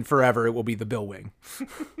 in forever, it will be the Bill Wing.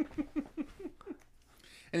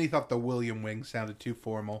 And he thought the William Wing sounded too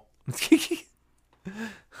formal. It's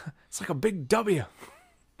like a big W.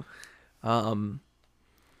 Oh,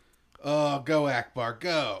 go Akbar,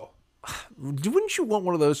 go. Wouldn't you want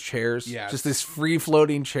one of those chairs? Yes. Just this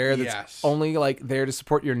free-floating chair that's Yes. only like there to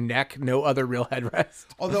support your neck, no other real headrest.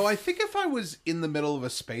 Although I think if I was in the middle of a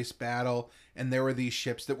space battle and there were these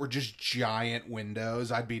ships that were just giant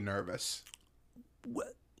windows, I'd be nervous.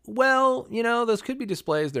 Well, those could be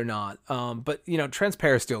displays. They're not. But,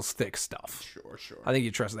 transparent steel's thick stuff. Sure. I think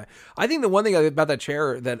you trust that. I think the one thing about that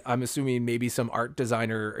chair that I'm assuming maybe some art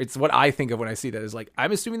designer, it's what I think of when I see that is like,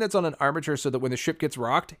 I'm assuming that's on an armature so that when the ship gets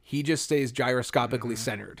rocked, he just stays gyroscopically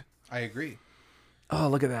centered. I agree. Oh,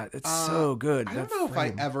 look at that. It's so good. I don't know if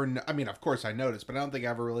I ever... I mean, of course I noticed, but I don't think I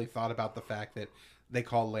ever really thought about the fact that they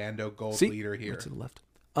call Lando Gold Leader here. To the left.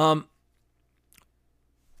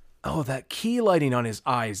 Oh, that key lighting on his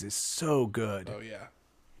eyes is so good. Oh,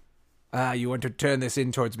 yeah. You want to turn this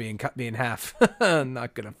in towards me and cut me in half. I'm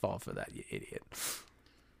not going to fall for that, you idiot.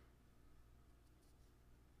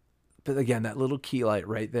 But again, that little key light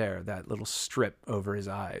right there, that little strip over his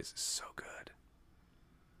eyes is so good.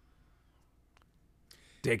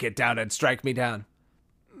 Take it down and strike me down.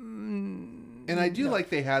 And I do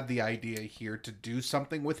like they had the idea here to do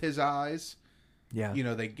something with his eyes. Yeah.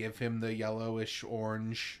 They give him the yellowish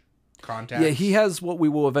orange contacts. Yeah, he has what we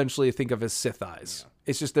will eventually think of as Sith eyes. Yeah.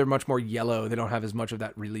 It's just they're much more yellow. They don't have as much of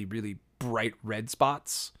that really, really bright red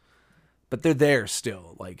spots. But they're there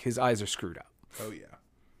still. Like, his eyes are screwed up. Oh, yeah.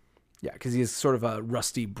 Yeah, because he has sort of a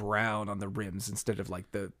rusty brown on the rims instead of,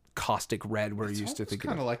 like, the caustic red we're used to thinking of. It's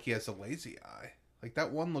kind of like he has a lazy eye. Like,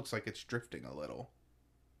 that one looks like it's drifting a little.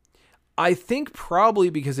 I think probably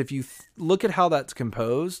because if you look at how that's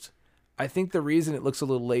composed, I think the reason it looks a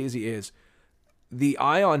little lazy is the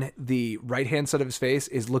eye on the right-hand side of his face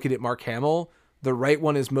is looking at Mark Hamill. The right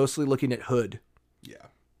one is mostly looking at Hood. Yeah.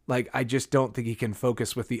 Like, I just don't think he can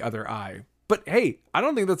focus with the other eye. But hey, I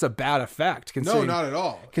don't think that's a bad effect. No, Considering, not at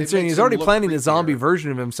all. It Considering makes he's him already look planning a creepier. zombie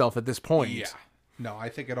version of himself at this point. Yeah. No, I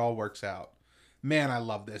think it all works out. Man, I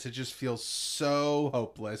love this. It just feels so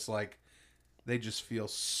hopeless. Like, they just feel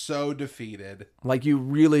so defeated. Like you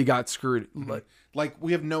really got screwed. Like,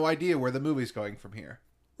 we have no idea where the movie's going from here.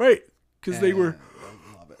 Right. Because they were...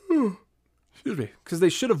 I love it. Excuse me. Because they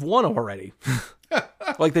should have won already.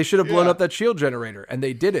 Like they should have blown up that shield generator, and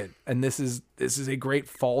they didn't. And this is a great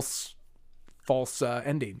false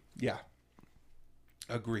ending. Yeah.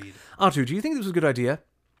 Agreed. Atu, do you think this was a good idea?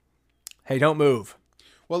 Hey, don't move.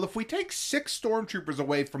 Well, if we take 6 stormtroopers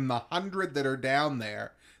away from the 100 that are down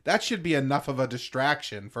there, that should be enough of a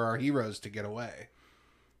distraction for our heroes to get away.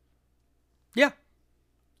 Yeah.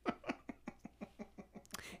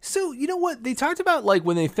 So, you know what? They talked about, like,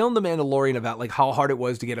 when they filmed The Mandalorian, about, like, how hard it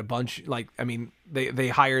was to get a bunch, like, I mean, they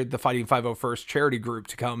hired the Fighting 501st charity group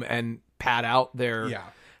to come and pad out their... Yeah.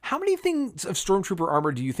 How many things of Stormtrooper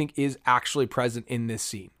armor do you think is actually present in this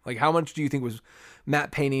scene? Like, how much do you think was matte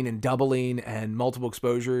painting and doubling and multiple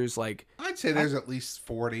exposures? Like, I'd say there's at least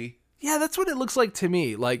 40. yeah, that's what it looks like to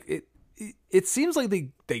me. Like, it seems like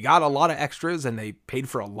they got a lot of extras and they paid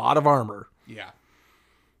for a lot of armor. Yeah.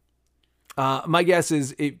 My guess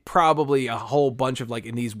is it probably a whole bunch of, like,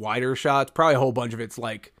 in these wider shots, probably a whole bunch of it's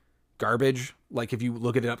like garbage. Like, if you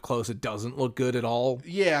look at it up close, it doesn't look good at all.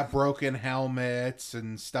 Yeah, broken helmets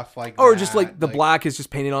and stuff like that. Or just like the black is just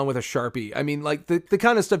painted on with a Sharpie. I mean, like the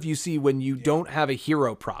kind of stuff you see when you don't have a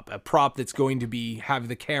hero prop, a prop that's going to have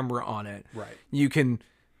the camera on it. Right. You can,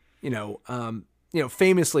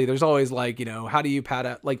 famously, there's always like, how do you pad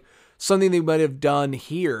out, like something they might have done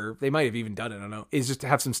here, they might have even done it, I don't know, is just to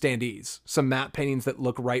have some standees, some matte paintings that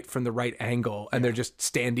look right from the right angle, and they're just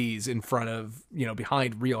standees in front of,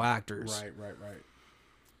 behind real actors. Right.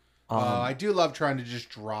 I do love trying to just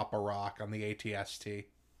drop a rock on the ATST.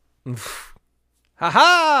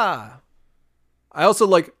 Ha! I also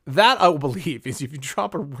like that. I will believe is if you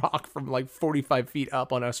drop a rock from like 45 feet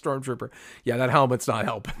up on a stormtrooper, yeah, that helmet's not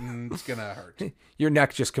helping. It's gonna hurt. Your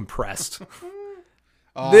neck just compressed.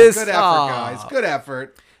 Oh, good effort, guys. Good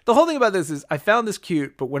effort. The whole thing about this is I found this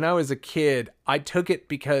cute, but when I was a kid, I took it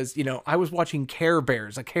because, I was watching Care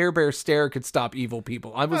Bears. A Care Bear stare could stop evil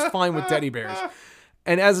people. I was fine with teddy bears.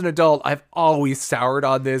 And as an adult, I've always soured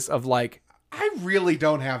on this of like, I really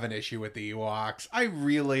don't have an issue with the Ewoks. I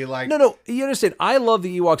really like... No, you understand. I love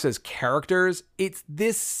the Ewoks as characters. It's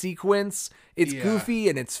this sequence. It's goofy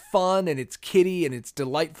and it's fun and it's kiddie and it's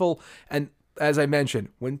delightful. And as I mentioned,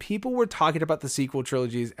 when people were talking about the sequel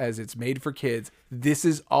trilogies as it's made for kids, this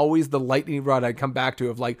is always the lightning rod I come back to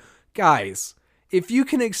of like, guys, if you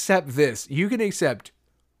can accept this, you can accept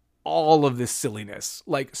all of this silliness.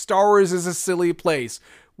 Like, Star Wars is a silly place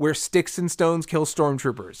where sticks and stones kill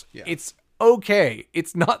stormtroopers. Yeah. It's okay.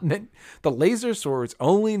 It's not meant... The laser swords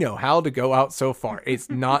only know how to go out so far. It's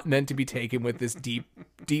not meant to be taken with this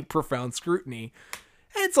deep, profound scrutiny.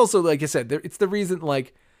 And it's also, like I said, it's the reason,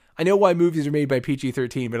 like, I know why movies are made by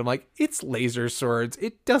PG-13, but I'm like, it's laser swords.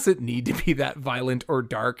 It doesn't need to be that violent or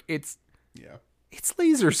dark. It's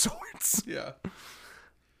laser swords. Yeah.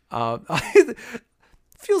 I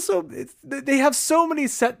feel so... They have so many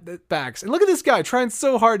setbacks. And look at this guy trying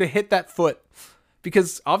so hard to hit that foot.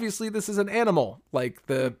 Because obviously this is an animal, like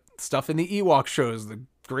the stuff in the Ewok shows, the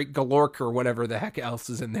Great Galork or whatever the heck else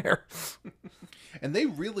is in there. And they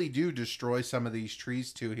really do destroy some of these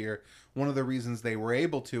trees too here. One of the reasons they were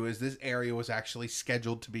able to is this area was actually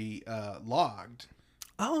scheduled to be logged.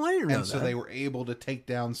 Oh, I didn't know that. And so they were able to take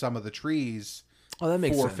down some of the trees that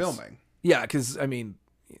makes for sense. filming. Yeah, because, I mean...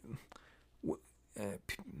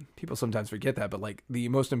 people sometimes forget that, but like the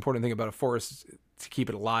most important thing about a forest to keep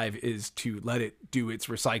it alive is to let it do its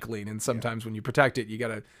recycling. And sometimes when you protect it, you got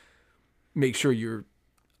to make sure you're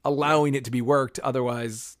allowing it to be worked.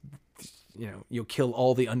 Otherwise, you'll kill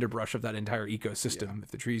all the underbrush of that entire ecosystem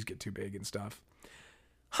if the trees get too big and stuff.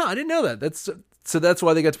 I didn't know that. That's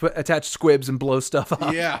why they got to attach squibs and blow stuff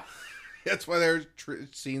up. Yeah. That's why there's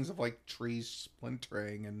scenes of like trees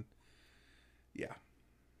splintering and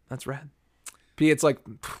That's rad. It's like,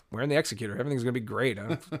 we're in the Executor. Everything's going to be great.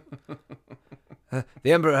 Huh?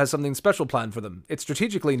 The Emperor has something special planned for them. It's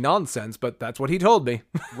strategically nonsense, but that's what he told me.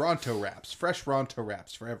 Ronto wraps. Fresh Ronto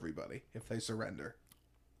wraps for everybody if they surrender.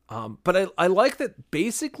 But I like that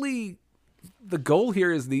basically the goal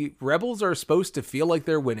here is the rebels are supposed to feel like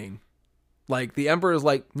they're winning. Like, the Emperor is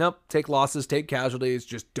like, nope, take losses, take casualties,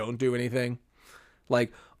 just don't do anything.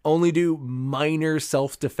 Like, only do minor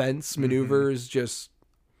self-defense maneuvers, just...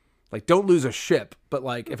 Like, don't lose a ship, but,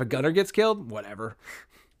 like, if a gunner gets killed, whatever.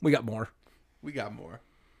 We got more.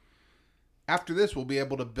 After this, we'll be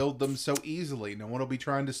able to build them so easily. No one will be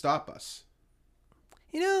trying to stop us.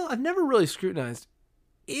 I've never really scrutinized.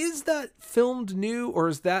 Is that filmed new, or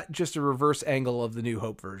is that just a reverse angle of the New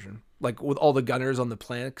Hope version? Like with all the gunners on the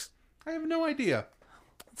planks? I have no idea.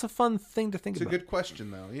 It's a fun thing to think It's a about. good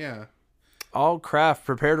question, though. Yeah. All craft,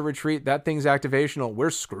 prepare to retreat. That thing's activational. We're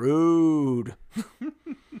screwed.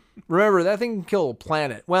 Remember, that thing can kill a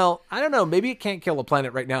planet. Well, I don't know. Maybe it can't kill a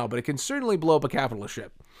planet right now, but it can certainly blow up a capitalist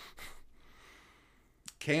ship.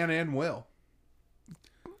 Can and will.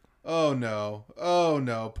 Oh, no. Oh,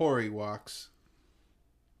 no. Poor Ewoks.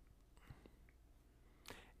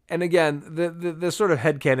 And again, the sort of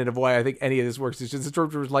headcanon of why I think any of this works is just the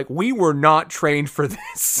Stormtroopers like, we were not trained for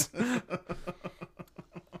this.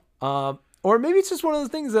 Or maybe it's just one of those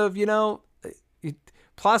things of,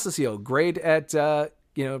 Plastocele, great at,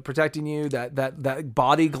 protecting you. That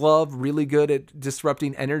body glove, really good at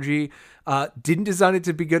disrupting energy. Didn't design it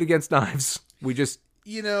to be good against knives. We just...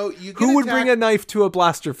 who would bring a knife to a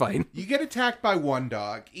blaster fight? You get attacked by one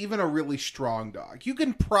dog, even a really strong dog. You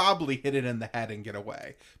can probably hit it in the head and get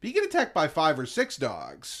away. But you get attacked by 5 or 6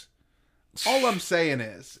 dogs. All I'm saying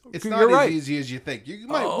is, it's not You're as right. easy as you think. You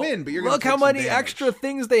might win, but you're going to look how many extra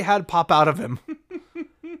things they had pop out of him.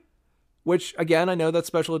 Which, again, I know that's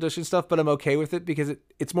special edition stuff, but I'm okay with it because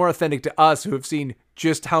it's more authentic to us who have seen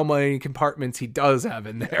just how many compartments he does have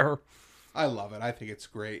in there. I love it. I think it's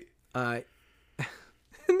great. And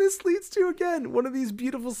this leads to, again, one of these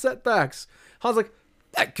beautiful setbacks. I was like,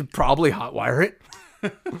 that could probably hotwire it.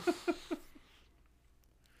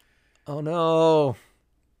 Oh, no.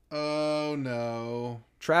 Oh, no.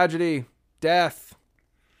 Tragedy. Death.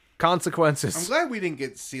 Consequences. I'm glad we didn't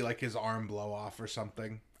get to see, like, his arm blow off or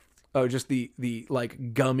something. Oh, just the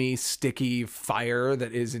like, gummy, sticky fire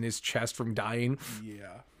that is in his chest from dying.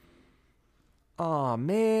 Yeah. Aw,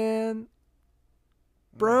 man.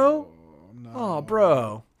 Bro? No. Oh,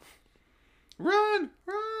 bro. Run!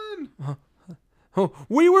 Oh,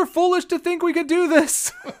 we were foolish to think we could do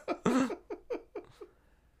this.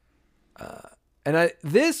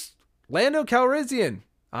 This Lando Calrissian,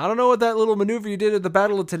 I don't know what that little maneuver you did at the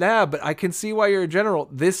Battle of Tanab, but I can see why you're a general.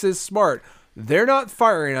 This is smart. They're not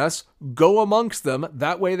firing us. Go amongst them.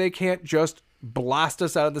 That way they can't just blast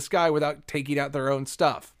us out of the sky without taking out their own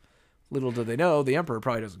stuff. Little do they know, the Emperor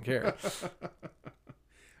probably doesn't care.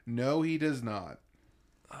 No, he does not.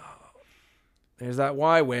 There's that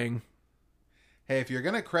Y-wing. Hey, if you're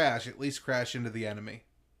going to crash, at least crash into the enemy.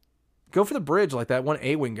 Go for the bridge like that one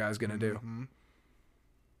A-wing guy's going to do. Mm-hmm.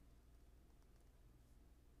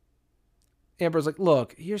 Amber's like,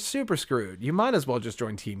 look, you're super screwed. You might as well just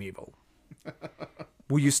join Team Evil.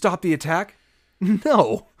 Will you stop the attack?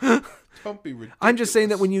 No. Don't be ridiculous. I'm just saying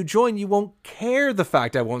that when you join, you won't care the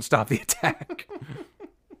fact I won't stop the attack.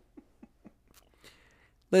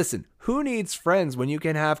 Listen, who needs friends when you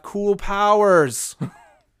can have cool powers?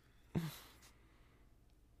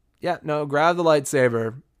 Yeah, no, grab the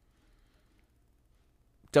lightsaber.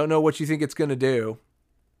 Don't know what you think it's going to do.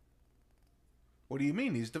 What do you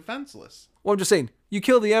mean? He's defenseless. Well, I'm just saying, you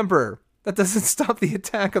kill the Emperor. That doesn't stop the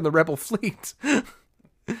attack on the Rebel fleet.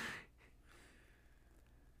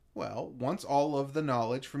 Well, once all of the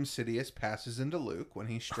knowledge from Sidious passes into Luke when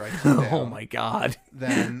he strikes him down, Oh my god.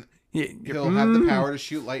 then he'll have the power to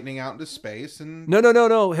shoot lightning out into space and...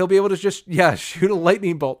 No. He'll be able to just, shoot a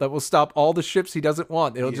lightning bolt that will stop all the ships he doesn't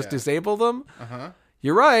want. It'll just Yeah. disable them. Uh-huh.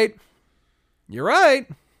 You're right.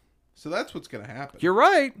 So that's what's going to happen. You're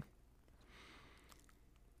right.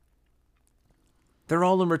 They're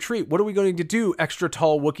all in retreat. What are we going to do, extra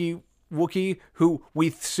tall Wookiee, who we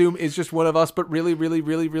assume is just one of us, but really, really,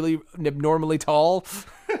 really, really abnormally tall?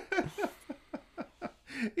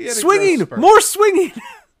 He had a Swinging! growth spurt. More swinging!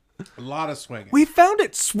 A lot of swinging. We found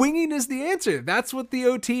it. Swinging is the answer. That's what the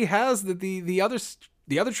OT has that the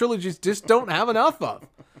other trilogies just don't have enough of.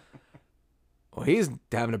 Well, he's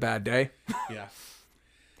having a bad day. Yeah.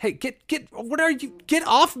 Hey, what are you? Get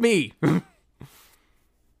off me!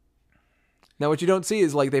 Now, what you don't see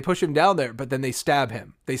is, like, they push him down there, but then they stab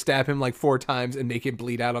him. They stab him, like, 4 times and make him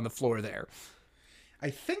bleed out on the floor there.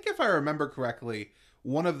 I think if I remember correctly,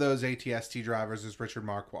 one of those ATST drivers is Richard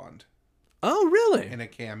Marquand Oh, really? in a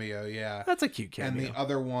cameo, yeah. That's a cute cameo. And the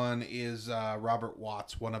other one is Robert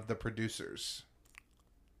Watts, one of the producers.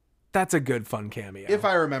 That's a good, fun cameo. If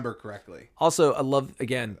I remember correctly. Also, I love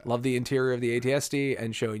the interior of the ATSD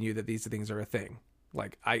and showing you that these things are a thing.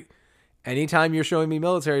 Like, anytime you're showing me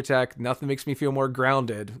military tech, nothing makes me feel more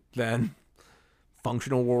grounded than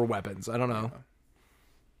functional war weapons. I don't know.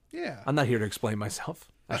 Yeah. I'm not here to explain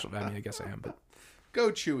myself. Actually, I guess I am, but Go,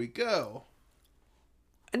 Chewie, go.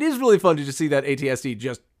 it is really fun to just see that ATSD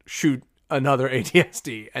just shoot another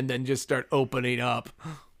ATSD and then just start opening up.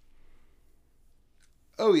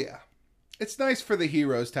 Oh, yeah. It's nice for the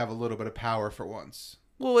heroes to have a little bit of power for once.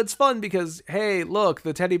 Well, it's fun because, hey, look,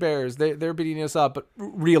 the teddy bears, they're beating us up. But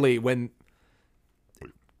really, when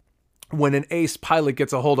an ace pilot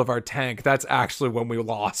gets a hold of our tank, that's actually when we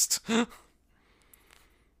lost.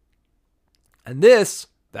 And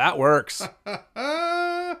that works.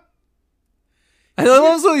 And then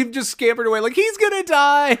also he just scampered away like, he's gonna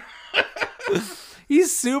die.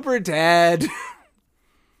 He's super dead.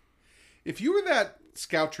 If you were that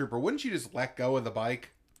scout trooper, wouldn't you just let go of the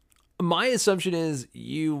bike? My assumption is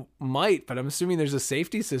you might, but I'm assuming there's a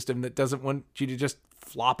safety system that doesn't want you to just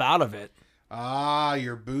flop out of it. Ah,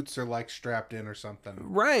 your boots are like strapped in or something.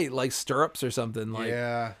 Right, like stirrups or something. Like,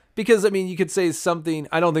 yeah. because, I mean, you could say something,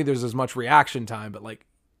 I don't think there's as much reaction time, but like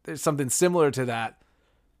there's something similar to that.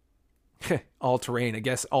 All-terrain. I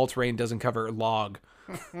guess all-terrain doesn't cover log.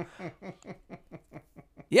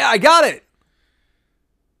 Yeah, I got it.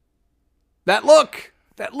 That look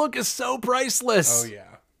is so priceless. Oh,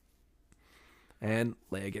 yeah. And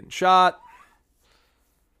Leia getting shot.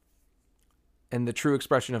 And the true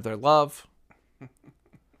expression of their love.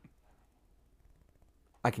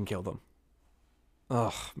 I can kill them.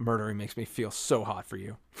 Ugh, murdering makes me feel so hot for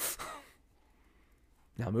you.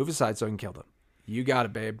 Now move aside so I can kill them. You got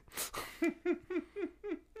it, babe.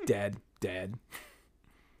 Dead.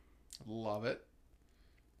 Love it.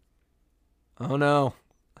 Oh no.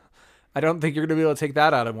 I don't think you're going to be able to take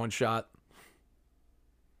that out in one shot.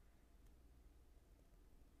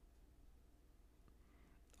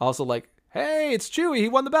 Also like, hey, it's Chewie. He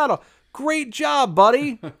won the battle. Great job,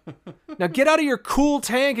 buddy. Now get out of your cool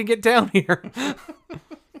tank and get down here.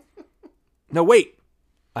 No, wait.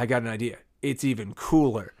 I got an idea. It's even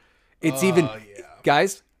cooler. Yeah.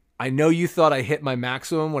 Guys, I know you thought I hit my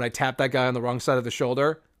maximum when I tapped that guy on the wrong side of the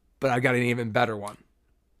shoulder, but I got an even better one.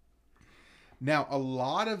 Now, a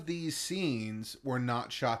lot of these scenes were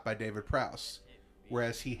not shot by David Prowse,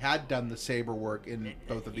 whereas he had done the saber work in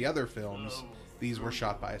both of the other films. These were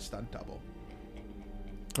shot by a stunt double.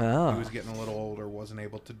 Oh. He was getting a little older, wasn't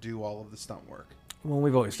able to do all of the stunt work. Well,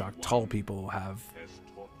 we've always talked tall people have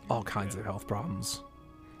all kinds of health problems.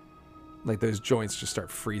 Like those joints just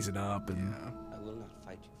start freezing up. And Yeah. I will not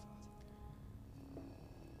fight you,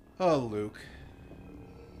 Oh, Luke.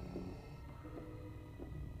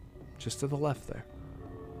 just to the left there.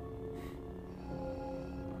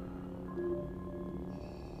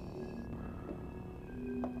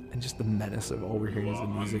 And just the menace of all we're hearing is the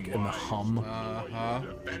music and the hum. Uh-huh.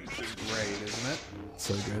 It's great, isn't it?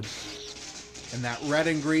 So good. And that red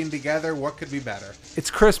and green together, what could be better? It's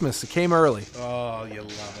Christmas. It came early. Oh, you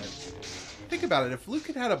love it. Think about it. If Luke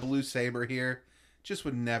had had a blue saber here, it just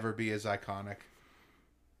would never be as iconic.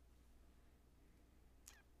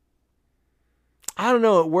 I don't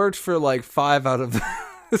know. It worked for like 5 out of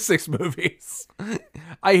the 6 movies.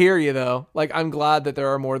 I hear you though. Like, I'm glad that there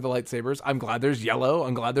are more of the lightsabers. I'm glad there's yellow.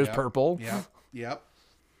 I'm glad there's purple. Yep.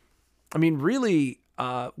 I mean, really,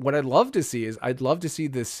 what I'd love to see is I'd love to see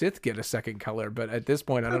the Sith get a second color, but at this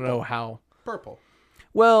point, I don't know how. Purple.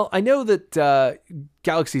 Well, I know that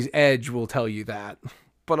Galaxy's Edge will tell you that,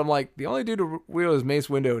 but I'm like, the only dude to wield is Mace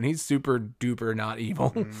Windu, and he's super duper not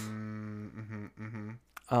evil.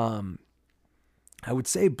 I would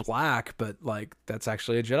say black, but like that's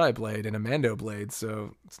actually a Jedi blade and a Mando blade,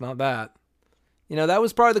 so it's not that. You know, that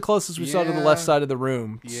was probably the closest we saw to the left side of the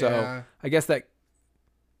room. Yeah. So I guess that.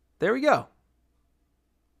 There we go.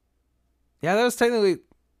 Yeah, that was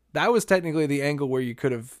technically the angle where you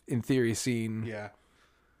could have, in theory, seen. Yeah.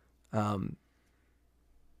 I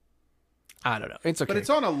don't know. It's okay. But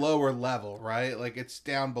it's on a lower level, right? Like it's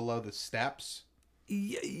down below the steps.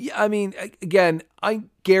 Yeah, I mean, again, I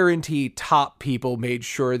guarantee top people made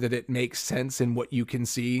sure that it makes sense in what you can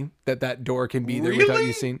see, that door can be there without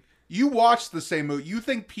you seeing. You watched the same movie. You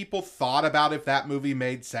think people thought about if that movie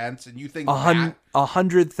made sense, and you think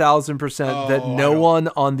 100,000% that no one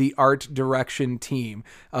on the art direction team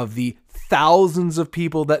of the thousands of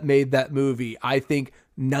people that made that movie, I think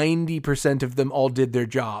 90% of them all did their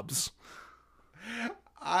jobs.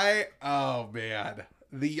 Oh man.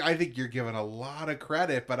 I think you're giving a lot of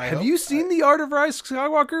credit, but have you seen the art of Rise of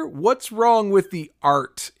Skywalker? What's wrong with the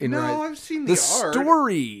art in Rise? No, I've seen the art. The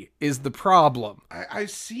story is the problem.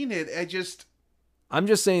 I've seen it. I'm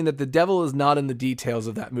just saying that the devil is not in the details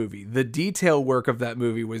of that movie. The detail work of that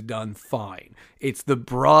movie was done fine. It's the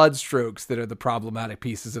broad strokes that are the problematic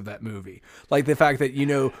pieces of that movie. Like the fact that, you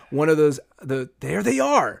know, one of those, there they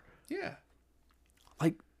are. Yeah.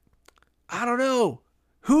 Like, I don't know.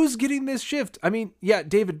 Who's getting this shift? I mean, yeah,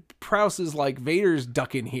 David Prowse is like Vader's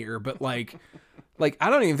ducking here, but like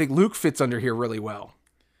I don't even think Luke fits under here really well.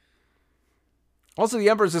 Also, the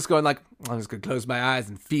Emperor's just going like, I'm just going to close my eyes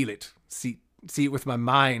and feel it. See it with my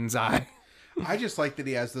mind's eye. I just like that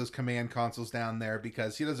he has those command consoles down there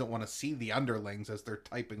because he doesn't want to see the underlings as they're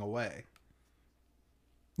typing away.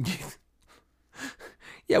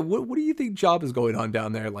 Yeah, what do you think job is going on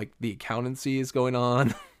down there? Like the accountancy is going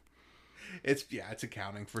on? It's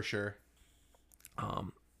accounting for sure.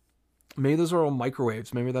 Maybe those are all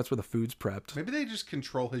microwaves. Maybe that's where the food's prepped. Maybe they just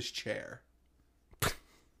control his chair.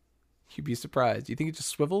 You'd be surprised. You think it just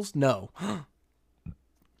swivels? No. You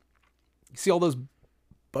see all those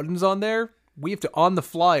buttons on there? We have to, on the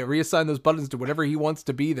fly, reassign those buttons to whatever he wants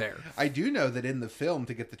to be there. I do know that in the film,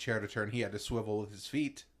 to get the chair to turn, he had to swivel with his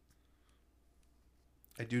feet.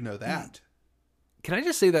 I do know that. Can I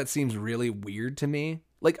just say that seems really weird to me?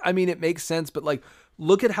 Like, I mean, it makes sense, but like,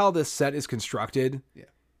 look at how this set is constructed. Yeah.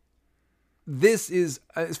 This is,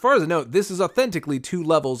 as far as I know, this is authentically 2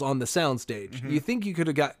 levels on the soundstage. Mm-hmm. You think you could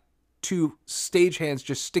have got 2 stagehands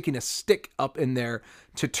just sticking a stick up in there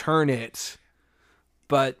to turn it,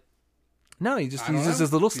 but no, he just uses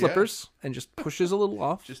his little slippers and just pushes a little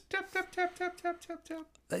off. Just tap, tap, tap, tap, tap, tap, tap.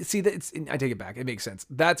 See, I take it back. It makes sense.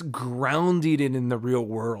 That's grounded in the real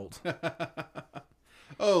world.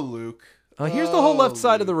 Oh, Luke. Here's the whole left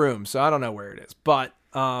side of the room, so I don't know where it is. But,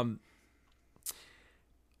 and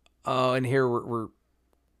here we're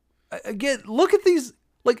again, look at these.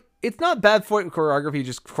 Like, it's not bad for choreography,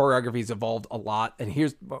 just choreography's evolved a lot. And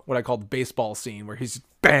here's what I call the baseball scene, where he's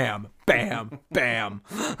bam, bam, bam.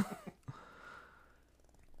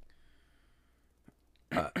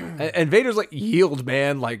 And Vader's like, yield,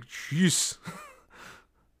 man. Like, jeez.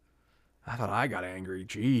 I thought I got angry.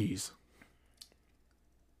 Jeez.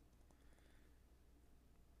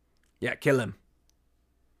 Yeah, kill him.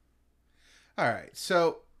 All right,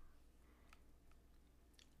 so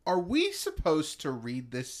are we supposed to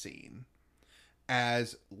read this scene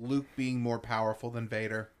as Luke being more powerful than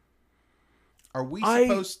Vader? Are we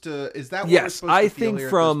supposed to? Is that what we're supposed to feel here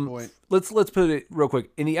at this point? Let's put it real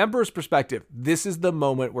quick. In the Emperor's perspective, this is the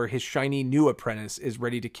moment where his shiny new apprentice is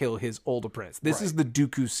ready to kill his old apprentice. This is the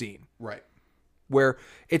Dooku scene, right? Where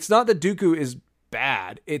it's not that Dooku is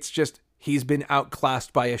bad; it's just he's been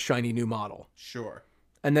outclassed by a shiny new model. Sure.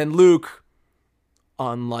 And then Luke,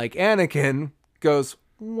 unlike Anakin, goes,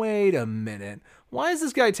 "Wait a minute. Why is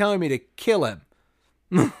this guy telling me to kill him?"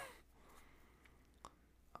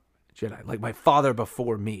 Jedi, like my father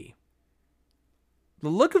before me. The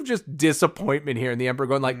look of just disappointment here, and the Emperor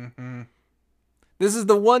going like, This is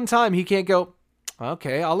the one time he can't go,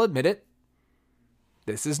 okay, I'll admit it.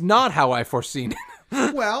 This is not how I foreseen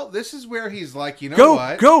it. Well, this is where he's like, you know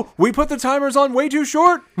what? Go! We put the timers on way too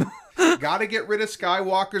short. Gotta get rid of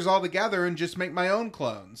Skywalkers altogether and just make my own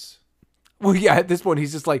clones. Well, yeah, at this point,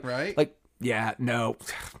 he's just like, right? Like, yeah, no.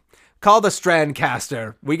 Call the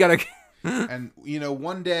Strandcaster. We gotta... And, you know,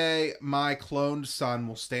 one day my cloned son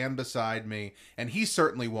will stand beside me, and he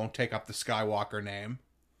certainly won't take up the Skywalker name.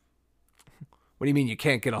 What do you mean you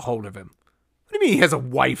can't get a hold of him? What do you mean he has a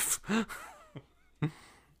wife?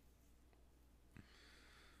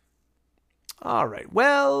 All right,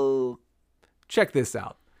 well, check this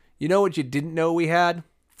out. You know what you didn't know we had?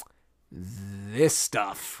 This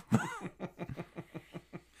stuff.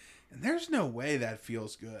 There's no way that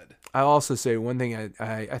feels good. I'll also say one thing.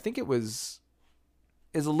 I think it is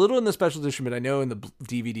a little in the special edition, but I know in the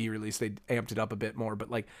DVD release they amped it up a bit more. But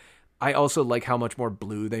like, I also like how much more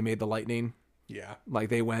blue they made the lightning. Yeah, like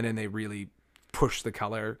they went and they really pushed the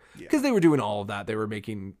color because they were doing all of that. They were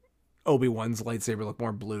making Obi-Wan's lightsaber look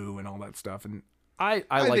more blue and all that stuff. And I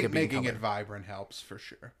like think it being making colored. it vibrant helps for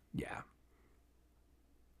sure. Yeah.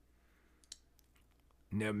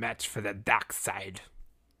 No match for the dark side.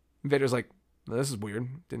 Vader's like, well, this is weird.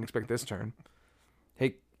 Didn't expect this turn.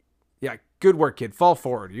 Hey, yeah, good work, kid. Fall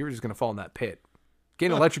forward. You were just going to fall in that pit.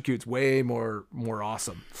 Getting electrocute's way more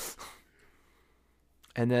awesome.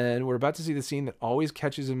 And then we're about to see the scene that always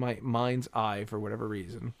catches in my mind's eye for whatever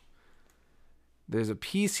reason. There's a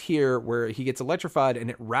piece here where he gets electrified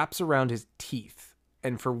and it wraps around his teeth.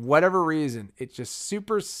 And for whatever reason, it just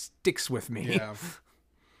super sticks with me. Yeah.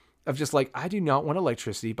 Of just like, I do not want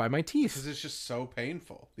electricity by my teeth. Because it's just so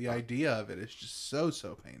painful. The idea of it is just so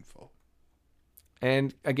painful.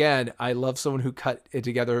 And again, I love someone who cut it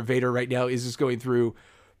together. Vader right now is just going through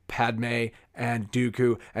Padme and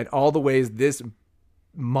Dooku and all the ways this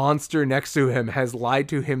monster next to him has lied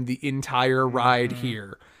to him the entire ride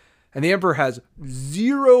here. And the Emperor has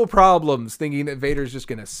zero problems thinking that Vader's just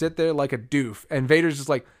going to sit there like a doof. And Vader's just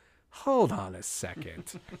like, hold on a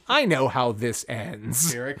second. I know how this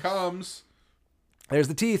ends. Here it comes. There's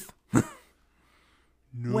the teeth. No.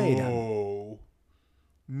 Wait a No.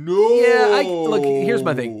 Yeah, look, here's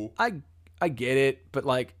my thing. I get it, but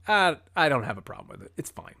like, I don't have a problem with it. It's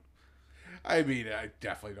fine. I mean, I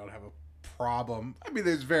definitely don't have a problem. I mean,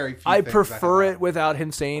 there's very few I things prefer have it without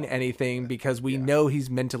him saying anything because we know he's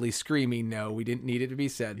mentally screaming. No, we didn't need it to be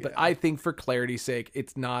said. But I think for clarity's sake,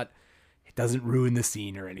 it doesn't ruin the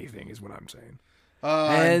scene or anything is what I'm saying.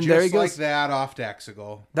 And just there he goes. Like goes. that off to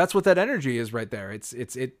Exegol. That's what that energy is right there. It's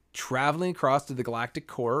traveling across to the galactic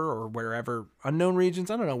core or wherever, unknown regions.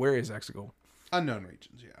 I don't know. Where is Exegol? Unknown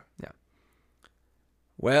regions, yeah.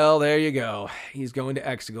 Well, there you go. He's going to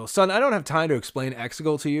Exegol. Son, I don't have time to explain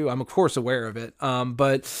Exegol to you. I'm, of course, aware of it.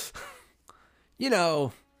 But,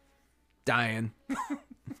 dying.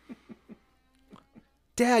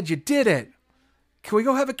 Dad, you did it. Can we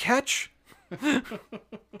go have a catch?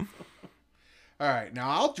 All right, now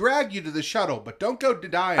I'll drag you to the shuttle, but don't go to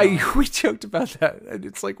die. We joked about that. And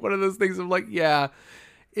it's like one of those things of like, yeah,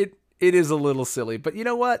 it is a little silly. But you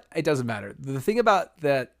know what? It doesn't matter. The thing about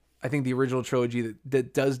that, I think the original trilogy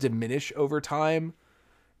that does diminish over time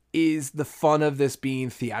is the fun of this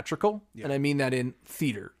being theatrical. Yeah. And I mean that in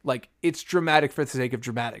theater. Like, it's dramatic for the sake of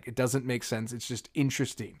dramatic. It doesn't make sense. It's just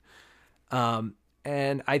interesting.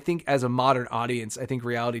 And I think as a modern audience, I think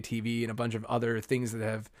reality TV and a bunch of other things that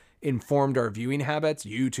have informed our viewing habits,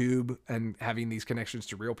 YouTube and having these connections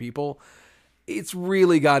to real people, it's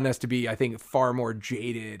really gotten us to be, I think, far more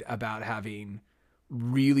jaded about having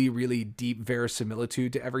really, really deep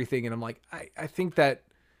verisimilitude to everything. And I'm like, I think that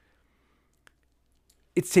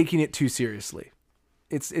it's taking it too seriously.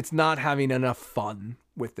 It's not having enough fun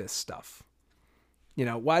with this stuff.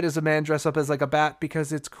 Why does a man dress up as like a bat?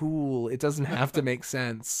 Because it's cool. It doesn't have to make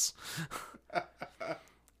sense.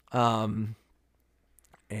 And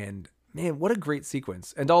man, what a great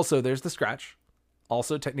sequence. And also there's the scratch.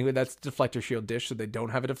 Also, technically that's deflector shield dish. So they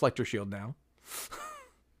don't have a deflector shield now.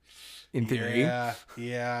 In theory.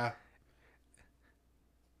 Yeah.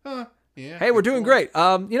 Huh. Yeah. Hey, we're doing great.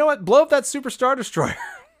 You know what? Blow up that Super Star Destroyer.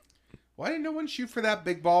 Why didn't no one shoot for that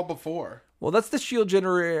big ball before? Well, that's the shield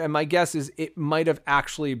generator, and my guess is it might have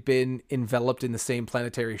actually been enveloped in the same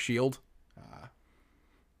planetary shield.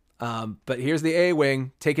 But here's the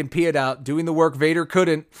A-Wing, taking Piet out, doing the work Vader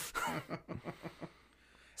couldn't.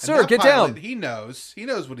 Sir, get pilot, down. He knows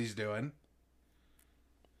what he's doing.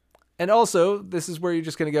 And also, this is where you're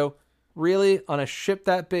just going to go, really? On a ship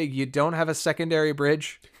that big, you don't have a secondary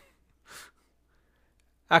bridge?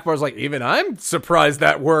 Akbar's like, even I'm surprised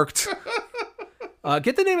that worked.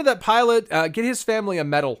 Get the name of that pilot. Get his family a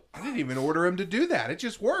medal. I didn't even order him to do that. It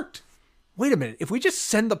just worked. Wait a minute. If we just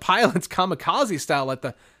send the pilots kamikaze style at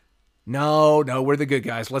the... No, we're the good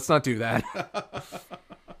guys. Let's not do that.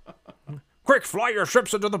 Quick, fly your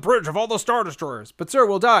ships into the bridge of all the Star Destroyers. But sir,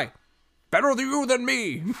 we'll die. Better you than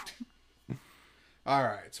me. All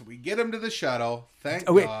right, so we get him to the shuttle. Thank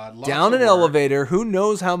Okay, God. Lots down of an work. elevator. Who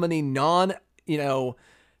knows how many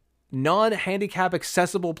non-handicap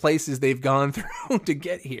accessible places they've gone through to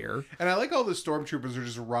get here. And I like all the stormtroopers are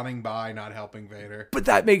just running by, not helping Vader. But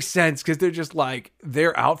that makes sense because they're just like,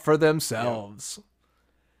 they're out for themselves. Yeah.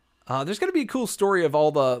 There's going to be a cool story of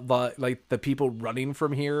all the people running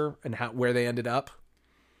from here and where they ended up.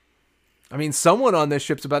 I mean, someone on this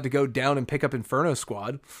ship's about to go down and pick up Inferno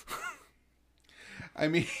Squad. I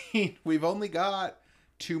mean, we've only got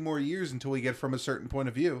 2 more years until we get from a certain point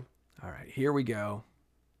of view. All right, here we go.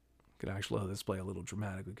 Could actually let this play a little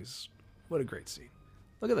dramatically because what a great scene.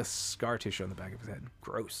 Look at the scar tissue on the back of his head.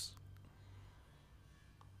 Gross.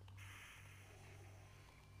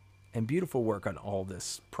 And beautiful work on all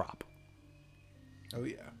this prop. Oh,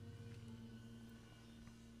 yeah.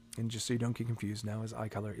 And just so you don't get confused, now his eye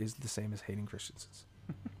color is the same as Hayden Christensen's.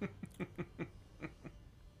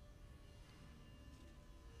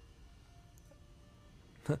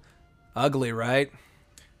 Ugly, right?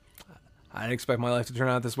 I didn't expect my life to turn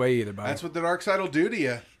out this way either, buddy. That's what the dark side will do to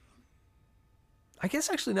you. I guess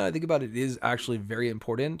actually, now I think about it, it is actually very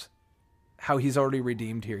important how he's already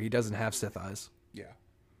redeemed here. He doesn't have Sith eyes. Yeah.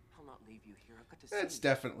 I'll not leave you here. I've got to see It's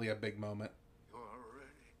definitely a big moment.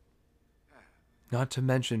 Not to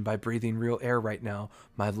mention, by breathing real air right now,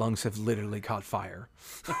 my lungs have literally caught fire.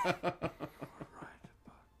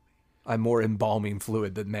 I'm more embalming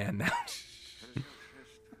fluid than man now.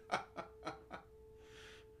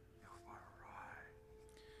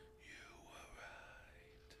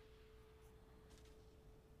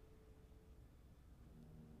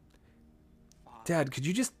 Dad, could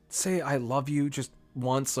you just say I love you just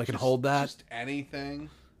once so I can hold that? Just anything.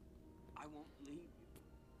 I won't leave you.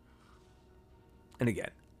 And again,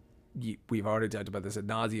 we've already talked about this ad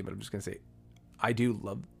nauseum, but I'm just going to say, I do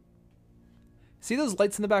love... See those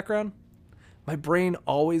lights in the background? My brain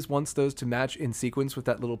always wants those to match in sequence with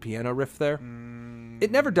that little piano riff there. It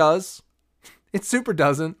never does, It super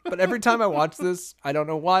doesn't. But every time I watch this, I don't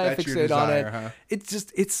know why I That's your fixate on it. desire, huh?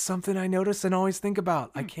 It's something I notice and always think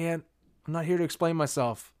about. I'm not here to explain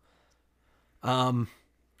myself. And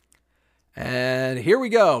here we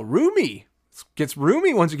go. Roomy. It gets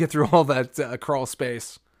roomy once you get through all that crawl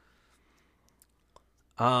space.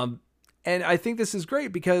 And I think this is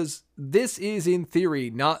great because this is, in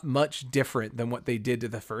theory, not much different than what they did to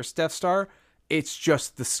the first Death Star. It's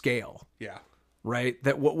just the scale, Yeah. right?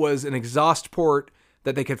 That what was an exhaust port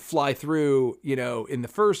that they could fly through, in the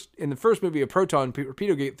first movie, a proton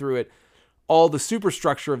torpedo get through it. All the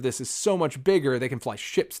superstructure of this is so much bigger, they can fly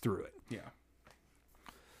ships through it. Yeah.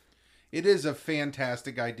 It is a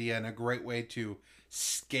fantastic idea and a great way to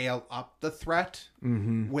scale up the threat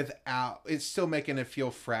without it's still making it feel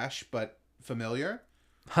fresh but familiar.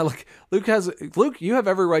 Like Luke, you have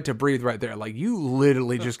every right to breathe right there. Like, you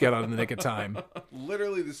literally just get on in the nick of time.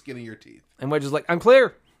 Literally the skin of your teeth. And Wedge is like, I'm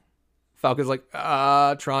clear. Falcon's like,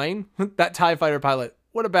 trying. That TIE fighter pilot,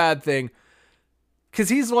 what a bad thing. Because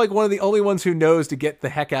he's like one of the only ones who knows to get the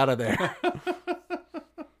heck out of there.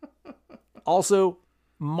 Also,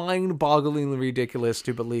 mind-bogglingly ridiculous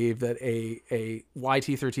to believe that a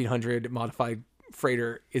YT-1300 modified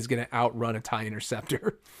freighter is going to outrun a TIE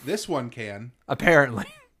Interceptor. This one can. Apparently.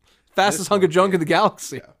 Fastest hunk of junk in the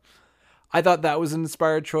galaxy. Yeah. I thought that was an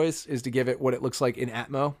inspired choice, is to give it what it looks like in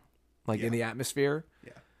Atmo, in the atmosphere.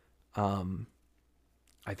 Yeah.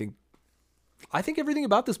 I think everything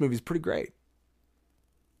about this movie is pretty great.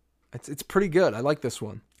 It's pretty good. I like this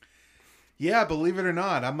one. Yeah, believe it or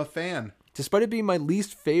not, I'm a fan. Despite it being my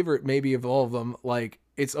least favorite maybe of all of them,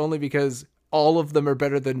 it's only because all of them are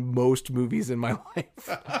better than most movies in my life.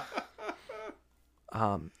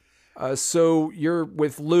 So you're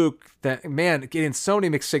with Luke. That man, getting so many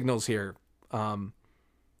mixed signals here.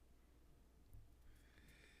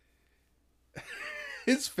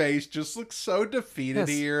 His face just looks so defeated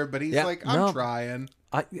here, but he's like, I'm trying.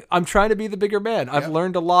 I'm trying to be the bigger man. I've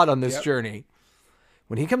learned a lot on this journey.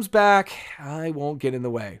 When he comes back, I won't get in the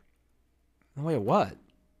way. In the way of what?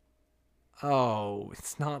 Oh,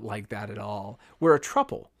 it's not like that at all. We're a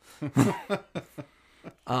trouble.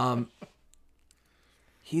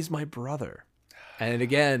 He's my brother. And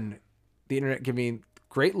again, the internet giving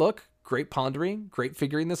great look, great pondering, great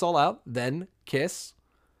figuring this all out, then kiss.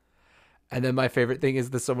 And then my favorite thing is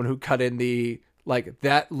the someone who cut in the,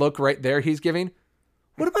 that look right there he's giving.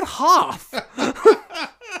 What about Hoth?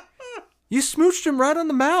 You smooched him right on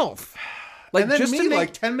the mouth. And then me,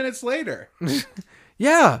 10 minutes later.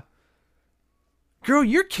 Yeah. Girl,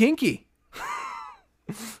 you're kinky.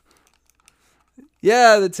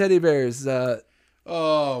 Yeah, the teddy bears.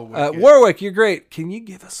 Warwick, you're great. Can you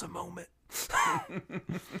give us a moment?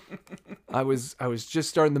 I was just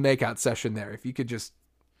starting the makeout session there. If you could just...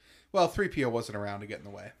 Well, 3PO wasn't around to get in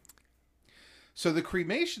the way. So the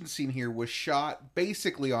cremation scene here was shot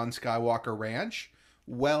basically on Skywalker Ranch,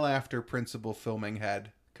 well after principal filming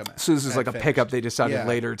had come out. So this is like a pickup they decided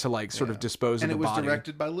later to sort of dispose of the body. And it was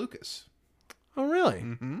directed by Lucas. Oh, really?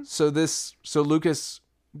 Mm-hmm. So Lucas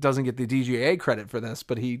doesn't get the DGA credit for this,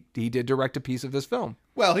 but he did direct a piece of this film.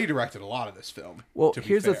 Well, he directed a lot of this film. Well,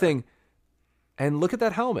 here's the thing. And look at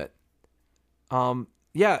that helmet.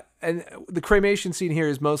 Yeah, and the cremation scene here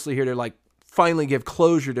is mostly here to finally give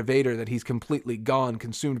closure to Vader that he's completely gone,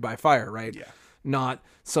 consumed by fire, right? Yeah. Not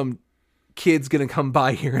some kid's gonna come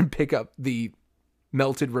by here and pick up the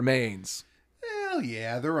melted remains. Hell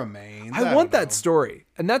yeah, the remains. I want that story.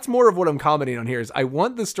 And that's more of what I'm commenting on here is I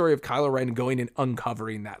want the story of Kylo Ren going and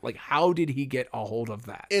uncovering that. How did he get a hold of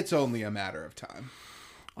that? It's only a matter of time.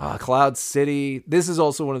 Cloud City. This is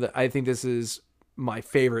also I think this is my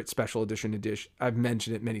favorite special edition. I've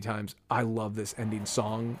mentioned it many times. I love this ending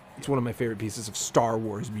song. It's one of my favorite pieces of Star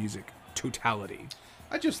Wars music. Totality.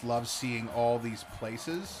 I just love seeing all these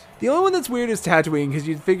places. The only one that's weird is Tatooine, because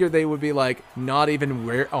you'd figure they would be not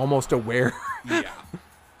even almost aware. Yeah.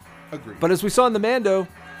 Agreed. But as we saw in the Mando,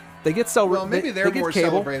 they get Well, maybe they're more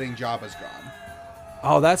celebrating Jabba's gone.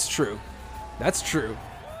 Oh, that's true. That's true.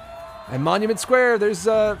 And Monument Square, there's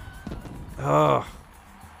Umate.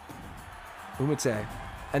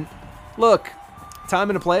 And look, time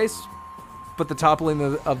and a place, but the toppling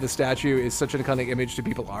of the statue is such an iconic image to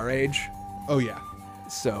people our age. Oh, yeah.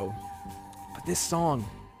 So, but this song,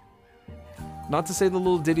 not to say the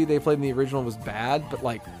little ditty they played in the original was bad, but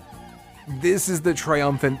this is the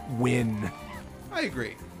triumphant win. I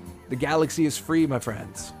agree. The galaxy is free, my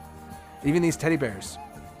friends. Even these teddy bears,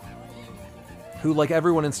 who, like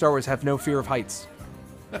everyone in Star Wars, have no fear of heights.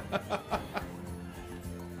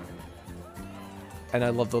 And I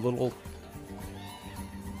love the little...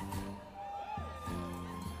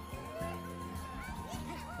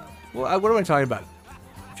 Well, what am I talking about?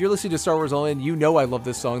 If you're listening to Star Wars All In, you know I love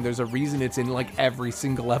this song. There's a reason it's in like every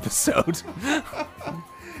single episode.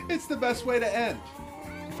 It's the best way to end.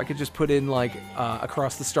 If I could just put in like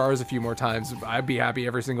Across the Stars a few more times, I'd be happy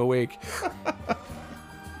every single week.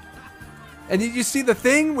 And did you see the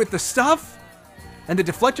thing with the stuff? And the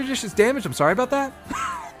deflector dish is damaged? I'm sorry about that.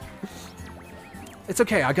 It's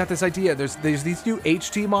okay, I got this idea. There's these new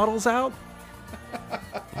HT models out.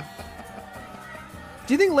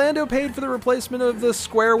 Do you think Lando paid for the replacement of the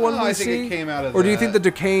square one we I see? think it came out of Or do you think the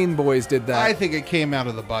Duquesne boys did that? I think it came out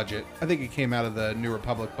of the budget. I think it came out of the New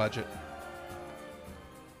Republic budget.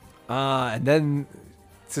 And then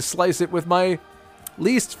to slice it with my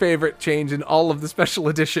least favorite change in all of the special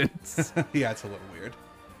editions. Yeah, it's a little weird.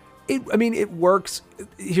 It works.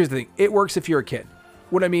 Here's the thing. It works if you're a kid.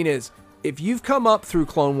 What I mean is, if you've come up through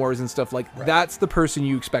Clone Wars and stuff, like, that's the person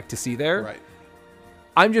you expect to see there. Right.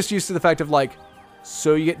 I'm just used to the fact of, like,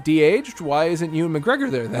 so you get de-aged? Why isn't Ewan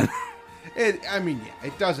McGregor there then?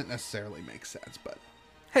 It doesn't necessarily make sense, but...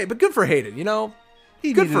 Hey, but good for Hayden, you know?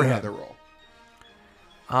 He good needed for him. another role.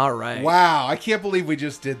 All right. Wow, I can't believe we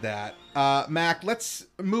just did that. Mac, let's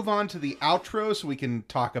move on to the outro so we can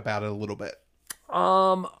talk about it a little bit.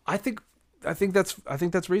 I think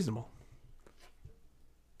that's reasonable.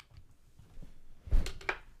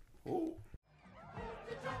 Ooh.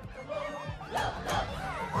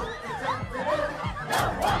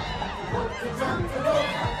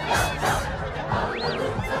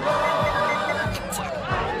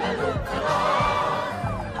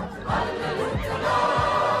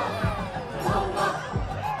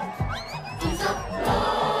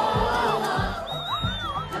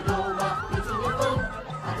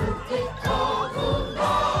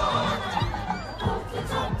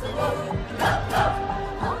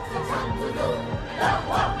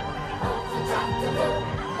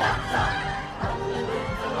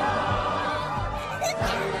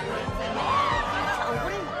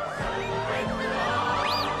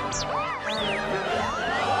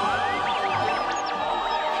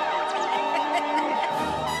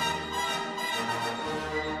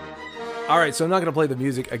 All right, so I'm not going to play the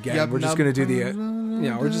music again. We're just going to do the...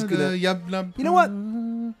 we're just going to... You know what?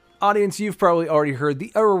 Audience, you've probably already heard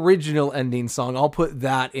the original ending song. I'll put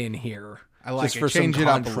that in here. I like just it. for Change some it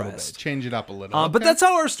up a contrast. little bit. Change it up a little. But that's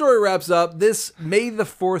how our story wraps up. This May the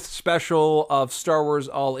 4th special of Star Wars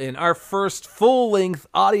All In. Our first full-length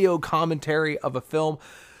audio commentary of a film.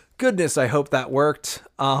 Goodness, I hope that worked.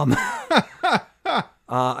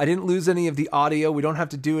 I didn't lose any of the audio. We don't have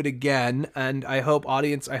to do it again. And I hope,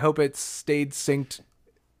 audience, it stayed synced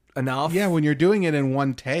enough. Yeah, when you're doing it in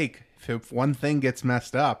one take, if one thing gets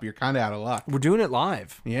messed up, you're kind of out of luck. We're doing it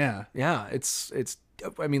live. Yeah. Yeah, it's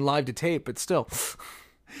live to tape, but still.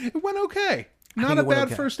 It went okay. think Not it a went bad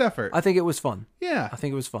okay. first effort. I think it was fun. Yeah. I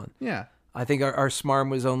think it was fun. Yeah. I think our smarm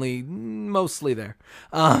was only mostly there.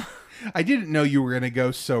 I didn't know you were going to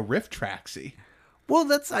go so riff tracksy. Well,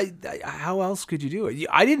 that's how else could you do it?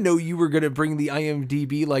 I didn't know you were going to bring the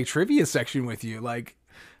IMDb like trivia section with you. Like,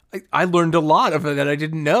 I learned a lot of it that I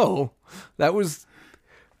didn't know. That was,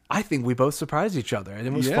 I think we both surprised each other, and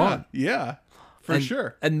it was fun. Yeah, for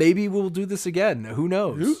sure. And maybe we'll do this again. Who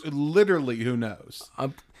knows? Who knows?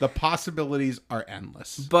 The possibilities are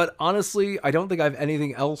endless. But honestly, I don't think I have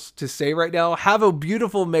anything else to say right now. Have a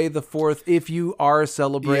beautiful May the 4th if you are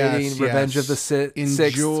celebrating Revenge of the Sith.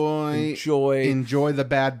 Enjoy Enjoy the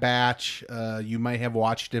Bad Batch. You might have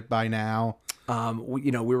watched it by now.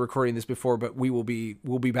 We're recording this before, but we'll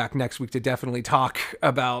be back next week to definitely talk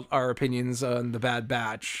about our opinions on the Bad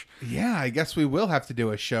Batch. Yeah, I guess we will have to do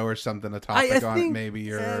a show or something, a topic on it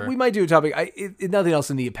maybe. Or we might do a topic. Nothing else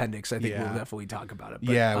in the appendix. I think we'll definitely talk about it.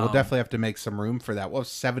 But, yeah, we'll definitely have to make some room for that. We'll have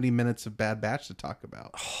 70 minutes of Bad Batch to talk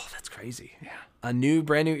about. Oh, that's crazy. Yeah. A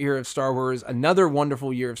brand new era of Star Wars, another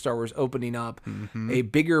wonderful year of Star Wars opening up, a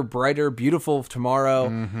bigger, brighter, beautiful tomorrow.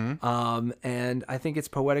 And I think it's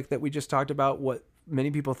poetic that we just talked about what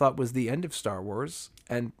many people thought was the end of Star Wars.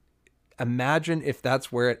 And imagine if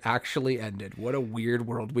that's where it actually ended. What a weird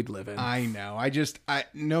world we'd live in. I know.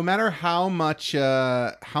 No matter how much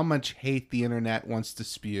hate the internet wants to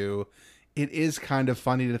spew, it is kind of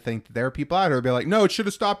funny to think that there are people out there who be like, no, it should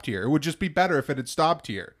have stopped here. It would just be better if it had stopped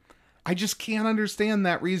here. I just can't understand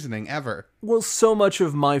that reasoning ever. Well, so much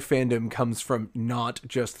of my fandom comes from not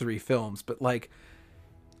just 3 films, but like,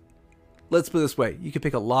 let's put it this way. You could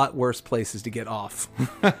pick a lot worse places to get off.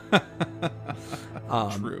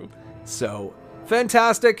 True. So,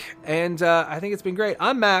 fantastic. And I think it's been great.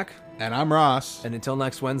 I'm Mac. And I'm Ross. And until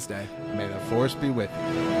next Wednesday, may the Force be with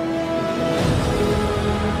you.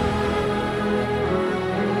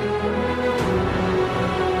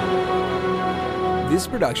 This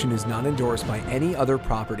production is not endorsed by any other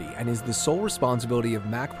property and is the sole responsibility of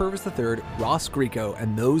Mac Purvis III, Ross Grieco,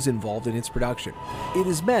 and those involved in its production. It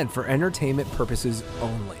is meant for entertainment purposes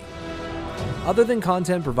only. Other than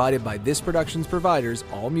content provided by this production's providers,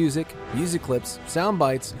 all music, music clips, sound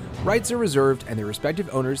bites, rights are reserved, and their respective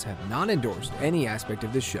owners have not endorsed any aspect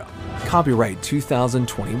of this show. Copyright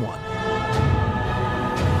 2021.